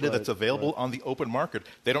buying data that's available on the open market.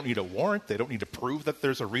 They don't need a warrant. They don't need to prove that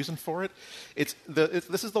there's a reason for it.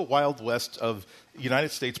 This is the Wild West of United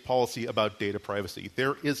States policy about data privacy.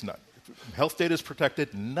 There is none. Health data is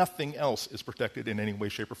protected. Nothing else is protected in any way,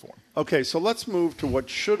 shape, or form. Okay, so let's move to what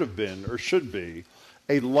should have been or should be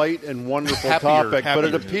a light and wonderful topic, but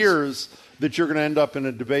it appears that you're going to end up in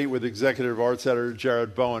a debate with executive arts editor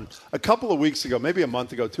Jared Bowen. A couple of weeks ago, maybe a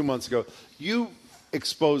month ago, 2 months ago, you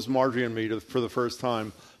exposed Marjorie and me for the first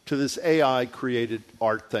time to this AI-created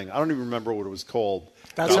art thing. I don't even remember what it was called.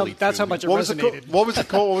 That's how much it resonated. What was it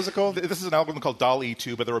called? This is an algorithm called DALL-E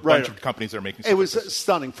 2, but there were a bunch of companies that are making stuff. It was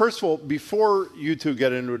stunning. First of all, before you two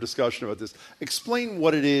get into a discussion about this, explain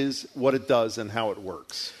what it is, what it does, and how it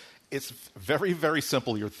works. It's very, very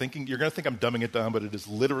simple. You're going to think I'm dumbing it down, but it is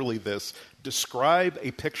literally this. Describe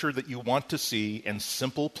a picture that you want to see in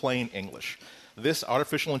simple, plain English. This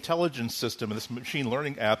artificial intelligence system and this machine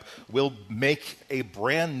learning app will make a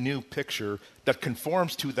brand new picture that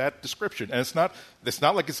conforms to that description. And it's not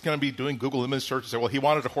like it's going to be doing Google image search and say, well, he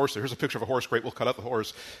wanted a horse. Here's a picture of a horse. Great, we'll cut out the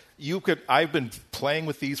horse. I've been playing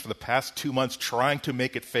with these for the past 2 months, trying to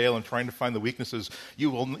make it fail and trying to find the weaknesses.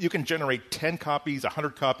 You can generate 10 copies,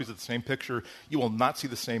 100 copies of the same picture. You will not see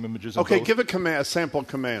the same images. Okay, give a sample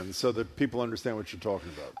command so that people understand what you're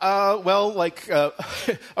talking about.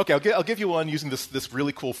 Okay, I'll give you one using this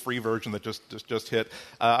really cool free version that just hit.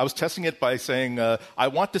 I was testing it by saying, I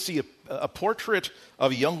want to see a portrait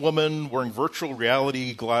of a young woman wearing virtual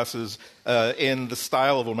reality glasses in the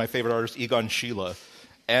style of one of my favorite artists, Egon Schiele.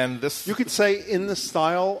 And this, you could say in the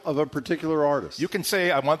style of a particular artist. You can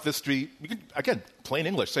say, I want this to be, again, plain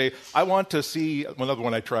English. Say, I want to see, another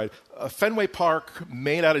one I tried, Fenway Park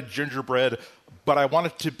made out of gingerbread, but I want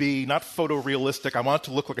it to be not photorealistic. I want it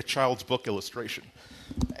to look like a child's book illustration.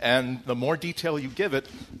 And the more detail you give it,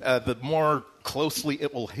 the more closely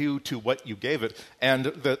it will hew to what you gave it. And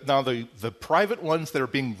the private ones that are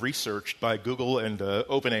being researched by Google and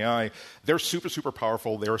OpenAI, they're super, super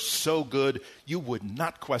powerful. They're so good, you would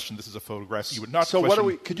not question this is a photograph. You would not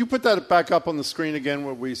question... Could you put that back up on the screen again,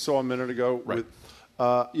 what we saw a minute ago? Right.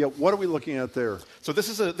 What are we looking at there? So this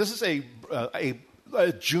is a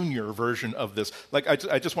junior version of this. Like,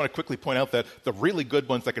 I just want to quickly point out that the really good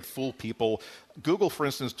ones that could fool people, Google, for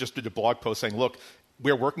instance, just did a blog post saying, look,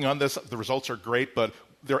 we're working on this. The results are great, but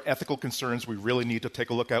there are ethical concerns we really need to take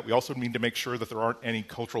a look at. We also need to make sure that there aren't any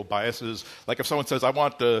cultural biases. Like if someone says, I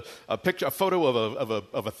want a photo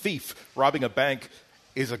of a thief robbing a bank,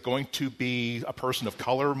 is it going to be a person of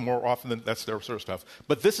color more often than that's their sort of stuff?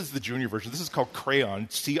 But this is the junior version. This is called Crayon,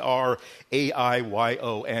 Craiyo.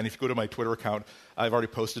 And if you go to my Twitter account, I've already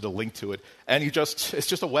posted a link to it. And it's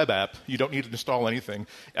just a web app. You don't need to install anything.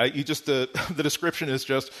 The description is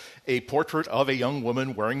just a portrait of a young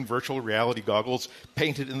woman wearing virtual reality goggles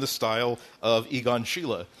painted in the style of Egon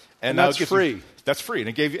Schiele. And that's free. That's free. And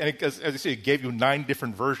as you see, it gave you 9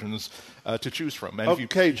 different versions to choose from. And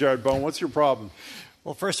okay, Jared Bowen, what's your problem?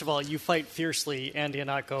 Well, first of all, you fight fiercely, Andy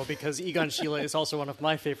Ihnatko, because Egon Schiele is also one of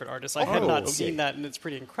my favorite artists. I had not seen that, and it's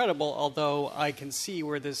pretty incredible, although I can see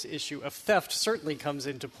where this issue of theft certainly comes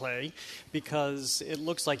into play, because it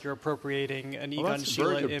looks like you're appropriating an Egon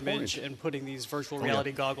Schiele image and putting these virtual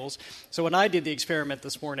reality goggles. So when I did the experiment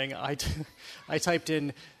this morning, I typed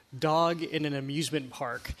in dog in an amusement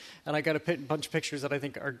park, and I got a bunch of pictures that I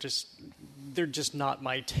think are they're just not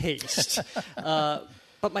my taste.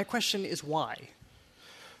 But my question is why?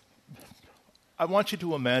 I want you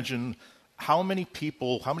to imagine how many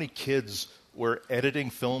kids were editing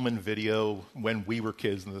film and video when we were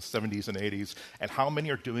kids in the 70s and 80s, and how many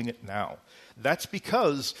are doing it now. That's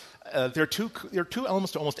because there are two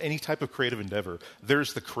elements to almost any type of creative endeavor.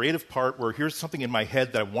 There's the creative part where here's something in my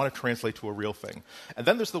head that I want to translate to a real thing. And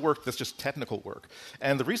then there's the work that's just technical work.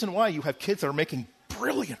 And the reason why you have kids that are making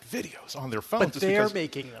brilliant videos on their phones. But they're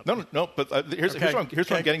making them. No. But here's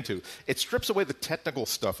what I'm getting to. It strips away the technical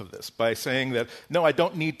stuff of this by saying that, no, I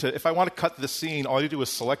don't need to. If I want to cut this scene, all you do is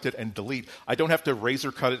select it and delete. I don't have to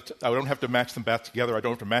razor cut it. I don't have to match them back together. I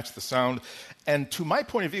don't have to match the sound. And to my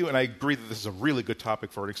point of view, and I agree that this is a really good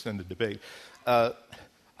topic for an extended debate,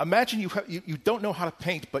 imagine you don't know how to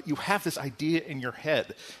paint, but you have this idea in your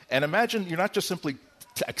head. And imagine you're not just simply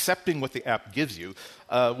accepting what the app gives you.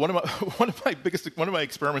 One of my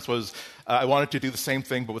experiments was I wanted to do the same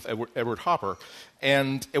thing, but with Edward Hopper,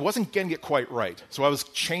 and it wasn't getting it quite right. So I was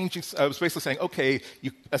basically saying, okay,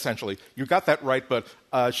 you got that right, but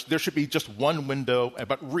there should be just one window,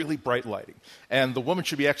 but really bright lighting, and the woman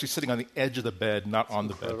should be actually sitting on the edge of the bed, not on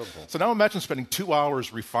the bed. So now imagine spending 2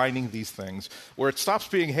 hours refining these things, where it stops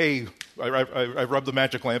being, hey, I rubbed the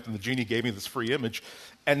magic lamp and the genie gave me this free image.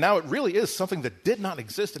 And now it really is something that did not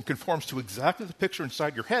exist and conforms to exactly the picture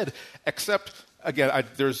inside your head, except, again,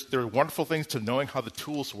 there are wonderful things to knowing how the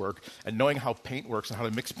tools work and knowing how paint works and how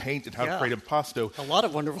to mix paint and how to create impasto. A lot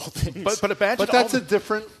of wonderful things. But that's a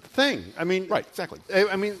different thing. I mean, right, exactly.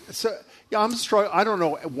 I mean, so I'm struggling. I don't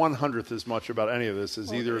know 1/100th as much about any of this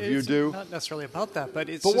as either of you do. Not necessarily about that, but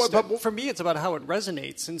it's for me, it's about how it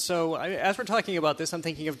resonates. And so, as we're talking about this, I'm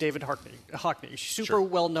thinking of David Hockney, super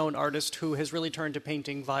well-known artist who has really turned to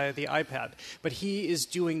painting via the iPad. But he is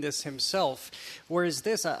doing this himself. Whereas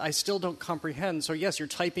this, I still don't comprehend. So yes, you're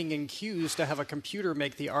typing in cues to have a computer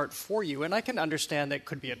make the art for you, and I can understand that it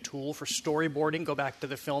could be a tool for storyboarding. Go back to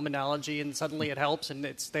the film analogy, and suddenly it helps, and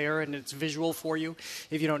it's there, and it's visual for you.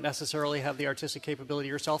 If you don't necessarily have the artistic capability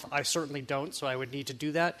yourself, I certainly don't, so I would need to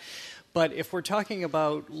do that. But if we're talking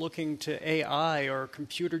about looking to AI or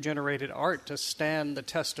computer-generated art to stand the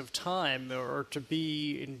test of time or to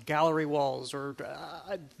be in gallery walls, or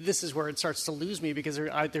this is where it starts to lose me because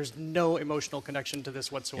there's no emotional connection to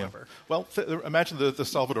this whatsoever. Yeah. Well, imagine the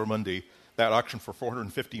Salvador Mundi, that auction for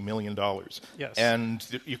 $450 million. Yes. And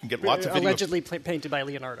you can get lots of videos. Allegedly painted by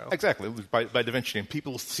Leonardo. Exactly, by Da Vinci. And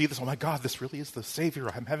people see this, oh my God, this really is the savior.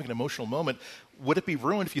 I'm having an emotional moment. Would it be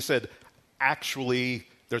ruined if you said, actually,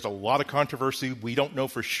 there's a lot of controversy. We don't know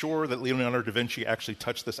for sure that Leonardo da Vinci actually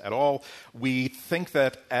touched this at all. We think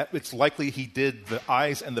that it's likely he did the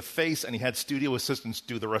eyes and the face, and he had studio assistants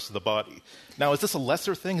do the rest of the body. Now, is this a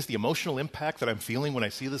lesser thing? Is the emotional impact that I'm feeling when I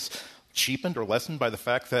see this cheapened or lessened by the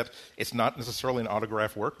fact that it's not necessarily an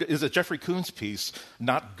autograph work? Is a Jeffrey Koons piece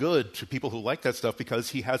not good to people who like that stuff because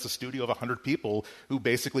he has a studio of 100 people who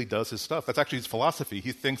basically does his stuff? That's actually his philosophy.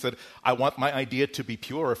 He thinks that I want my idea to be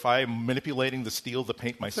pure. If I'm manipulating the steel, the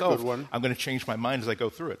paint myself, I'm going to change my mind as I go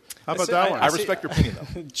through it. How about that one? I respect your opinion,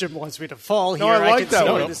 though. Jim wants me to fall here. No, I like can that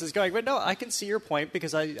see one. where this is going. But no, I can see your point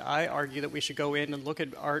because I argue that we should go in and look at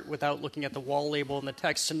art without looking at the wall label and the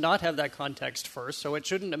text to not have that context first. So it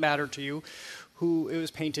shouldn't matter to you who it was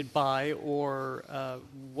painted by or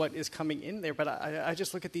what is coming in there. But I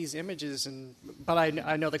just look at these images, but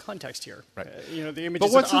I know the context here. Right. The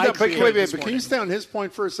images But wait, can you stay on his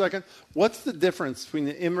point for a second? What's the difference between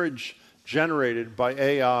the image generated by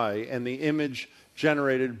AI and the image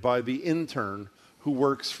generated by the intern who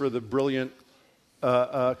works for the brilliant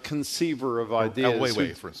conceiver of ideas? Al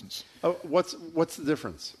Weiwei, for instance. What's the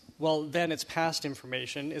difference? Well, then it's past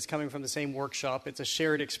information. It's coming from the same workshop. It's a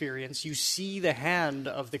shared experience. You see the hand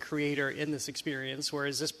of the creator in this experience,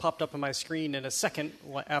 whereas this popped up on my screen in a second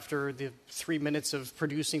after the 3 minutes of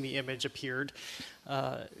producing the image appeared.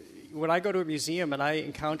 When I go to a museum and I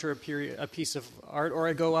encounter a piece of art, or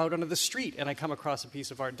I go out onto the street and I come across a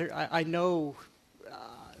piece of art, I know...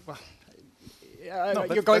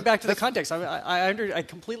 you're going back to the context. I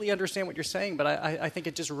completely understand what you're saying, but I think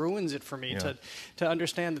it just ruins it for me to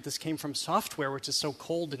understand that this came from software, which is so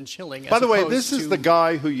cold and chilling. By the way, this is the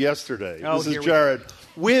guy who yesterday, this is Jared,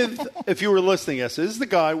 if you were listening, this is the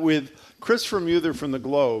guy with Christopher Muther from the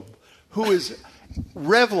Globe, who is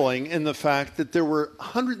reveling in the fact that there were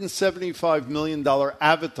 $175 million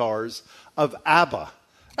avatars of ABBA,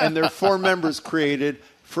 and their 4 members created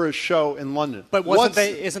for a show in London. But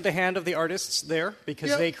isn't the hand of the artists there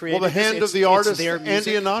because they created? Well, the hand of the artist,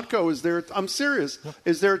 Andy Ihnatko, is there. I'm serious.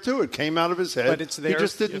 Is there too? It came out of his head. But it's there. He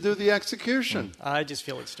just didn't do the execution. I just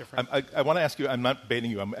feel it's different. I want to ask you. I'm not baiting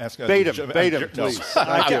you. I'm asking. Bait him, please.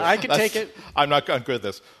 I can take it. I'm not good at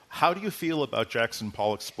this. How do you feel about Jackson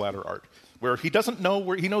Pollock's splatter art? Where he doesn't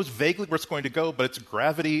know he knows vaguely where it's going to go, but it's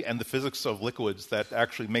gravity and the physics of liquids that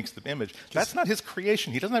actually makes the image. That's not his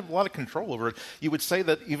creation. He doesn't have a lot of control over it. You would say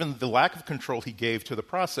that even the lack of control he gave to the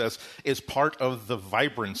process is part of the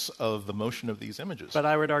vibrance of the motion of these images. But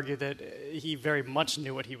I would argue that he very much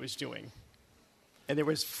knew what he was doing. And there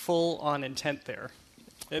was full-on intent there.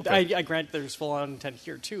 Okay. I grant there's full-on intent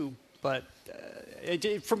here, too, but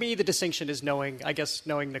For me, the distinction is knowing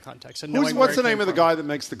the context. And knowing what's the name of the guy that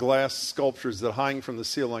makes the glass sculptures that hang from the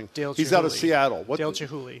ceiling? Dale He's Chihuly. out of Seattle. Dale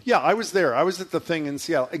Chihuly. Yeah, I was there. I was at the thing in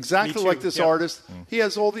Seattle. Exactly like this artist. He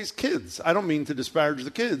has all these kids. I don't mean to disparage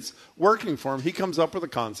the kids working for him. He comes up with a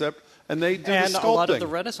concept, and they do the sculpting. And a lot of the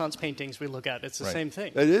Renaissance paintings we look at, it's the same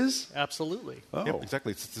thing. It is? Absolutely. Oh. Yeah,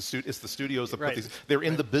 exactly. It's the studios that put these. They're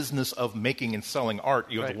in the business of making and selling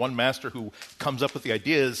art. You have the one master who comes up with the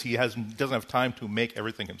ideas. He doesn't have time to make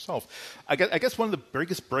everything himself. I guess one of the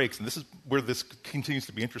biggest breaks, and this is where this continues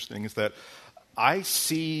to be interesting, is that I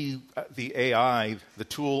see the AI, the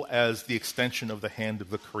tool, as the extension of the hand of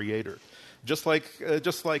the creator. Just like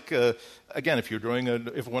again, if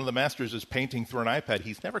if one of the masters is painting through an iPad,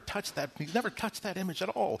 he's never touched that image at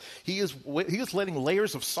all. He is letting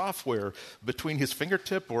layers of software between his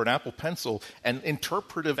fingertip or an Apple Pencil and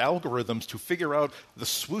interpretive algorithms to figure out the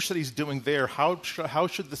swoosh that he's doing there. How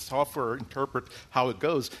should the software interpret how it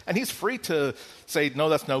goes? And he's free to say, no,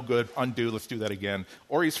 that's no good. Undo. Let's do that again.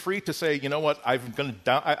 Or he's free to say, you know what?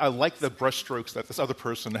 I like the brush strokes that this other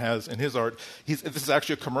person has in his art. This is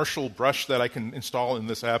actually a commercial brush that I can install in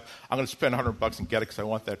this app. I'm going to spend $100 and get it because I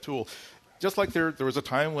want that tool. Just like there was a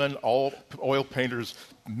time when all oil painters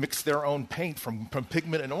mixed their own paint from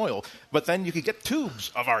pigment and oil, but then you could get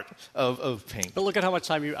tubes of art of paint. But look at how much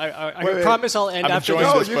time I promise I'll end after this.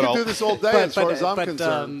 No, you can do this all day as far as I'm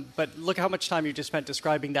concerned. But look how much time you just spent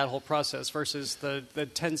describing that whole process versus the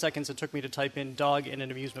 10 seconds it took me to type in dog in an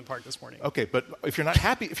amusement park this morning. Okay, but if you're not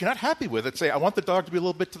happy with it, say I want the dog to be a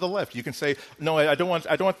little bit to the left. You can say no, I don't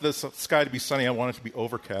want the sky to be sunny. I want it to be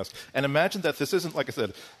overcast. And imagine that this isn't, like I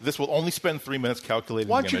said, this will only spend 3 minutes calculating.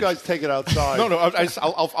 Why don't you guys take it outside? No,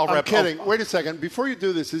 I'll wrap. I'm kidding. Wait a second. Before you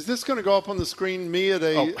do this, is this going to go up on the screen? Me at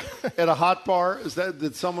a hot bar? Is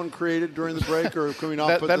that someone created during the break, or can we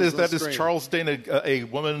not put this on the screen? That is Charles Dana, a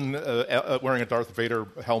woman wearing a Darth Vader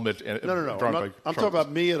helmet. No. I'm talking about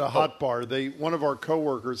me at a hot bar. One of our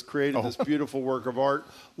coworkers created this beautiful work of art.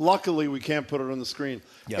 Luckily, we can't put it on the screen.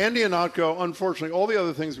 Yep. Andy Ihnatko, unfortunately, all the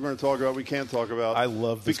other things we're going to talk about, we can't talk about. I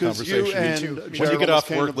love this because conversation. When you get off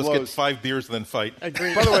work, let's get 5 beers and then fight. By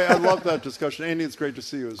the way, I love that discussion. Andy, it's great to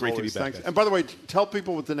see you as great always. To be back, Thanks. And by the way, tell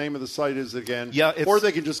people what the name of the site is again. Yeah, or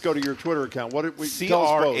they can just go to your Twitter account. CRAIYON.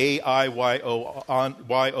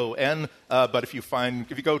 But if you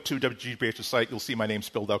go to WGBH's site, you'll see my name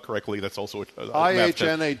spelled out correctly. That's also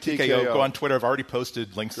IHNATKO. Go on Twitter. I've already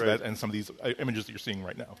posted links to that and some of these images that you're seeing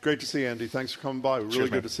right now. Great to see you, Andy. Thanks for coming by. Really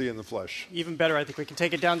good to see you in the flesh. Even better, I think we can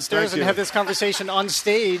take it downstairs and have this conversation on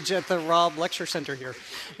stage at the Robb Lecture Center here.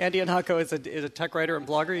 Andy Ihnatko is a tech writer and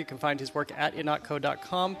blogger. You can find his work at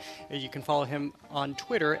ihnatko.com. You can follow him on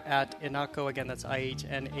Twitter at Ihnatko. Again, that's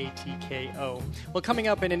IHNATKO. Well, coming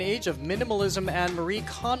up, in an age of minimalism and Marie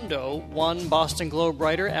Kondo, one Boston Globe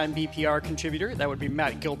writer and BPR contributor, that would be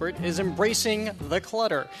Matt Gilbert, is embracing the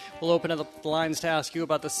clutter. We'll open up the lines to ask you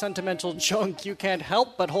about the sentimental junk you can't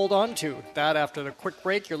help but hold on to. That after the quick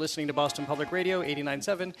break. You're listening to Boston Public Radio,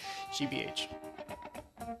 89.7 GBH.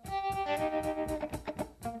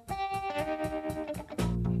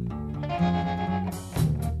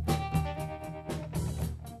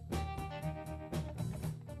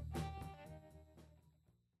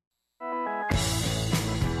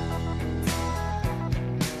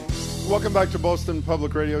 Welcome back to Boston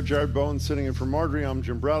Public Radio. Jared Bowen sitting in for Marjorie. I'm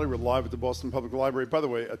Jim Bradley. We're live at the Boston Public Library. By the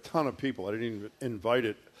way, a ton of people, I didn't even invite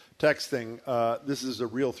it, texting. This is a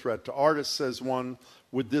real threat to artists, says one.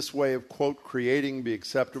 Would this way of, quote, creating be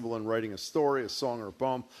acceptable in writing a story, a song, or a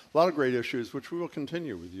poem? A lot of great issues, which we will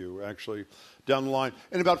continue with you, actually, down the line.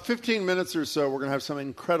 In about 15 minutes or so, we're going to have some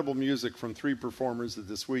incredible music from 3 performers at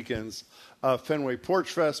this weekend's Fenway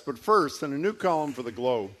Porch Fest. But first, in a new column for The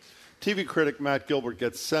Globe, TV critic Matt Gilbert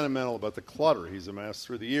gets sentimental about the clutter he's amassed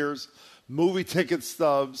through the years. Movie ticket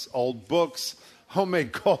stubs, old books,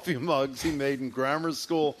 homemade coffee mugs he made in grammar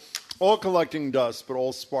school, all collecting dust, but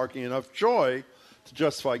all sparking enough joy to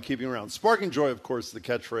justify keeping around. Sparking joy, of course, is the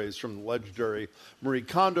catchphrase from the legendary Marie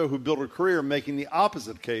Kondo, who built her career making the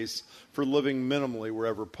opposite case for living minimally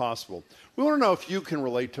wherever possible. We want to know if you can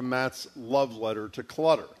relate to Matt's love letter to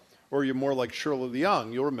clutter. Or you're more like Shirley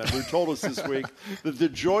Leung. You'll remember, who told us this week that the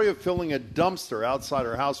joy of filling a dumpster outside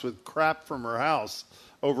her house with crap from her house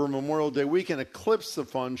over Memorial Day weekend eclipsed the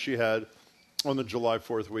fun she had on the July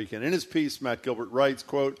 4th weekend. In his piece, Matt Gilbert writes,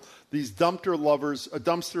 quote, these dumpster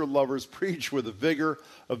lovers preach with the vigor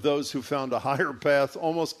of those who found a higher path,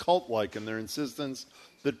 almost cult-like in their insistence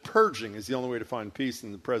that purging is the only way to find peace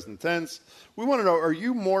in the present tense. We want to know, are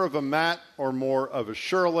you more of a Matt or more of a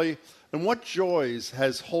Shirley? And what joys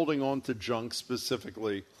has holding on to junk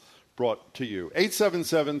specifically brought to you.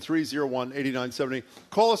 877-301-8970.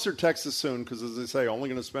 Call us or text us soon because, as I say, only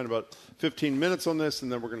going to spend about 15 minutes on this,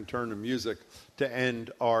 and then we're going to turn to music to end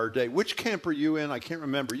our day. Which camp are you in? I can't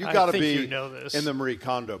remember. You got to be in the Marie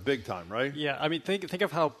Kondo, big time, right? Yeah, I mean, think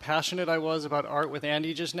of how passionate I was about art with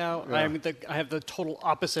Andy just now. Yeah. I have the total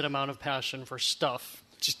opposite amount of passion for stuff.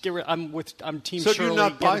 Just get rid. I'm Team So Shirley. do you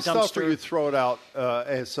not buy get a stuff, or dumpster. you throw it out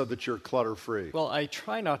so that you're clutter-free? Well, I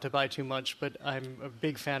try not to buy too much, but I'm a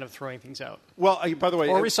big fan of throwing things out. Well, by the way,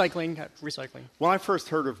 or recycling. When I first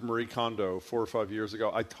heard of Marie Kondo 4 or 5 years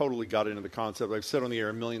ago, I totally got into the concept. I've said on the air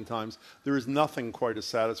a million times, there is nothing quite as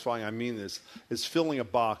satisfying, I mean this, as filling a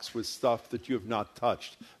box with stuff that you have not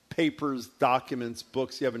touched. Papers, documents,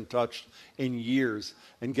 books you haven't touched in years,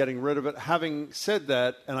 and getting rid of it. Having said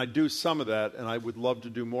that, and I do some of that, and I would love to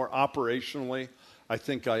do more operationally, I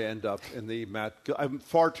think I end up in the Matt. I have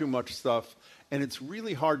far too much stuff, and it's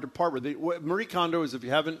really hard to part with it. Marie Kondo is, if you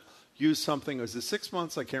haven't used something, is it 6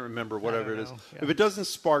 months? I can't remember, whatever it is. Yeah. If it doesn't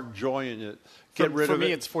spark joy in it, get rid of it. For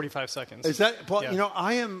me, it's 45 seconds. Is that? Well, yeah.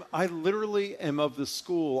 I literally am of the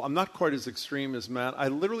school. I'm not quite as extreme as Matt. I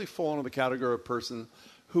literally fall into the category of person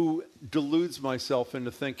who deludes myself into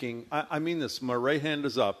thinking, I mean this, my right hand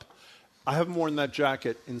is up. I haven't worn that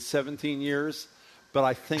jacket in 17 years, but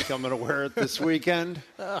I think I'm going to wear it this weekend.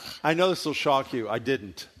 I know this will shock you. I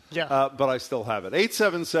didn't. Yeah. But I still have it.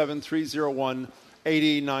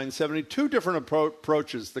 877-301-8970. Two different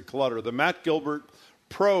approaches to clutter. The Matt Gilbert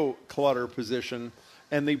pro clutter position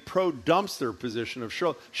and the pro dumpster position of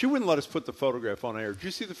Shirley. She wouldn't let us put the photograph on air. Did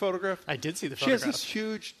you see the photograph? I did see the She photograph. has this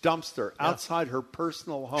huge dumpster outside her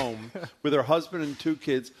personal home with her husband and 2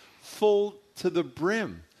 kids, full to the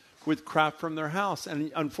brim with crap from their house.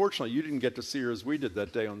 And unfortunately, you didn't get to see her as we did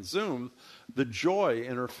that day on Zoom. The joy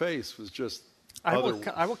in her face was just... I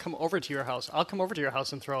will come over to your house. I'll come over to your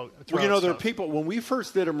house and throw Well, out there are stuff. people... When we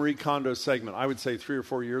first did a Marie Kondo segment, I would say 3 or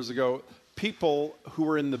 4 years ago, people who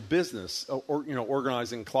were in the business,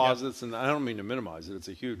 organizing closets, and I don't mean to minimize it, it's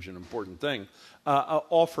a huge and important thing,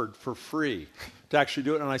 offered for free to actually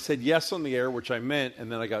do it. And I said yes on the air, which I meant, and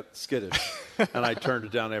then I got skittish, and I turned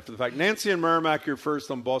it down after the fact. Nancy and Merrimack, you're first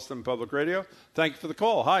on Boston Public Radio. Thank you for the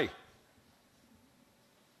call. Hi.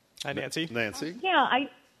 Hi, Nancy. Nancy. Yeah,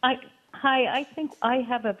 hi. I think I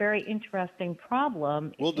have a very interesting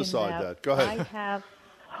problem. We'll decide that. Go ahead.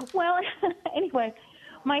 Anyway,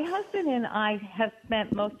 my husband and I have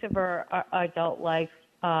spent most of our adult life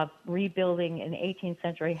rebuilding an 18th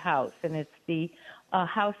century house, and it's the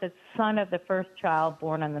house that's son of the first child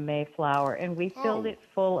born on the Mayflower, and we filled it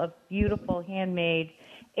full of beautiful handmade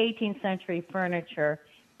 18th century furniture.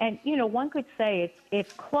 And one could say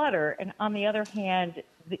it's clutter, and on the other hand,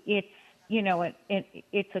 it's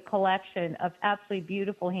it's a collection of absolutely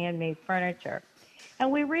beautiful handmade furniture. And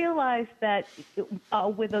we realized that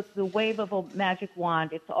with the wave of a magic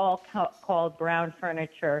wand, it's all called brown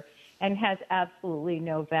furniture and has absolutely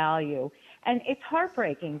no value. And it's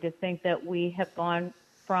heartbreaking to think that we have gone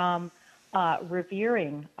from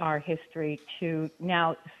revering our history to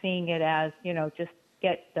now seeing it as, just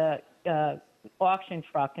get the auction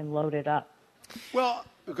truck and load it up. Well,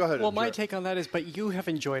 go ahead. Well, my take on that is, but you have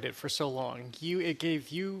enjoyed it for so long. It gave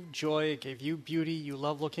you joy, it gave you beauty. You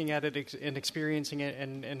love looking at it and experiencing it,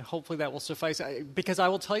 and hopefully that will suffice. Because I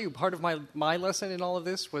will tell you, part of my lesson in all of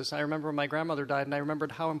this was I remember when my grandmother died, and I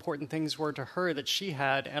remembered how important things were to her that she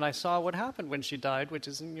had, and I saw what happened when she died, which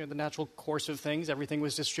is the natural course of things. Everything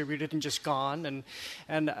was distributed and just gone,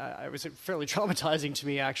 and it was fairly traumatizing to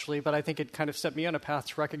me, actually, but I think it kind of set me on a path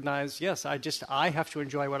to recognize, yes, I have to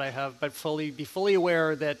enjoy what I have, but be fully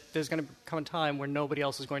aware that there's going to come a time where nobody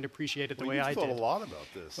else is going to appreciate it the way I did. You've thought a lot about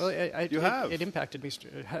this. Well, have. It impacted me.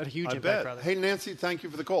 It had a huge I impact, bet. rather. Hey, Nancy, thank you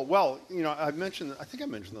for the call. Well, I think I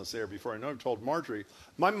mentioned this there before. I know I've told Marjorie.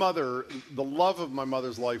 My mother, the love of my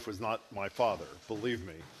mother's life was not my father, believe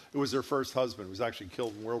me. It was her first husband, who was actually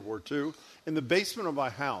killed in World War II. In the basement of my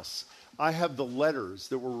house, I have the letters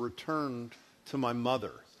that were returned to my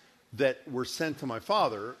mother that were sent to my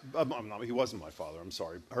father. He wasn't my father, I'm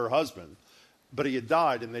sorry, her husband. But he had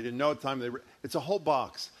died, and they didn't know at the time. It's a whole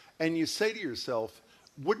box. And you say to yourself,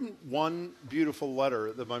 wouldn't one beautiful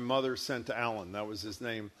letter that my mother sent to Alan, that was his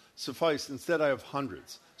name, suffice? Instead, I have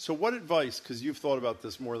hundreds. So what advice, because you've thought about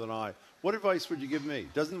this more than I, what advice would you give me?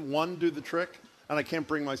 Doesn't one do the trick? And I can't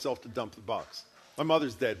bring myself to dump the box. My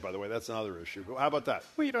mother's dead, by the way. That's another issue. But how about that?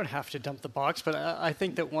 Well, you don't have to dump the box, but I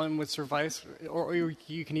think that one would suffice, or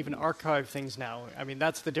you can even archive things now. I mean,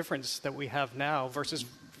 that's the difference that we have now versus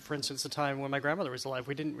for instance, the time when my grandmother was alive.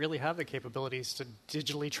 We didn't really have the capabilities to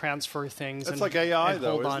digitally transfer things. That's like AI,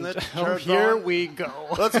 though, hold isn't it? Oh, here we go.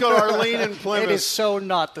 Let's go to Arlene in Plymouth. It is so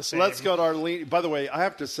not the same. Let's go to Arlene. By the way, I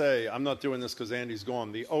have to say, I'm not doing this because Andy's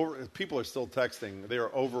gone. People are still texting. They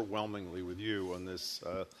are overwhelmingly with you on this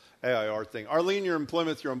AIR thing. Arlene, you're in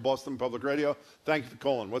Plymouth. You're on Boston Public Radio. Thank you for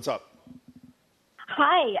calling. What's up?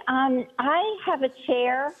 Hi. I have a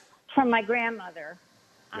chair from my grandmother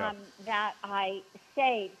that I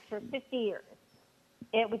saved for 50 years.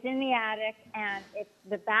 It was in the attic, and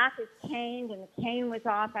the back is caned, and the cane was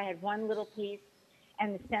off. I had one little piece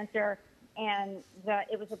and the center, and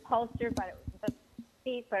it was upholstered, but it was the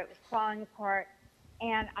seat, but it was falling apart.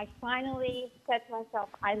 And I finally said to myself,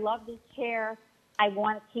 I love this chair. I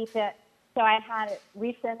want to keep it. So I had it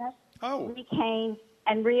refinished, recaned,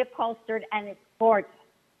 and reupholstered, and it's gorgeous.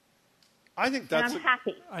 I think that's I'm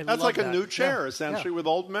happy. That's like a new chair, essentially, with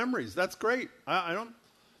old memories. That's great. I don't.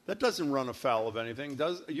 That doesn't run afoul of anything,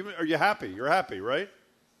 does? Are you happy? You're happy, right?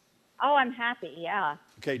 Oh, I'm happy. Yeah.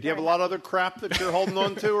 Okay. Do you have a lot of other crap that you're holding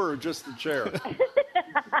on to, or just the chair?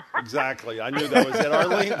 Exactly. I knew that was it.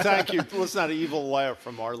 Arlene, thank you. Listen, not an evil laugh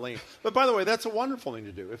from Arlene. But by the way, that's a wonderful thing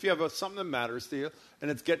to do. If you have something that matters to you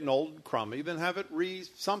and it's getting old and crummy, then have it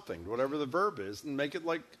something, whatever the verb is, and make it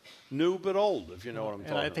like new but old, if you know what I'm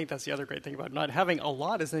talking about. And I think that's the other great thing about not having a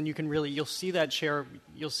lot is then you can you'll see that chair,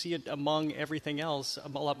 you'll see it among everything else a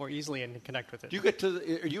lot more easily and connect with it. Do you get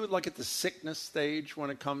are you like at the sickness stage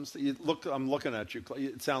when it comes to, I'm looking at you,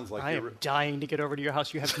 it sounds like I am dying to get over to your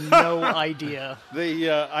house. You have no idea.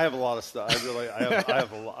 I have a lot of stuff. I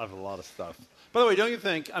have a lot of stuff. By the way, don't you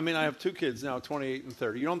think, I have 2 kids now, 28 and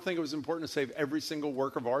 30. You don't think it was important to save every single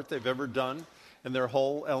work of art they've ever done in their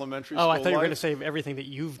whole elementary school I thought you were going to life? save everything that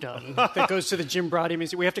you've done that goes to the Jim Braude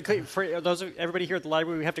Museum. We have to clear, for everybody here at the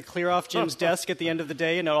library, we have to clear off Jim's desk at the end of the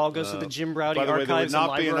day, and it all goes to the Jim Braude By the way, Archives there would and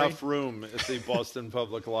not be Library. enough room at the Boston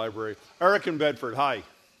Public Library. Eric in Bedford, hi.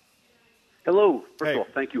 Hello. First of all,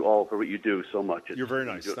 thank you all for what you do so much. You're very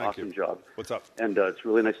nice. You do an Thank awesome you. job. What's up? And it's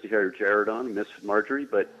really nice to hear Jared on. I miss Marjorie,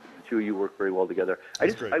 but the two of you work very well together. I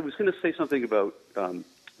was going to say something about,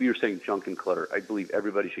 you were saying junk and clutter. I believe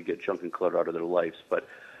everybody should get junk and clutter out of their lives, but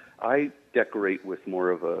I decorate with more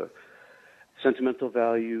of a sentimental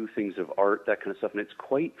value, things of art, that kind of stuff, and it's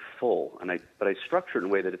quite full. But I structure it in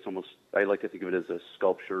a way that it's almost, I like to think of it as a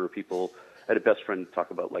sculpture. I had a best friend talk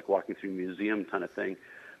about like walking through a museum kind of thing.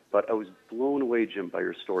 But I was blown away, Jim, by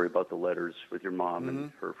your story about the letters with your mom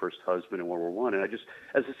and her first husband in World War I. And I just,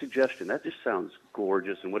 as a suggestion, that just sounds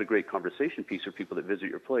gorgeous, and what a great conversation piece for people that visit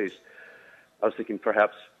your place. I was thinking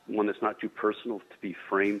perhaps one that's not too personal to be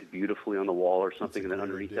framed beautifully on the wall or something, and then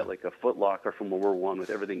underneath that like a footlocker from World War I with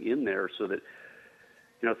everything in there, so that,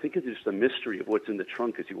 think of just the mystery of what's in the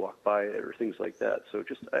trunk as you walk by it or things like that. So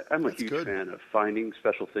I'm a huge fan of finding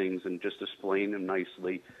special things and just displaying them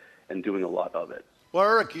nicely and doing a lot of it. Well,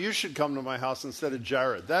 Eric, you should come to my house instead of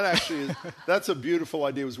Jared. That actually that's a beautiful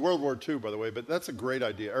idea. It was World War II, by the way, but that's a great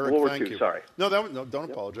idea. Eric, World War thank II, you. sorry. No, don't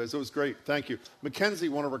apologize. It was great. Thank you. Mackenzie,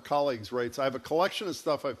 one of our colleagues, writes, I have a collection of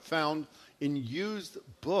stuff I've found in used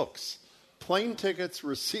books. Plane tickets,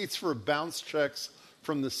 receipts for bounce checks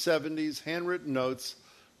from the 70s, handwritten notes.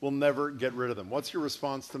 We'll never get rid of them. What's your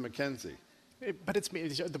response to Mackenzie? But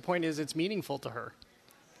the point is it's meaningful to her.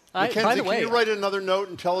 Mackenzie, by the way, can you write another note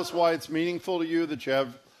and tell us why it's meaningful to you that you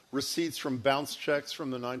have receipts from bounce checks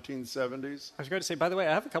from the 1970s? I was going to say, by the way,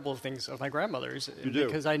 I have a couple of things of my grandmother's. You do?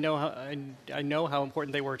 Because I know how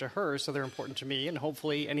important they were to her, so they're important to me. And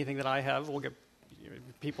hopefully anything that I have will get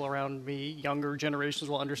people around me, younger generations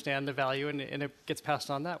will understand the value, and it gets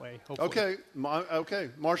passed on that way, hopefully. Okay.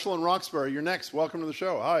 Marshall in Roxbury, you're next. Welcome to the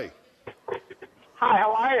show. Hi. Hi,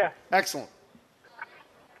 how are you? Excellent.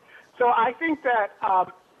 So I think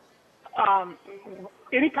that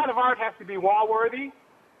any kind of art has to be wall-worthy.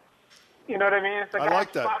 You know what I mean? It's like I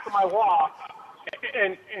like that. Spot for my wall,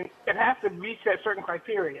 and it has to reach that certain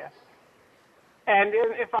criteria. And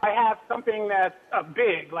then if I have something that's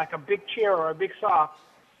big, like a big chair or a big sofa,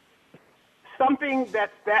 something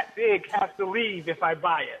that's that big has to leave if I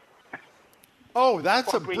buy it. Oh,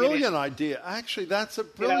 that's a brilliant idea. Actually, that's a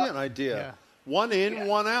brilliant idea. Yeah. One in,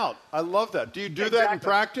 one out. I love that. Do you do that in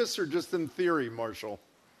practice or just in theory, Marshall?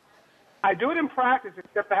 I do it in practice,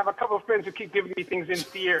 except I have a couple of friends who keep giving me things in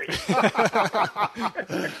theory.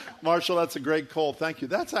 Marshall, that's a great call. Thank you.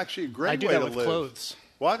 That's actually a great way to live. I do that with clothes.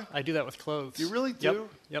 What? I do that with clothes. You really do?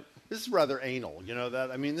 Yep. This is rather anal, you know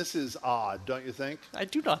that? I mean, this is odd, don't you think? I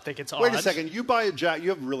do not think it's odd. Wait a second. You buy a jacket. You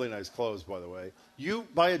have really nice clothes, by the way. You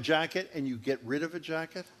buy a jacket and you get rid of a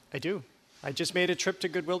jacket? I do. I just made a trip to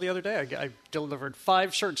Goodwill the other day. I delivered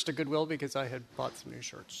 5 shirts to Goodwill because I had bought some new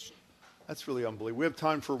shirts. That's really unbelievable. We have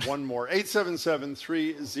time for one more.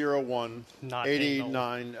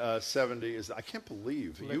 877-301-8970. I can't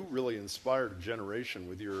believe you really inspired a generation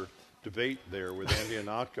with your debate there with Andy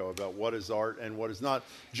Ihnatko about what is art and what is not.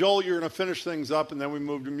 Joel, you're going to finish things up, and then we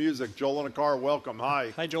move to music. Joel in a car, welcome.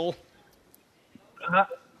 Hi. Hi, Joel.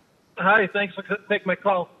 Hi, thanks for taking my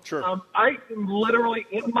call. Sure. I am literally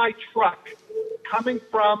in my truck coming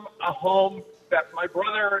from a home that my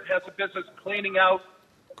brother has a business cleaning out.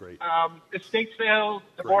 Great. Estate sales,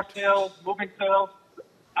 divorce sales, moving sales.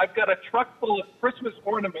 I've got a truck full of Christmas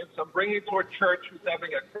ornaments I'm bringing to a church who's having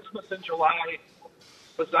a Christmas in July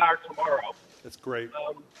bazaar tomorrow. That's great.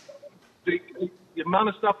 The amount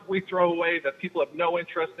of stuff we throw away that people have no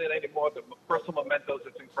interest in anymore, the personal mementos,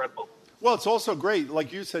 it's incredible. Well, it's also great.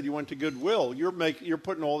 Like you said, you went to Goodwill. You're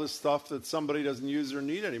putting all this stuff that somebody doesn't use or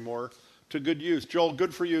need anymore to good use. Joel,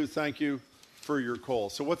 good for you. Thank you for your call.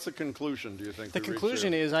 So what's the conclusion, do you think? The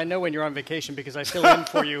conclusion is I know when you're on vacation because I fill in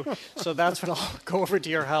for you. So that's when I'll go over to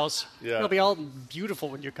your house. Yeah. It'll be all beautiful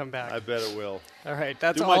when you come back. I bet it will. All right.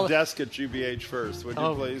 That's Do all. my desk at GBH first, would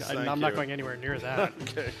you please? Thank I'm you. not going anywhere near that.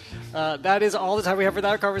 Okay. That is all the time we have for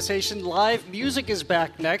that conversation. Live music is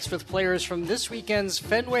back next with players from this weekend's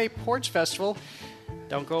Fenway Porch Festival.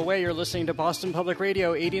 Don't go away. You're listening to Boston Public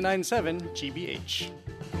Radio 89.7 GBH.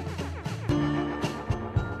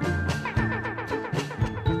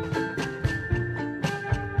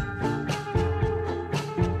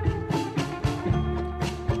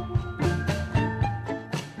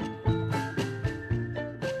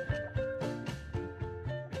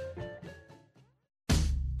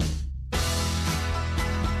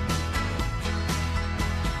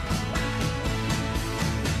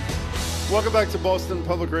 Welcome back to Boston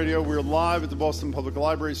Public Radio. We're live at the Boston Public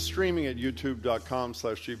Library, streaming at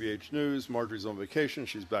youtube.com/GBH News. Marjorie's on vacation.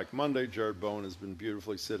 She's back Monday. Jared Bowen has been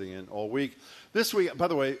beautifully sitting in all week. This week, by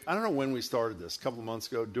the way, I don't know when we started this, a couple of months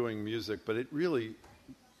ago, doing music, but it really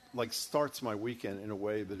starts my weekend in a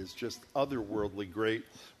way that is just otherworldly great.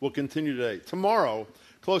 We'll continue today. Tomorrow,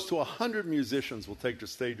 close to 100 musicians will take to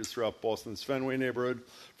stages throughout Boston's Fenway neighborhood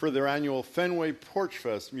for their annual Fenway Porch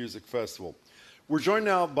Fest Music Festival. We're joined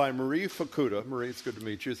now by Marie Fukuda. Marie, it's good to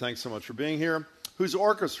meet you. Thanks so much for being here. Who's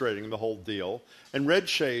orchestrating the whole deal. And Red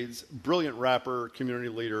Shades, brilliant rapper, community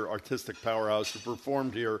leader, artistic powerhouse who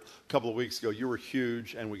performed here a couple of weeks ago. You were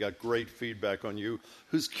huge, and we got great feedback on you.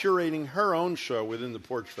 Who's curating her own show within the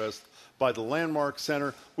Porch Fest by the Landmark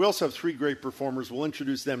Center. We also have three great performers. We'll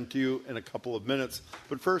introduce them to you in a couple of minutes.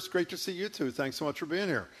 But first, great to see you two. Thanks so much for being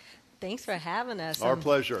here. Thanks for having us. Our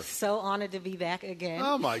pleasure. So honored to be back again.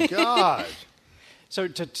 Oh, my God. So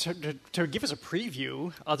to give us a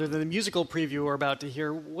preview, other than the musical preview we're about to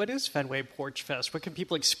hear, what is Fenway Porch Fest? What can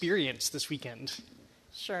people experience this weekend?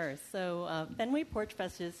 Sure. So Fenway Porch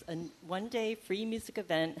Fest is a one-day free music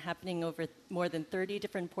event happening over more than 30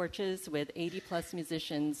 different porches with 80-plus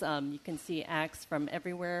musicians. You can see acts from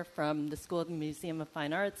everywhere, from the School of the Museum of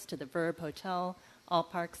Fine Arts to the Verb Hotel, all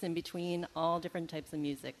parks in between, all different types of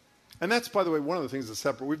music. And that's, by the way, one of the things that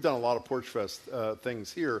separate. We've done a lot of Porch Fest things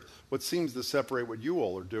here. What seems to separate what you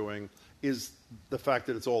all are doing is the fact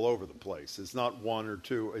that it's all over the place. It's not one or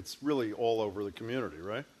two. It's really all over the community,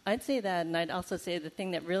 right? I'd say that, and I'd also say the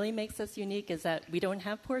thing that really makes us unique is that we don't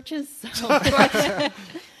have porches.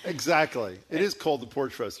 Exactly. It is called the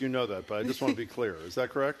Porch Fest. You know that, but I just want to be clear. Is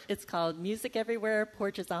that correct? It's called Music Everywhere,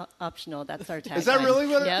 Porch is Optional. That's our tagline. Is that really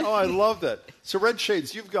what it is? Yep. Oh, I love that. So, Red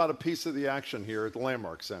Shades, you've got a piece of the action here at the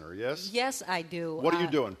Landmark Center, yes? Yes, I do. What are you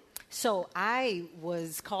doing? So I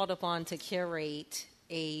was called upon to curate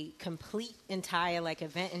a complete entire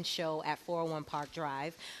event and show at 401 Park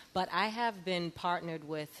Drive, but I have been partnered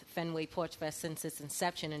with Fenway Porch Fest since its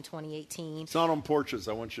inception in 2018. It's not on porches.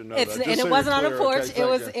 I want you to know that. And it wasn't on a porch.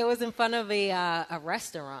 Okay, it was in front of a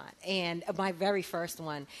restaurant, and my very first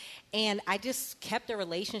one. And I just kept a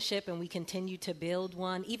relationship, and we continued to build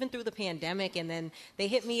one, even through the pandemic. And then they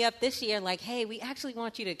hit me up this year like, hey, we actually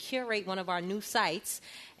want you to curate one of our new sites.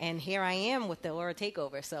 And here I am with the Laura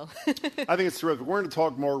Takeover. So I think it's terrific. We're going to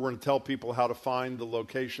talk more. We're going to tell people how to find the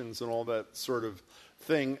locations and all that sort of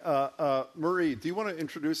thing. Marie, do you want to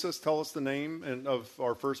introduce us? Tell us the name of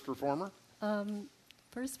our first performer.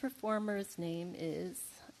 First performer's name is...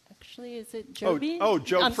 Actually, is it Joby? Job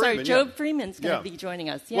Freeman. I'm sorry, Job Freeman's going to be joining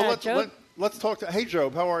us. Yeah, well, Job. Let's talk to... Hey,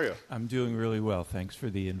 Job, how are you? I'm doing really well. Thanks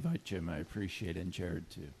for the invite, Jim. I appreciate it, and Jared,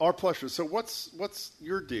 too. Our pleasure. So what's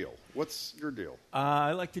your deal? What's your deal?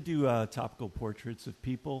 I like to do topical portraits of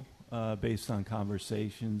people based on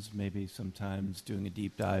conversations, maybe sometimes doing a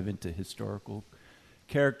deep dive into historical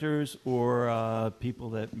characters or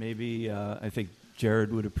people that maybe, I think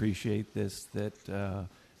Jared would appreciate this, that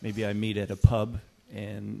maybe I meet at a pub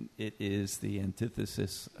and it is the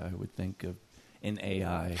antithesis, I would think, of an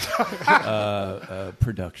AI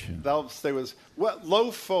production. That'll stay with us.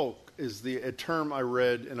 Low folk is a term I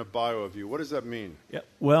read in a bio of you. What does that mean? Yeah.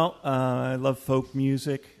 Well, I love folk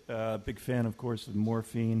music. Big fan, of course, of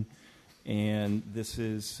Morphine. And this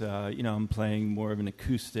is, I'm playing more of an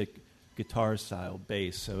acoustic guitar-style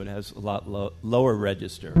bass, so it has a lot lower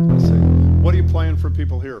register. What are you playing for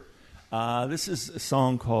people here? This is a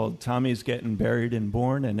song called Tommy's Getting Buried and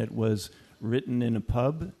Born, and it was written in a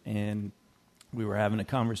pub, and we were having a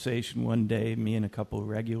conversation one day, me and a couple of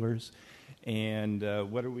regulars, and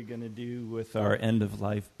what are we going to do with our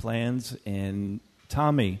end-of-life plans? And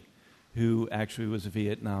Tommy, who actually was a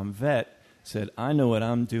Vietnam vet, said, I know what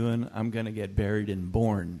I'm doing. I'm going to get buried and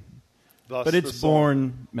born. But it's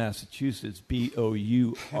Bourne, Massachusetts,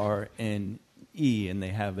 Bourne, and they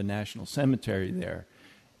have a national cemetery there.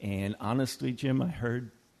 And honestly, Jim, I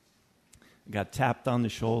got tapped on the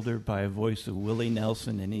shoulder by a voice of Willie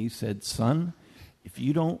Nelson, and he said, son, if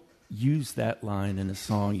you don't use that line in a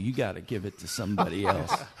song, you got to give it to somebody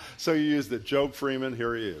else. So you used it. Joe Freeman,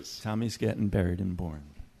 here he is. Tommy's Getting Buried and Born.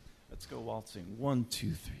 Let's go waltzing. 1,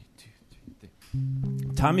 2, 3, 2, 3,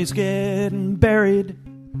 3. Tommy's getting buried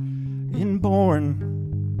and born.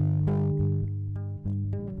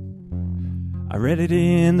 I read it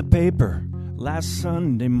in the paper last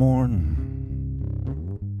Sunday morning.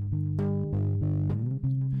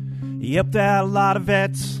 He helped out a lot of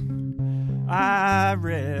vets, I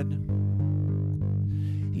read.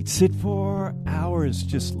 He'd sit for hours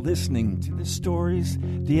just listening to the stories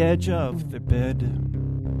at the edge of their bed.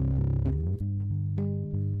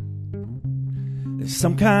 There's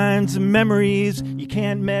some kinds of memories you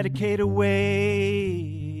can't medicate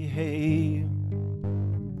away. Hey.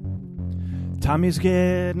 Tommy's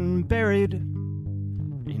getting buried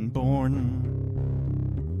and born.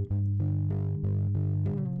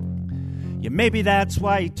 Yeah, maybe that's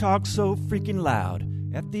why he talks so freaking loud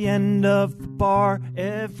at the end of the bar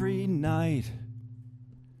every night.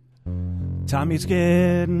 Tommy's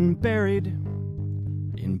getting buried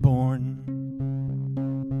and born.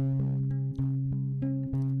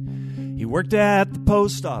 He worked at the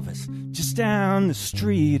post office just down the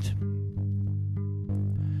street.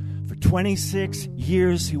 For 26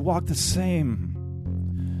 years he walked the same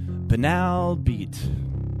banal beat.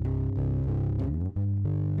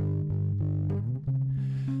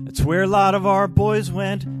 That's where a lot of our boys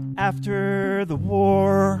went after the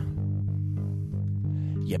war.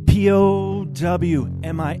 Yeah, P-O-W-M-I-A.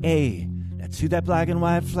 That's who that black and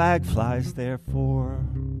white flag flies there for.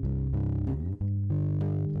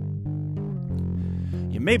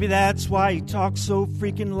 Yeah, maybe that's why he talks so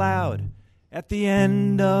freaking loud at the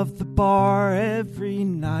end of the bar every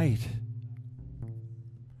night.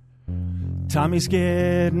 Tommy's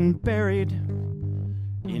getting buried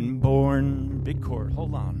in Bourne. Big chord,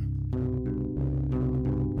 hold on.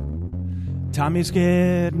 Tommy's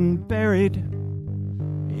getting buried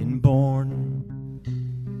in Bourne.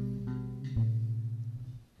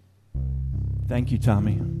 Thank you,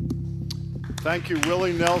 Tommy. Thank you,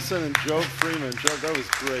 Willie Nelson and Joe Freeman. Joe, that was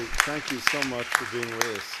great. Thank you so much for being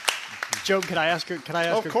with us. Joe, can I ask a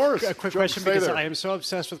quick question? Because I am so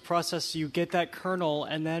obsessed with process. You get that kernel,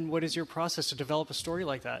 and then what is your process to develop a story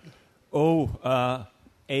like that?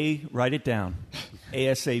 Write it down,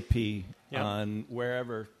 ASAP, on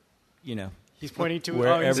wherever, He's pointing to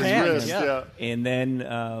wherever his hand, yeah. And then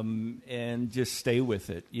and just stay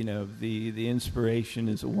with it. The inspiration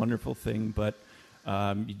is a wonderful thing, but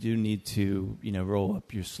you do need to roll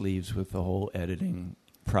up your sleeves with the whole editing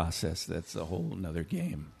process. That's a whole another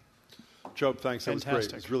game. Joe, thanks. That was great.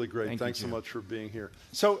 It was really great. Thanks so much for being here.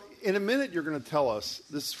 So in a minute, you're going to tell us,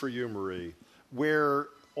 this is for you, Marie, where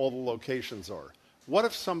all the locations are. What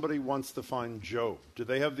if somebody wants to find Joe? Do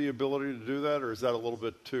they have the ability to do that, or is that a little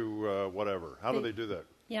bit too whatever? How do they do that?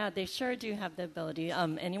 Yeah, they sure do have the ability.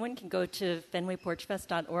 Anyone can go to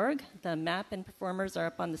FenwayPorchFest.org. The map and performers are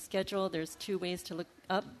up on the schedule. There's 2 ways to look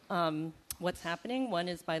up what's happening. One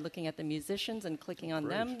is by looking at the musicians and clicking on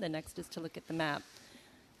them. The next is to look at the map.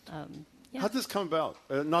 How'd this come about?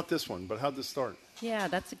 Not this one, but how'd this start? Yeah,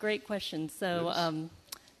 that's a great question. So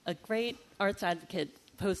a great arts advocate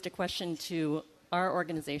posed a question to our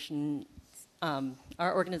organization. Our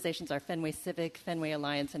organizations are Fenway Civic, Fenway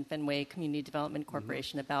Alliance, and Fenway Community Development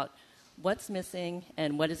Corporation about what's missing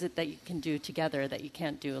and what is it that you can do together that you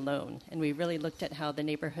can't do alone. And we really looked at how the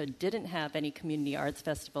neighborhood didn't have any community arts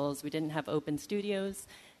festivals. We didn't have open studios.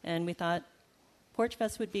 And we thought Porch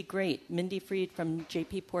Fest would be great. Mindy Freed from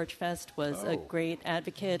JP Porch Fest was a great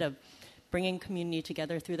advocate of bringing community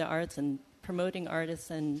together through the arts, and promoting artists,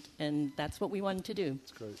 and that's what we wanted to do.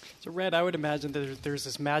 That's great. So, Red, I would imagine that there's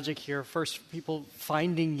this magic here. First, people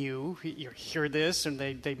finding you hear this, and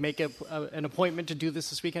they make an appointment to do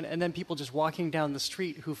this weekend, and then people just walking down the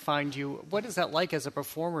street who find you. What is that like as a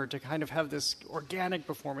performer to kind of have this organic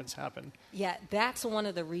performance happen? Yeah, that's one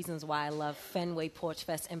of the reasons why I love Fenway Porch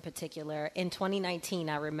Fest in particular. In 2019,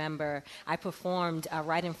 I remember I performed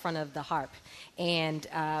right in front of the Harp, and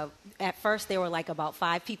at first there were like about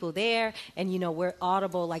 5 people there, and, you know, we're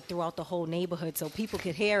audible like throughout the whole neighborhood so people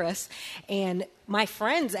could hear us. And my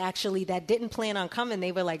friends, actually, that didn't plan on coming,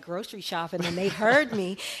 they were like grocery shopping, and they heard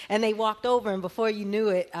me, and they walked over, and before you knew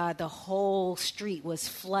it, the whole street was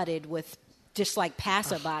flooded with just like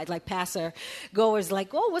passerbys, like passer-goers, like,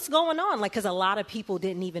 oh, what's going on? Like, because a lot of people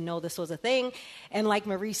didn't even know this was a thing. And like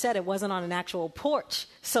Marie said, it wasn't on an actual porch.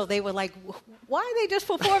 So they were like, why are they just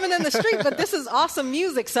performing in the street? But this is awesome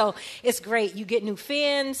music. So it's great. You get new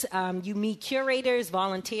fans. You meet curators,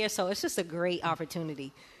 volunteers. So it's just a great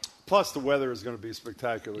opportunity. Plus, the weather is going to be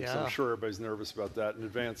spectacular, so Yeah. I'm sure everybody's nervous about that in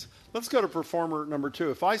advance. Let's go to performer number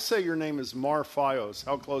 2. If I say your name is Mar Fios,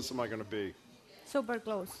 how close am I going to be? Super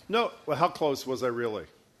close. No, well, how close was I really?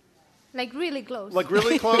 Like really close. Like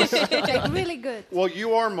really close? Like really good. Well,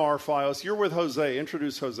 you are Mar Fios. You're with Jose.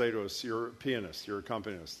 Introduce Jose to us. You're a pianist. You're a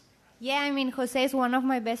accompanist. Yeah, I mean, Jose is one of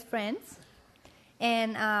my best friends.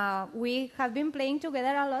 And we have been playing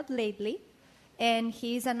together a lot lately. And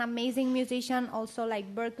he's an amazing musician, also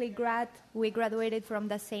like Berkeley grad. We graduated from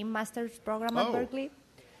the same master's program at Berkeley.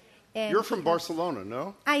 And You're from Barcelona,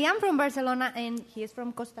 no? I am from Barcelona, and he is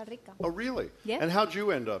from Costa Rica. Oh, really? Yeah. And how'd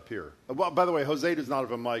you end up here? Well, by the way, Jose does not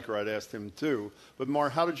have a mic, or I'd asked him too. But Mar,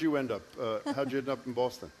 how did you end up? How'd you end up in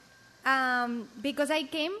Boston? Because I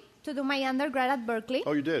came to do my undergrad at Berkeley.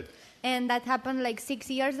 Oh, you did? And that happened like 6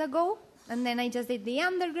 years ago. And then I just did the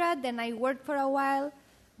undergrad, then I worked for a while,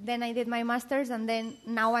 then I did my master's, and then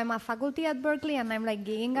now I'm a faculty at Berkeley, and I'm like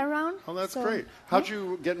gigging around. Oh, that's great. How'd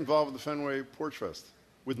you get involved with the Fenway Porch Fest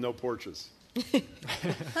with no porches?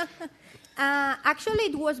 Actually,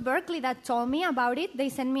 it was Berkeley that told me about it. They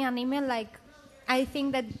sent me an email like, I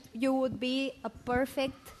think that you would be a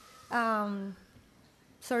perfect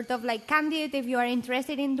sort of like candidate if you are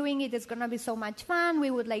interested in doing it. It's going to be so much fun.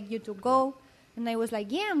 We would like you to go. And I was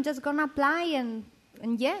like, yeah, I'm just going to apply. And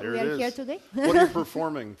yeah, There we it are is. here today. What are you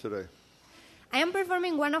performing today? I am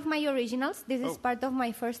performing one of my originals. This is part of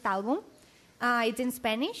my first album. It's in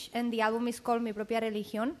Spanish, and the album is called Mi Propia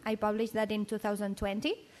Religión. I published that in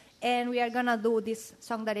 2020. And we are going to do this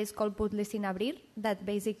song that is called Puzzle sin abrir, that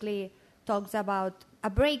basically talks about a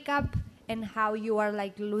breakup and how you are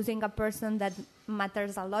like losing a person that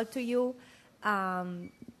matters a lot to you,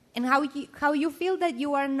 and how you feel that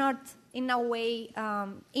you are not, in a way,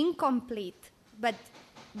 incomplete, but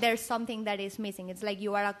there's something that is missing. It's like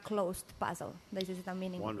you are a closed puzzle. This is the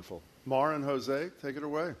meaning. Wonderful. Mar and Jose, take it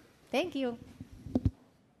away. Thank you.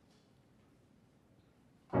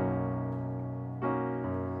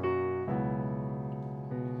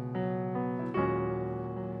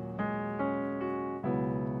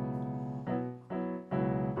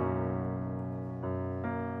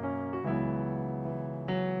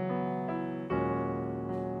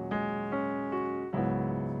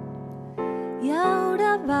 Y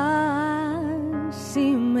ahora vas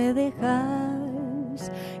y me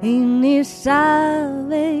dejas y ni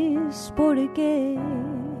sabes por qué.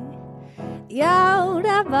 Y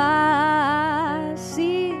ahora vas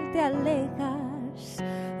y te alejas,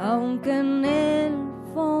 aunque en el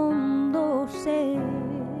fondo sé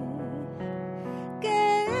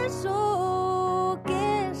que eso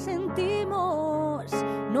que sentimos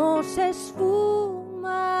no se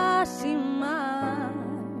esfuma sin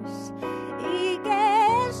más, y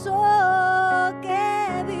que eso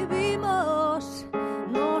que vivimos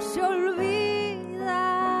no se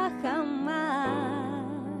olvida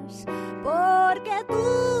jamás, porque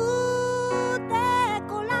tú te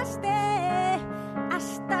colaste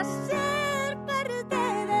hasta ser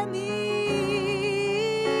parte de mí.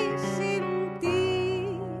 Sin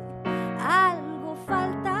ti algo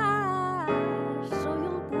falta, soy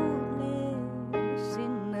un puzzle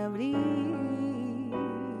sin abrir.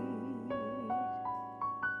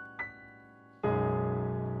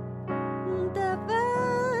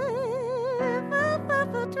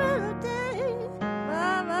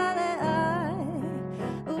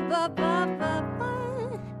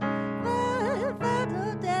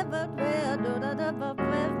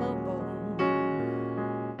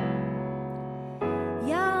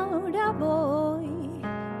 Y ahora voy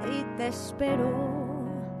y te espero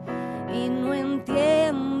y no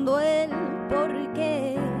entiendo el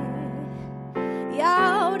porqué. Y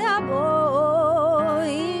ahora voy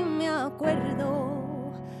y me acuerdo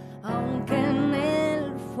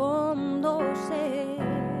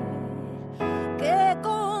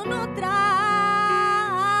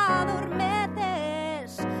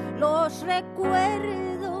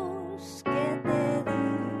recuerdos que te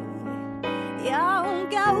di. Y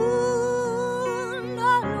aunque aún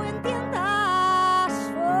no lo entiendas,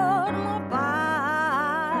 formo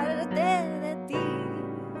parte de ti,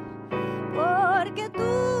 porque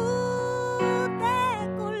tú te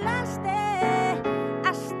colaste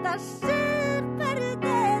hasta ser parte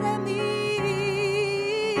de mí.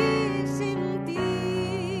 Sin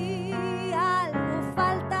ti algo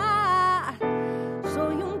falta,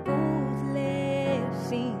 soy un puzzle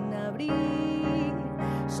sin abrir,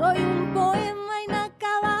 soy un poema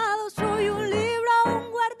inacabado, soy un libro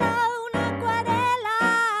aún guardado, una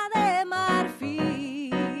acuarela de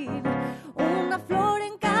marfil, una flor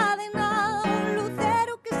encadenada, un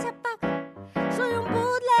lucero que se apaga, soy un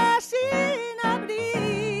puzzle sin abrir.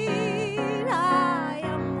 Ay,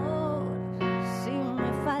 amor, si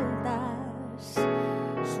me faltas,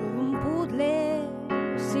 soy un puzzle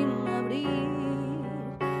sin abrir.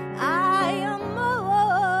 Ay,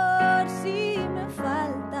 amor, si me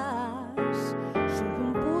faltas, soy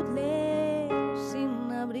un puzzle sin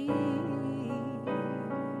abrir.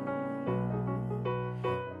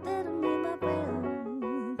 Termina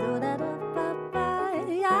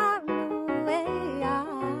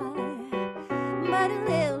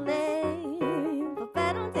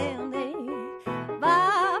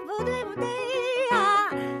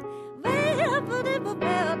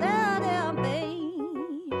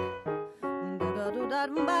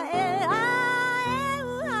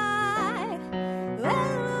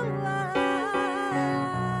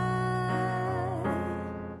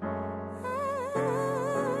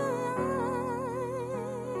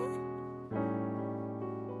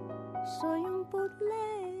soy un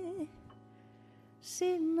puzzle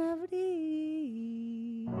sin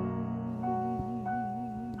abrir.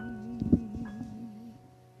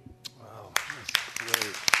 Wow, that's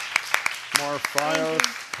great. Mar Fayos,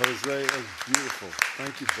 Jose, that was beautiful.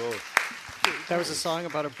 Thank you both. That was a song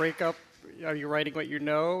about a breakup. Are you writing what you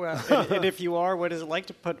know? And if you are, what is it like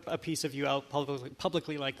to put a piece of you out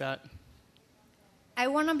publicly like that? I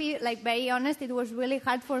want to be very honest. It was really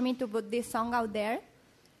hard for me to put this song out there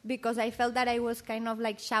because I felt that I was kind of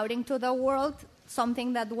shouting to the world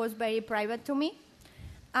something that was very private to me.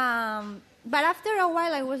 But after a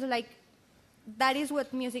while, I was like, that is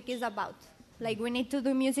what music is about. We need to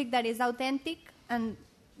do music that is authentic, and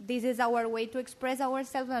this is our way to express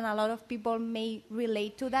ourselves, and a lot of people may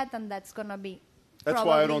relate to that, and that's going to be That's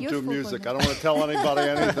why I don't do music. I don't want to tell anybody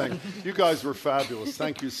anything. You guys were fabulous.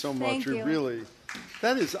 Thank you so much. Thank you. Really,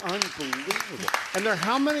 that is unbelievable. And there are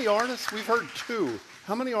how many artists? We've heard 2.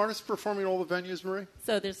 How many artists performing all the venues, Marie?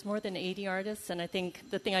 So there's more than 80 artists, and I think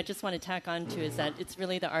the thing I just want to tack on to is that it's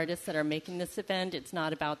really the artists that are making this event. It's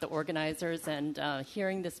not about the organizers, and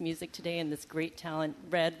hearing this music today and this great talent.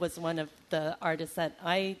 Red was one of the artists that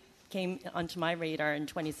I came onto my radar in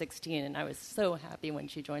 2016, and I was so happy when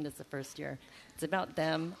she joined us the first year. It's about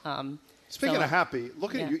them. Speaking of happy,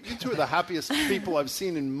 look at you. You two are the happiest people I've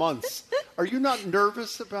seen in months. Are you not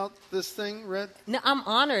nervous about this thing, Red? No, I'm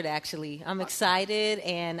honored, actually. I'm excited,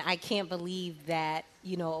 and I can't believe that,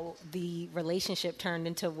 the relationship turned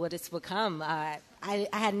into what it's become. I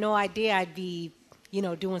had no idea I'd be,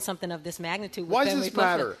 doing something of this magnitude. Why does this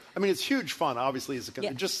matter? I mean, it's huge fun, obviously.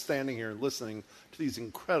 Just standing here and listening to these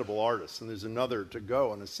incredible artists, and there's another to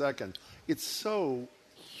go in a second. It's so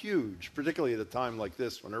huge, particularly at a time like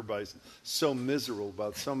this when everybody's so miserable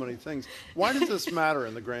about so many things. Why does this matter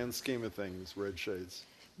in the grand scheme of things, Red Shades?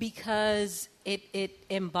 Because it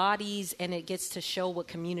embodies and it gets to show what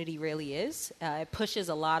community really is. It pushes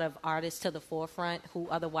a lot of artists to the forefront who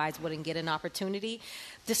otherwise wouldn't get an opportunity.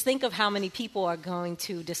 Just think of how many people are going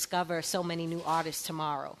to discover so many new artists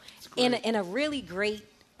tomorrow in a really great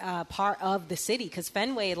part of the city, because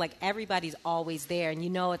Fenway, everybody's always there, and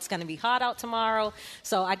it's going to be hot out tomorrow.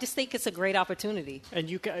 So I just think it's a great opportunity. And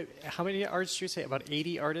how many artists did you say? About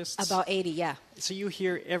 80 artists? About 80, yeah. So you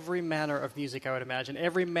hear every manner of music, I would imagine,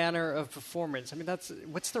 every manner of performance. I mean,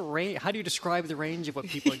 what's the range? How do you describe the range of what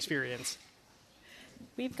people experience?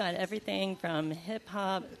 We've got everything from hip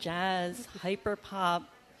hop, jazz, hyper pop,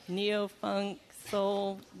 neo funk,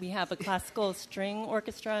 soul. We have a classical string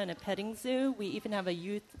orchestra and a petting zoo. We even have a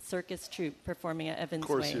youth circus troupe performing at Evans Way. Of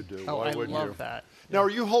course you do. Oh, Why I wouldn't love you? that. Now, are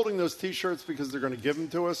you holding those T-shirts because they're going to give them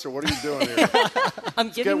to us, or what are you doing here? I'm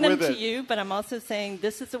giving them to you, but I'm also saying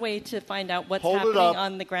this is a way to find out what's happening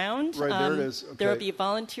on the ground. Right, there it is. Okay. There will be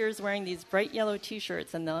volunteers wearing these bright yellow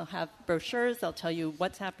T-shirts, and they'll have brochures. They'll tell you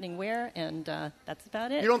what's happening where, and that's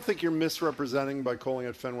about it. You don't think you're misrepresenting by calling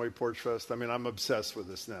it Fenway Porch Fest? I mean, I'm obsessed with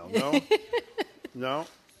this now. No? No?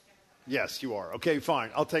 Yes, you are. Okay, fine.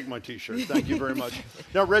 I'll take my T-shirt. Thank you very much.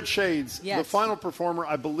 Now, Red Shades, Yes. the final performer,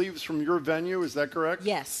 I believe, is from your venue. Is that correct?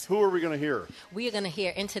 Yes. Who are we going to hear? We are going to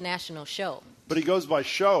hear International Show. But he goes by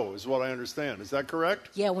Show, is what I understand. Is that correct?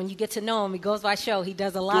 Yeah, when you get to know him, he goes by Show. He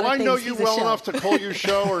does a lot of things. Do I know you well enough to call you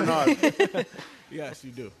Show or not? Yes,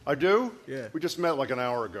 you do. I do? Yeah. We just met like an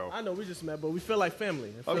hour ago. I know we just met, but we feel like family.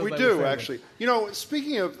 It feels We like do, we're family. actually. You know,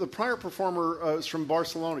 speaking of the prior performer is from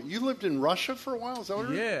Barcelona. You lived in Russia for a while? Is that what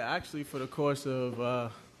it is? Yeah, actually, for the course of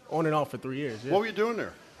on and off for 3 years. Yeah. What were you doing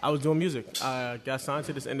there? I was doing music. I got signed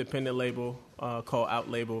to this independent label called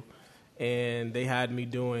Out Label, and they had me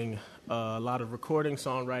doing a lot of recording,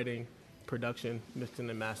 songwriting, production, mixing,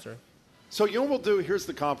 and mastering. So you know what we'll do? Here's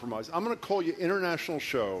the compromise. I'm going to call you International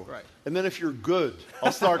Show. Right. And then if you're good,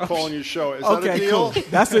 I'll start calling you Show. Is that a Okay, deal? cool.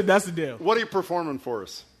 That's the deal. What are you performing for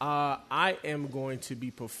us? I am going to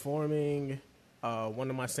be performing one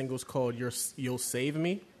of my singles called You'll Save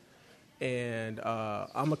Me. And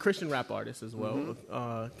I'm a Christian rap artist as well,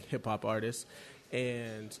 hip-hop artist.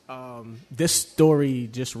 And this story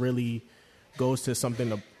just really goes to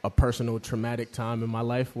something, a personal traumatic time in my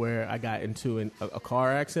life where I got into a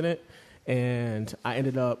car accident. And I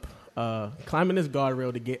ended up climbing this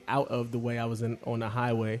guardrail to get out of the way I was on the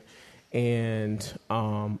highway. And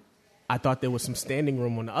I thought there was some standing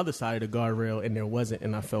room on the other side of the guardrail, and there wasn't,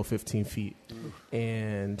 and I fell 15 feet.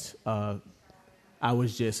 And God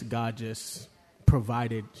just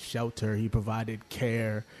provided shelter. He provided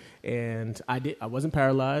care. And I wasn't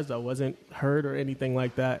paralyzed. I wasn't hurt or anything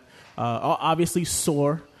like that. Obviously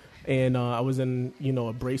sore, and I was in,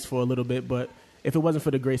 a brace for a little bit, but if it wasn't for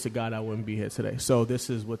the grace of God, I wouldn't be here today. So this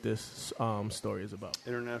is what this story is about.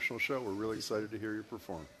 International Show. We're really excited to hear you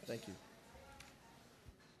perform. Thank you.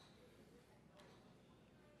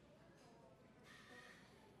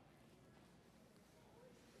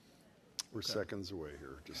 We're seconds away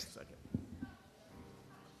here. Just a second.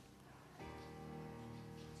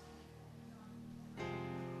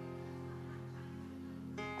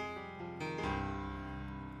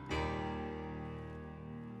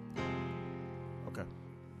 Okay.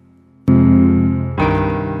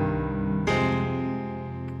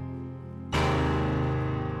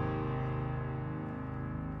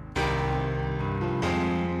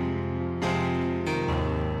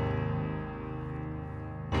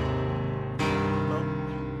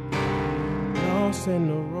 Lost in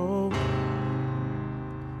the road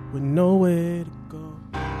with nowhere to go.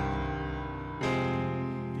 The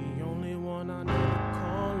only one I know to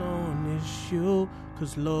call on is you,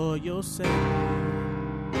 'cause Lord, you'll save me.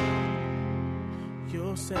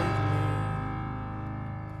 You'll save me.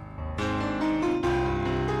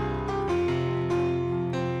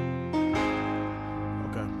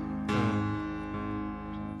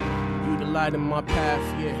 You the light in my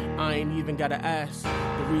path, yeah, I ain't even gotta ask.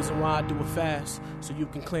 The reason why I do it fast, so you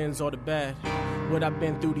can cleanse all the bad. What I've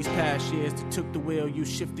been through these past years, you took the wheel, you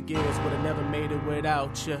shift the gears, but I never made it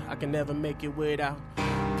without you. I can never make it without.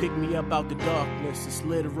 Pick me up out the darkness, it's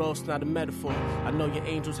literal, it's not a metaphor. I know your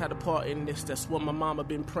angels had a part in this, that's what my mama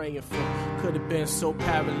been praying for. Could have been so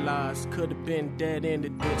paralyzed, could have been dead in the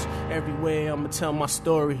ditch. Everywhere I'ma tell my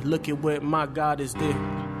story, look at what my God has did.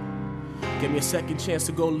 Give me a second chance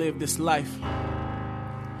to go live this life.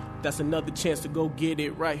 That's another chance to go get it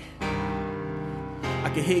right. I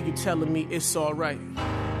can hear you telling me it's alright.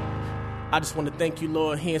 I just want to thank you,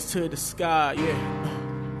 Lord, hands to the sky, yeah.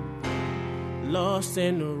 Lost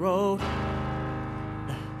in the road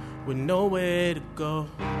with nowhere to go.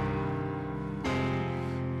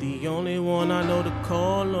 The only one I know to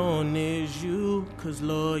call on is you, 'cause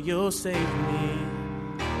Lord, you'll save me.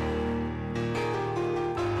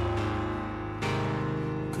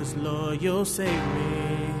 'Cause Lord, you'll save me.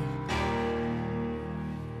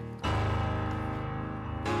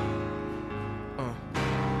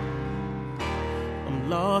 I'm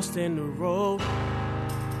lost in the road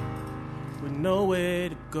with nowhere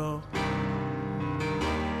to go.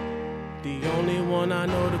 The only one I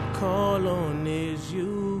know to call on is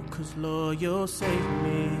you, 'cause Lord, you'll save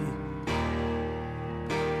me.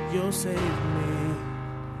 You'll save me.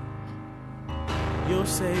 You'll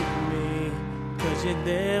save me. 'Cause you're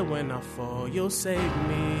there when I fall. You'll save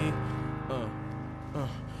me.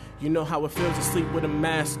 You know how it feels to sleep with a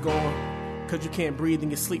mask on. 'Cause you can't breathe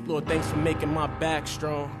in your sleep, Lord, thanks for making my back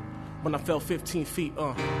strong. When I fell 15 feet,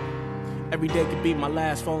 every day could be my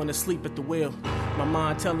last, falling asleep at the wheel. My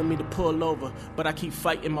mind telling me to pull over, but I keep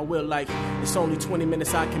fighting my will like it's only 20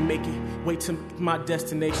 minutes, I can make it. Wait to my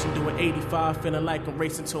destination, doing 85, feeling like I'm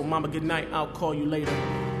racing. Till mama, good night, I'll call you later.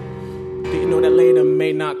 Didn't know that later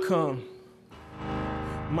may not come.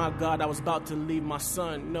 My God, I was about to leave my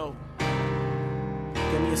son, no.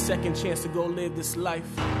 Give me a second chance to go live this life.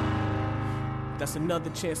 That's another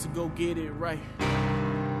chance to go get it right.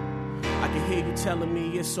 I can hear you telling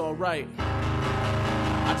me it's alright.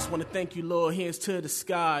 I just want to thank you, Lord. Hands to the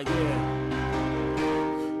sky, yeah.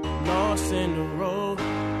 Lost in the road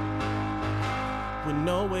with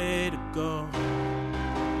nowhere to go.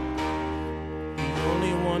 The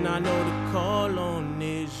only one I know to call on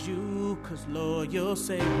is you, 'cause Lord, you'll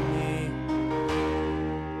save me.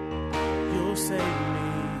 You'll save me.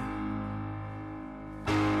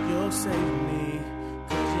 You'll save me,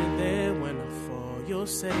 'cause you're there when I fall. You'll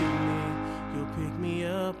save me. You'll pick me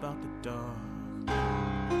up out the dark.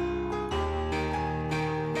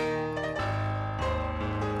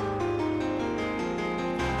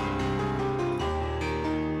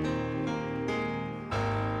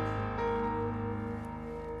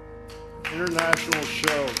 International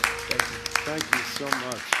show. Thank you so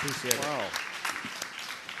much. Appreciate it. Wow.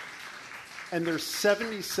 And there's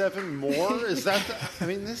 77 more? Is that I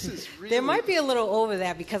mean, this is really... There might be a little over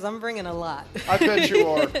that because I'm bringing a lot. I bet you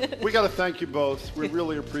are. We got to thank you both. We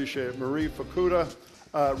really appreciate it. Marie Fukuda,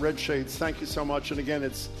 Red Shades, thank you so much. And again,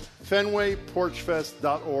 it's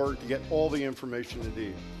FenwayPorchFest.org to get all the information you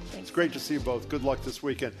need. It's great to see you both. Good luck this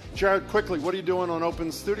weekend. Jared, quickly, what are you doing on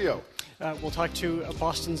Open Studio? We'll talk to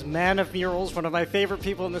Boston's man of murals, one of my favorite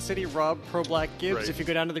people in the city, Rob Problack Gibbs. Great. If you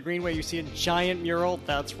go down to the Greenway, you see a giant mural.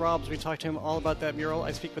 That's Rob's. We talk to him all about that mural.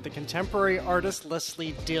 I speak with the contemporary artist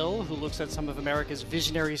Leslie Dill, who looks at some of America's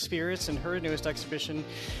visionary spirits in her newest exhibition,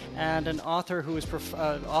 and an author who is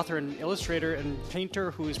author and illustrator and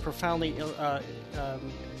painter who is profoundly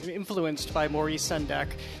influenced by Maurice Sendak.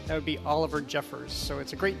 That would be Oliver Jeffers. So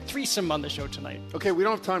it's a great threesome on the show tonight. Okay, we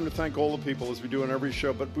don't have time to thank all the people as we do in every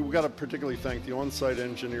show, but we've got to particularly thank the on-site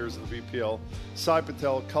engineers of the VPL, Sai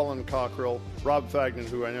Patel, Cullen Cockrell, Rob Fagnan,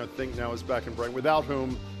 who I think now is back in Brighton, without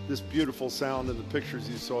whom this beautiful sound and the pictures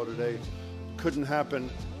you saw today couldn't happen.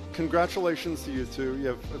 Congratulations to you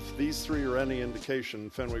two. If these three are any indication,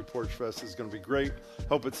 Fenway Porch Fest is going to be great.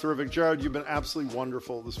 Hope it's terrific. Jared, you've been absolutely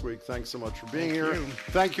wonderful this week. Thanks so much for being here.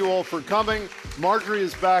 Thank you all for coming. Marjorie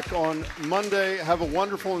is back on Monday. Have a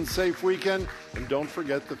wonderful and safe weekend. And don't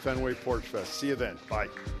forget the Fenway Porch Fest. See you then. Bye.